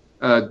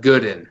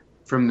Gooden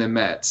from the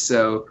Mets.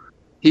 So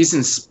he's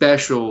in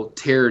special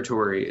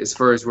territory as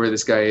far as where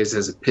this guy is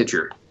as a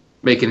pitcher,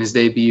 making his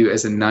debut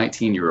as a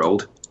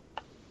 19-year-old.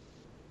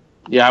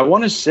 Yeah, I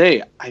want to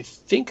say, I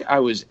think I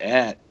was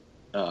at,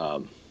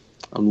 I'm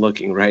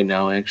looking right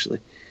now,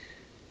 actually.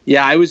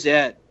 Yeah, I was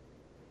at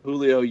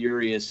Julio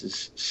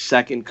Urias'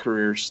 second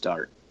career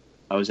start.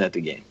 I was at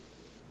the game.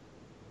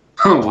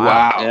 Oh,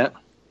 wow. Yeah.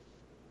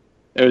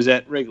 It was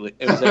at Wrigley.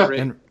 It was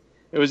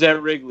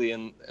at Wrigley,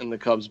 and the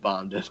Cubs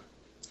bombed it.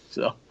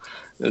 So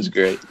it was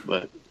great.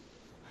 But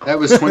that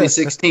was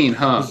 2016,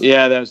 huh?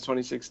 Yeah, that was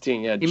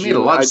 2016. Yeah, he made a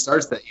lot of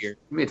starts that year.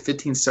 He made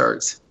 15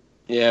 starts.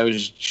 Yeah, it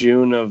was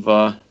June of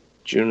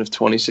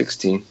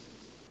 2016.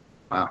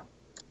 Wow.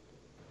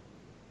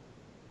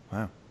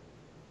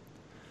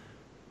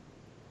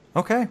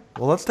 Okay,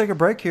 well, let's take a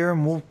break here,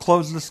 and we'll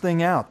close this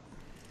thing out.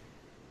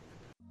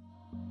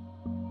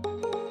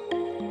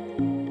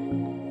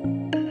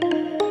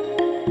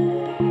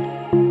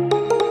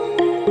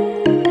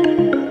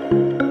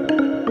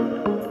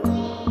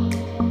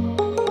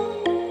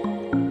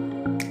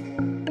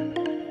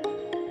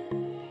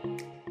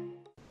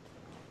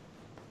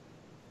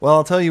 Well,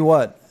 I'll tell you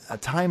what, a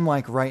time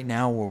like right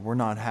now where we're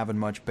not having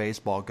much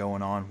baseball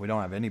going on, we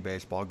don't have any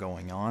baseball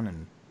going on,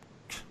 and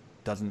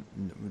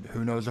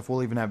who knows if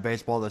we'll even have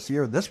baseball this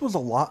year. This was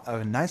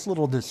a nice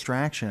little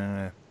distraction and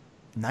a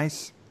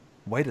nice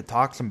way to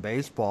talk some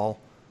baseball.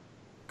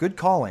 Good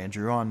call,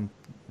 Andrew, on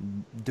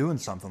doing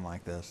something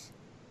like this.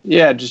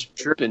 Yeah, just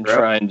been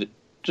trying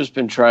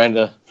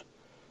to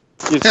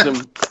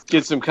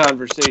get some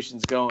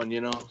conversations going, you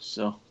know.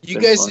 So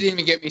you guys didn't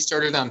even get me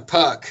started on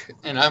Puck,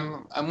 and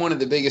I'm one of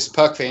the biggest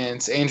Puck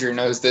fans. Andrew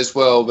knows this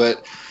well,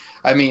 but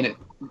I mean,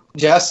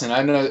 Justin,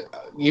 I know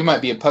you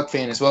might be a Puck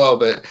fan as well,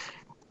 but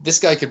this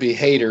guy could be a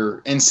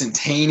hater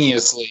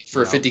instantaneously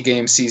for a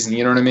 50-game season.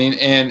 You know what I mean?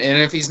 And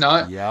if he's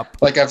not,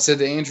 like I've said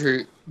to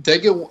Andrew, they're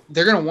going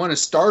to want a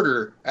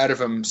starter out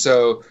of him.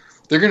 So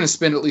they're going to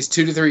spend at least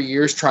 2 to 3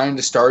 years trying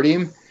to start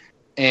him.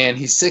 And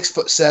he's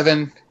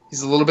 6'7".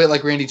 He's a little bit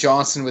like Randy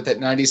Johnson with that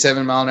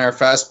 97-mile-an-hour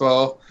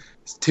fastball,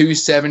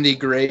 270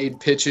 grade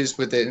pitches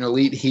with an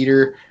elite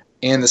heater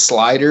and the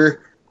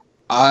slider.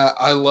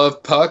 I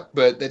love Puck,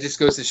 but that just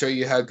goes to show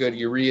you how good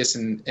Urias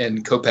and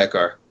Kopech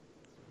are.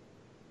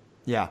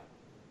 Yeah,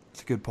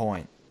 it's a good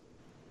point.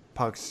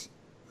 Puck's,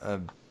 he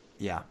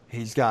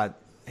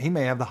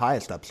may have the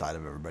highest upside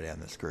of everybody on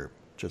this group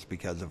just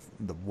because of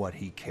what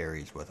he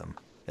carries with him.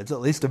 It's at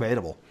least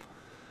debatable.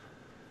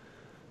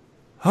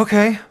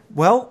 Okay,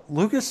 well,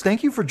 Lucas,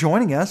 thank you for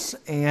joining us,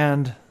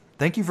 and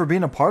thank you for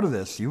being a part of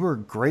this. You were a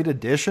great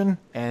addition,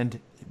 and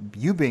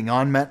you being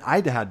on meant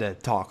I had to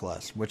talk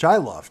less, which I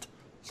loved.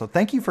 So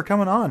thank you for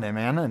coming on,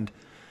 man. And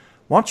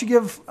why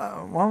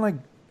don't I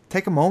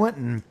take a moment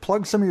and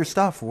plug some of your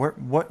stuff.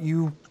 What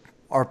you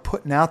are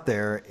putting out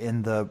there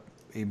in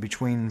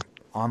between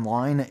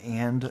online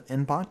and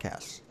in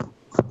podcasts.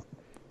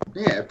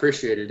 Yeah, I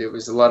appreciate it. It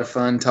was a lot of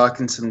fun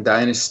talking some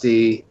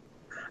Dynasty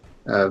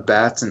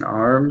bats and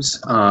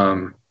arms.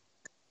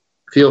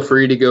 Feel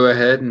free to go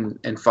ahead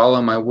and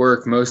follow my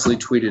work, mostly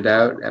tweeted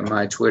out at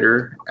my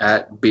Twitter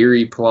at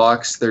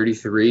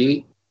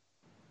BeeryPlox33.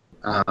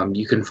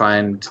 You can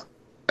find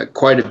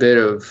quite a bit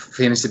of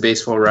fantasy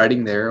baseball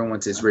writing there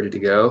once it's ready to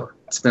go.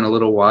 It's been a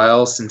little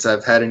while since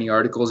I've had any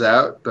articles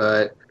out,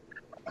 but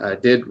I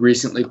did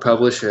recently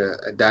publish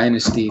a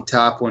Dynasty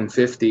Top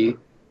 150.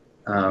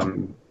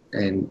 And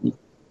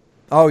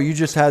you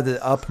just had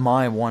to up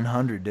my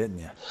 100, didn't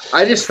you?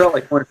 I just felt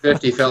like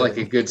 150 felt like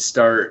a good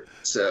start,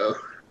 so...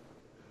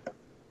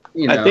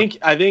 I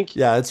think.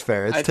 Yeah, it's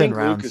fair. It's 10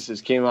 rounds. Lucas's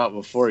came out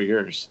before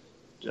yours,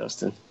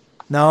 Justin.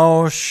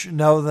 No,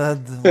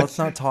 let's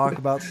not talk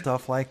about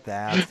stuff like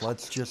that.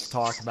 Let's just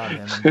talk about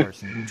him in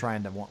person. You're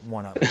trying to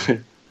one up me.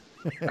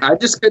 I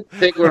just couldn't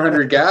pick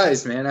 100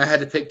 guys, man. I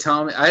had to pick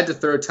Tommy. I had to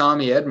throw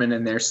Tommy Edman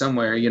in there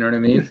somewhere. You know what I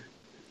mean?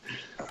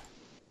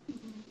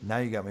 Now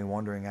you got me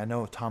wondering. I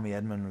know Tommy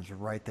Edman was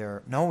right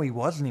there. No, he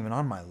wasn't even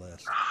on my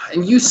list.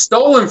 And you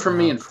stole him from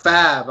me in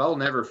Fab. I'll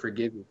never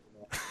forgive you.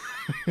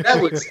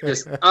 That was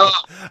just.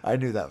 I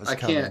knew that was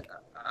coming. Can't.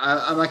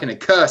 I'm not going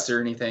to cuss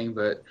or anything,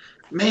 but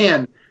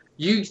man,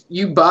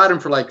 you bought him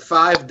for like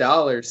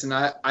 $5, and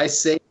I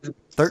saved.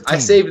 13. I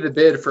saved the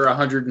bid for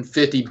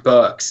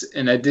 $150,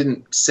 and I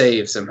didn't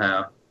save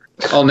somehow.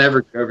 I'll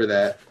never get over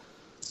that.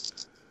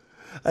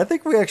 I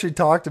think we actually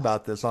talked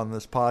about this on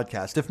this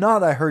podcast. If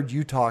not, I heard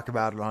you talk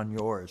about it on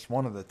yours.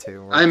 One of the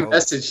two. I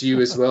messaged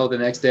you as well the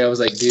next day. I was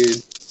like,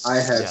 dude, I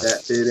have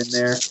that bid in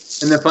there.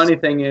 And the funny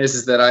thing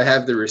is that I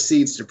have the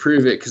receipts to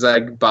prove it because I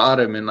bought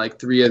him in like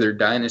 3 other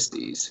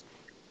dynasties.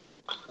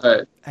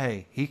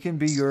 Hey, he can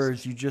be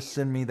yours. You just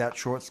send me that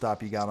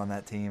shortstop you got on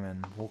that team,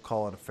 and we'll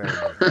call it a fair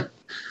day.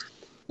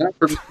 Not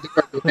for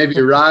maybe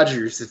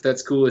Rogers, if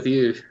that's cool with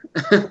you.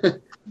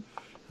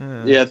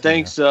 Yeah,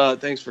 thanks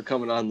for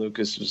coming on,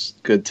 Lucas. It was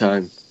a good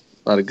time.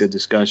 A lot of good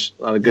discussion.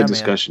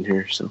 Discussion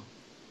here. So,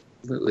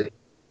 absolutely.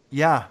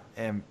 Yeah,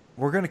 and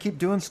we're gonna keep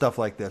doing stuff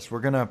like this.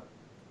 We're gonna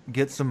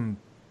get some.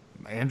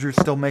 Andrew's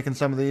still making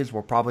some of these.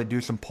 We'll probably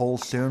do some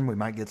polls soon. We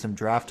might get some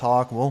draft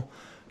talk. We'll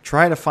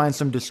try to find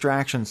some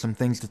distractions, some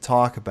things to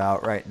talk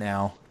about right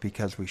now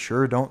because we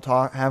sure don't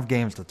have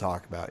games to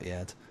talk about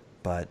yet.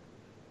 But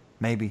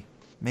maybe.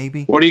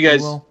 What do you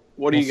guys?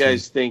 What do you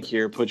guys think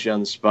here? Put you on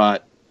the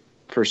spot.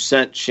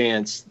 %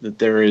 chance that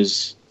there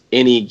is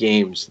any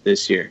games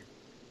this year?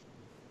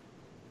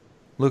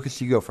 Lucas,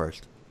 you go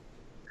first.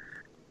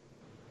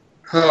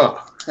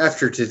 Oh,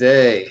 after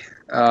today,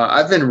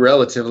 I've been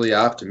relatively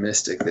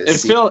optimistic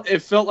this season.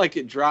 It felt like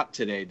it dropped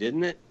today,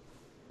 didn't it?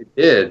 It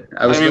did.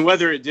 I mean,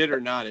 whether it did or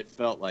not, it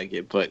felt like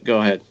it. But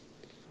go ahead.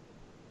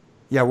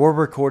 Yeah, we're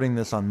recording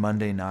this on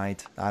Monday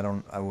night.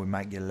 We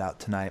might get it out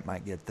tonight.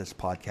 Might get this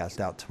podcast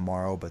out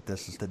tomorrow. But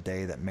this is the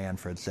day that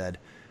Manfred said,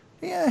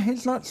 "Yeah,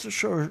 he's not so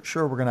sure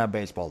we're gonna have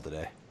baseball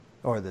today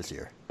or this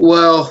year."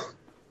 Well,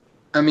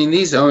 I mean,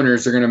 these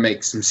owners are gonna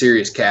make some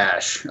serious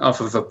cash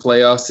off of a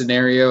playoff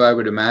scenario, I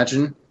would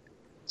imagine.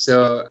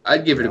 So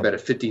I'd give it about a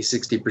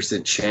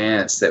 50-60%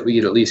 chance that we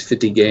get at least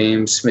 50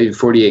 games, maybe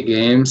 48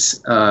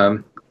 games.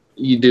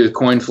 You do a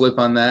coin flip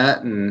on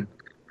that, and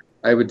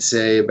I would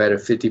say about a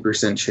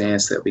 50%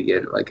 chance that we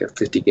get like a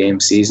 50-game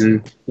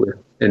season with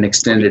an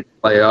extended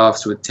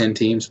playoffs with 10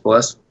 teams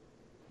plus.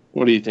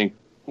 What do you think?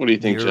 What do you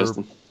think,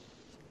 Justin?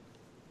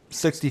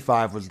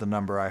 65 was the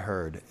number I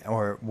heard,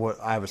 or what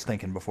I was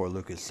thinking before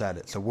Lucas said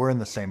it. So we're in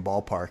the same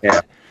ballpark.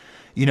 Yeah.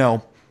 You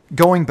know,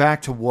 going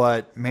back to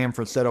what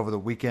Manfred said over the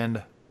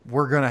weekend,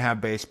 we're going to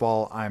have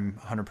baseball. I'm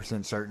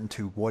 100% certain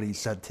to what he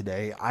said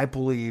today. I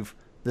believe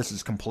this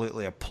is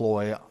completely a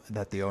ploy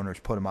that the owners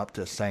put him up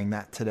to saying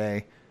that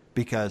today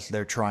because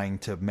they're trying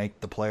to make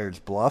the players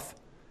bluff.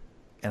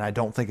 And I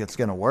don't think it's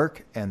going to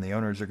work. And the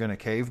owners are going to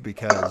cave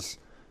because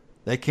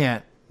they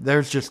can't.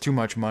 There's just too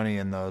much money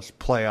in those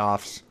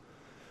playoffs.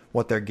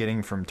 What they're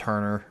getting from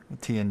Turner,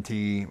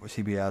 TNT,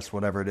 CBS,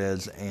 whatever it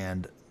is,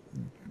 and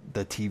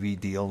the TV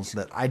deals,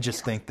 that I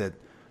just think that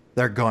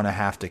they're going to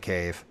have to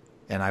cave,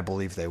 and I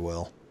believe they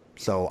will.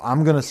 So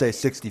I'm going to say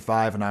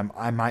 65, and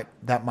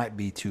that might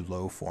be too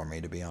low for me,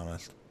 to be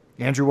honest.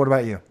 Andrew, what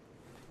about you?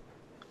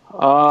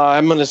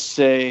 I'm going to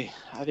say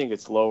I think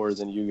it's lower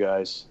than you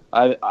guys.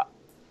 I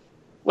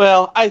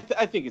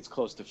think it's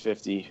close to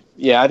 50.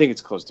 Yeah, I think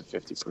it's close to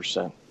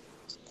 50%.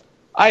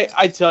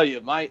 I tell you,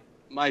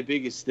 my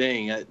biggest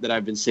thing that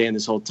I've been saying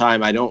this whole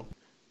time,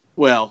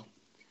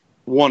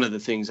 one of the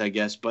things, I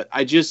guess, but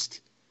I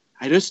just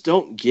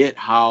don't get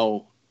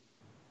how,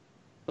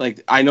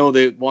 like, I know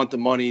they want the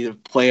money, the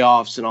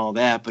playoffs and all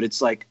that, but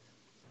it's like,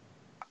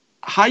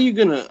 how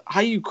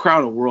you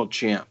crown a world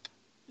champ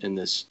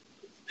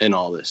in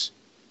all this?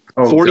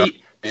 Oh,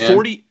 40, God,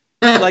 40,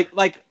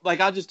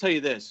 like, I'll just tell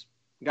you this,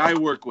 guy I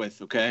work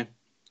with, okay,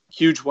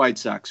 huge White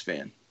Sox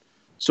fan.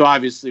 So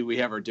obviously we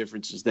have our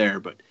differences there,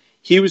 but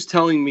he was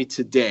telling me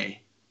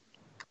today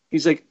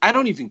He's like, I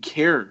don't even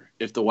care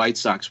if the White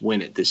Sox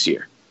win it this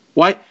year.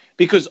 Why?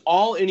 Because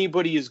all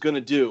anybody is going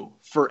to do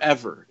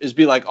forever is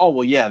be like, oh,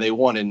 well, yeah, they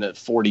won in the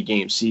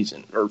 40-game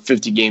season or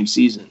 50-game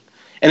season.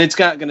 And it's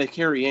not going to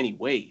carry any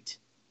weight.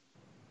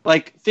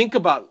 Like, think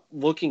about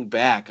looking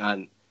back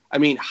on, I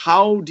mean,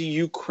 how do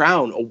you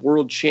crown a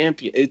world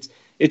champion?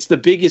 It's the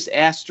biggest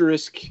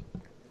asterisk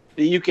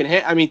that you can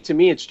have. I mean, to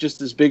me, it's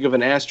just as big of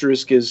an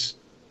asterisk as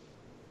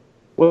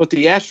what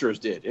the Astros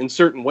did in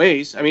certain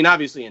ways. I mean,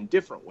 obviously in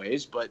different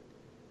ways, but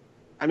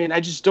I mean, I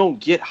just don't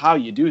get how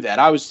you do that.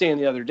 I was saying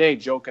the other day,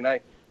 joking, I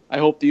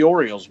hope the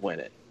Orioles win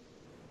it.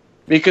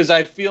 Because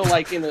I feel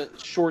like in a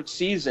short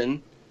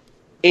season,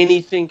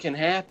 anything can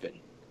happen.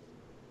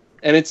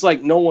 And it's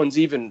like no one's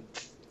even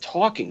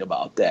talking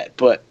about that.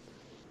 But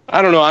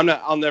I don't know.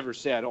 I'll never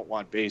say I don't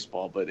want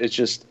baseball, but it's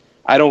just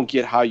I don't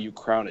get how you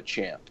crown a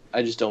champ.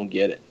 I just don't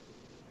get it.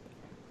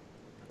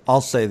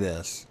 I'll say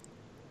this.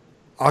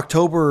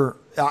 October,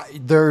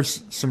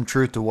 there's some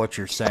truth to what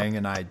you're saying,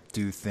 and I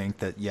do think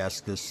that,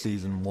 yes, this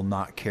season will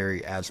not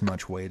carry as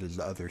much weight as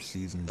the other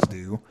seasons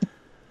do.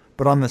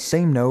 But on the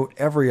same note,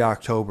 every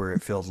October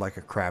it feels like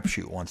a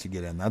crapshoot once you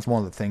get in. That's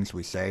one of the things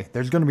we say.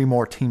 There's going to be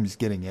more teams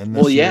getting in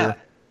this year.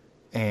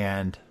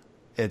 And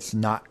it's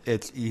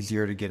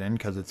easier to get in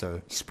because it's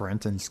a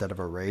sprint instead of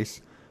a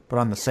race. But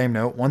on the same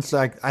note,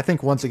 I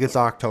think once it gets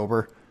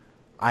October,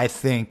 I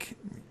think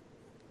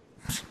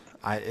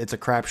it's a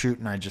crapshoot,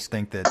 and I just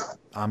think that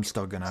I'm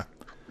still gonna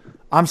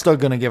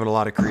give it a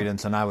lot of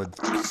credence, and I would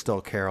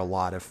still care a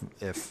lot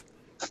if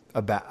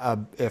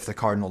the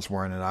Cardinals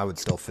were in it. I would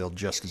still feel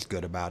just as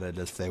good about it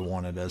if they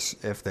won it as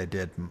if they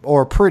did,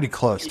 or pretty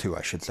close to,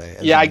 I should say.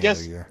 Yeah, I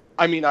guess.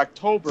 I mean,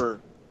 October,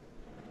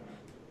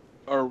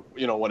 or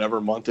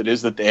whatever month it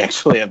is that they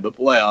actually have the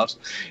playoffs,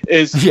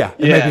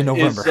 maybe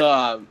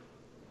November.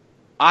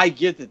 I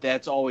get that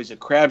that's always a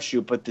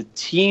crapshoot, but the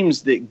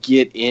teams that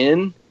get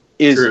in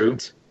isn't.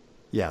 True.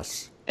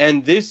 Yes.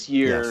 And this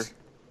year, yes.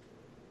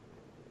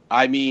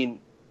 I mean,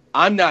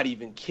 I'm not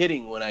even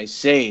kidding when I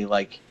say,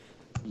 like,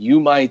 you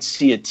might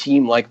see a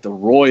team like the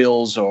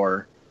Royals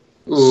or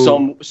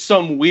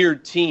some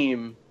weird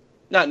team,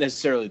 not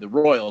necessarily the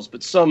Royals,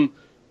 but some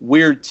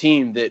weird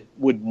team that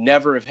would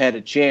never have had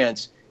a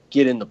chance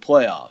get in the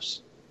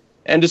playoffs.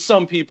 And to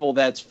some people,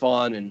 that's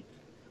fun and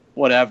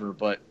whatever.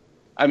 But,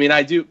 I mean,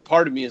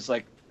 part of me is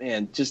like,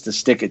 man, just to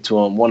stick it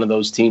to them, one of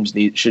those teams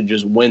should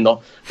just win the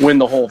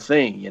whole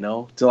thing,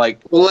 to like.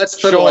 Well, let's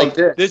put it like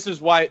this. This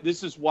is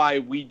why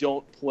we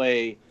don't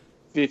play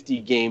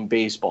 50-game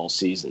baseball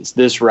seasons.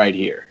 This right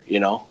here,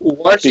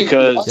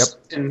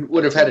 Washington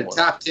would have had a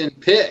top 10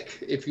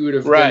 pick if you would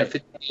have done a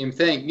 50-game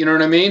thing. You know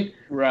what I mean?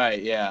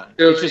 Right. Yeah.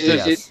 So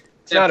it's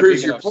not a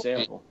big enough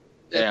sample.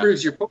 That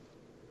proves your point.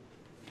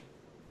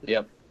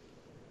 Yep.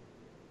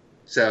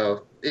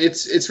 So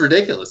it's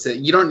ridiculous.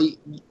 You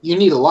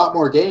need a lot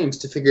more games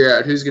to figure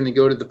out who's going to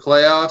go to the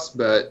playoffs,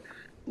 but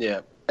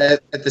yeah.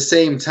 At the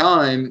same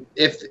time,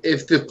 if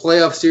the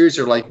playoff series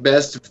are like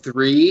best of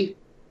 3,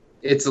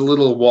 it's a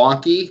little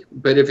wonky.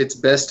 But if it's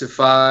best of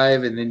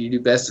 5 and then you do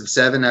best of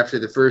 7 after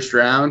the first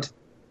round,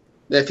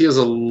 that feels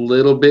a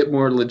little bit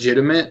more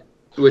legitimate,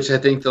 which I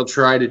think they'll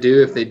try to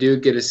do if they do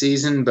get a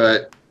season.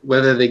 But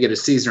whether they get a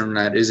season or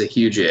not is a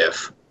huge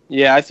if.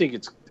 Yeah, I think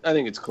it's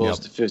close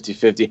to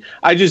 50-50.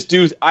 I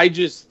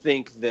just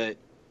think that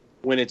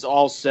when it's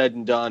all said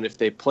and done, if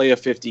they play a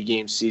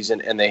 50-game season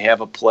and they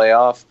have a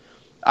playoff,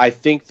 I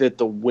think that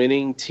the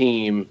winning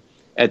team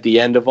at the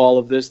end of all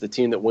of this, the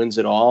team that wins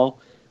it all,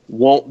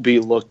 won't be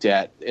looked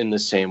at in the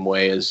same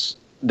way as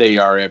they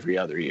are every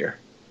other year.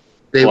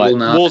 They will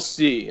not. We'll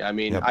see. I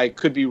mean, I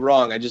could be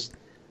wrong. I just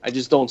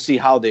don't see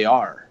how they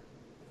are.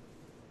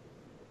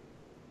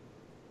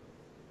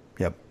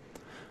 Yep.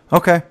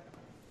 Okay.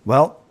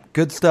 Well,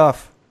 good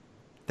stuff.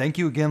 Thank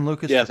you again,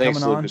 Lucas, for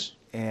coming on. Lucas.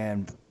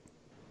 And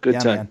good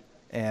time. Man.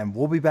 And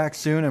we'll be back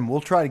soon, and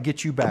we'll try to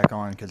get you back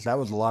on because that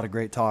was a lot of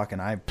great talk,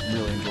 and I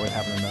really enjoyed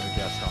having another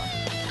guest on.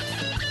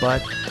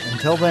 But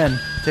until then,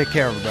 take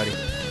care, everybody.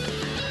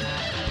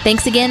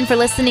 Thanks again for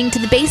listening to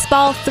the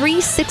Baseball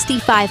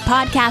 365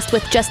 podcast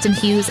with Justin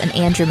Hughes and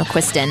Andrew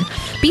McQuiston.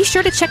 Be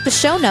sure to check the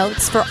show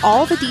notes for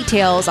all the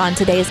details on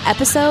today's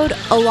episode,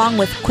 along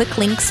with quick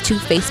links to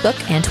Facebook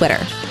and Twitter.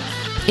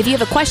 If you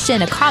have a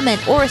question, a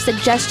comment, or a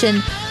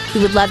suggestion, we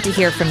would love to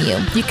hear from you.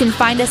 You can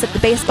find us at the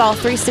Baseball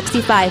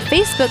 365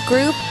 Facebook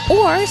group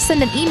or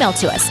send an email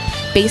to us,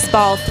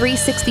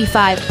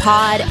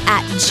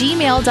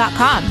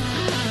 baseball365pod@gmail.com.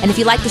 And if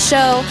you like the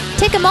show,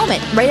 take a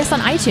moment, rate us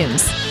on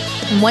iTunes.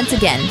 And once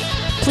again,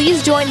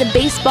 please join the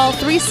Baseball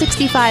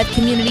 365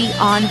 community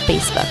on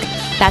Facebook.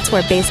 That's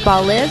where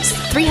baseball lives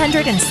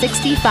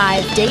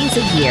 365 days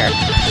a year.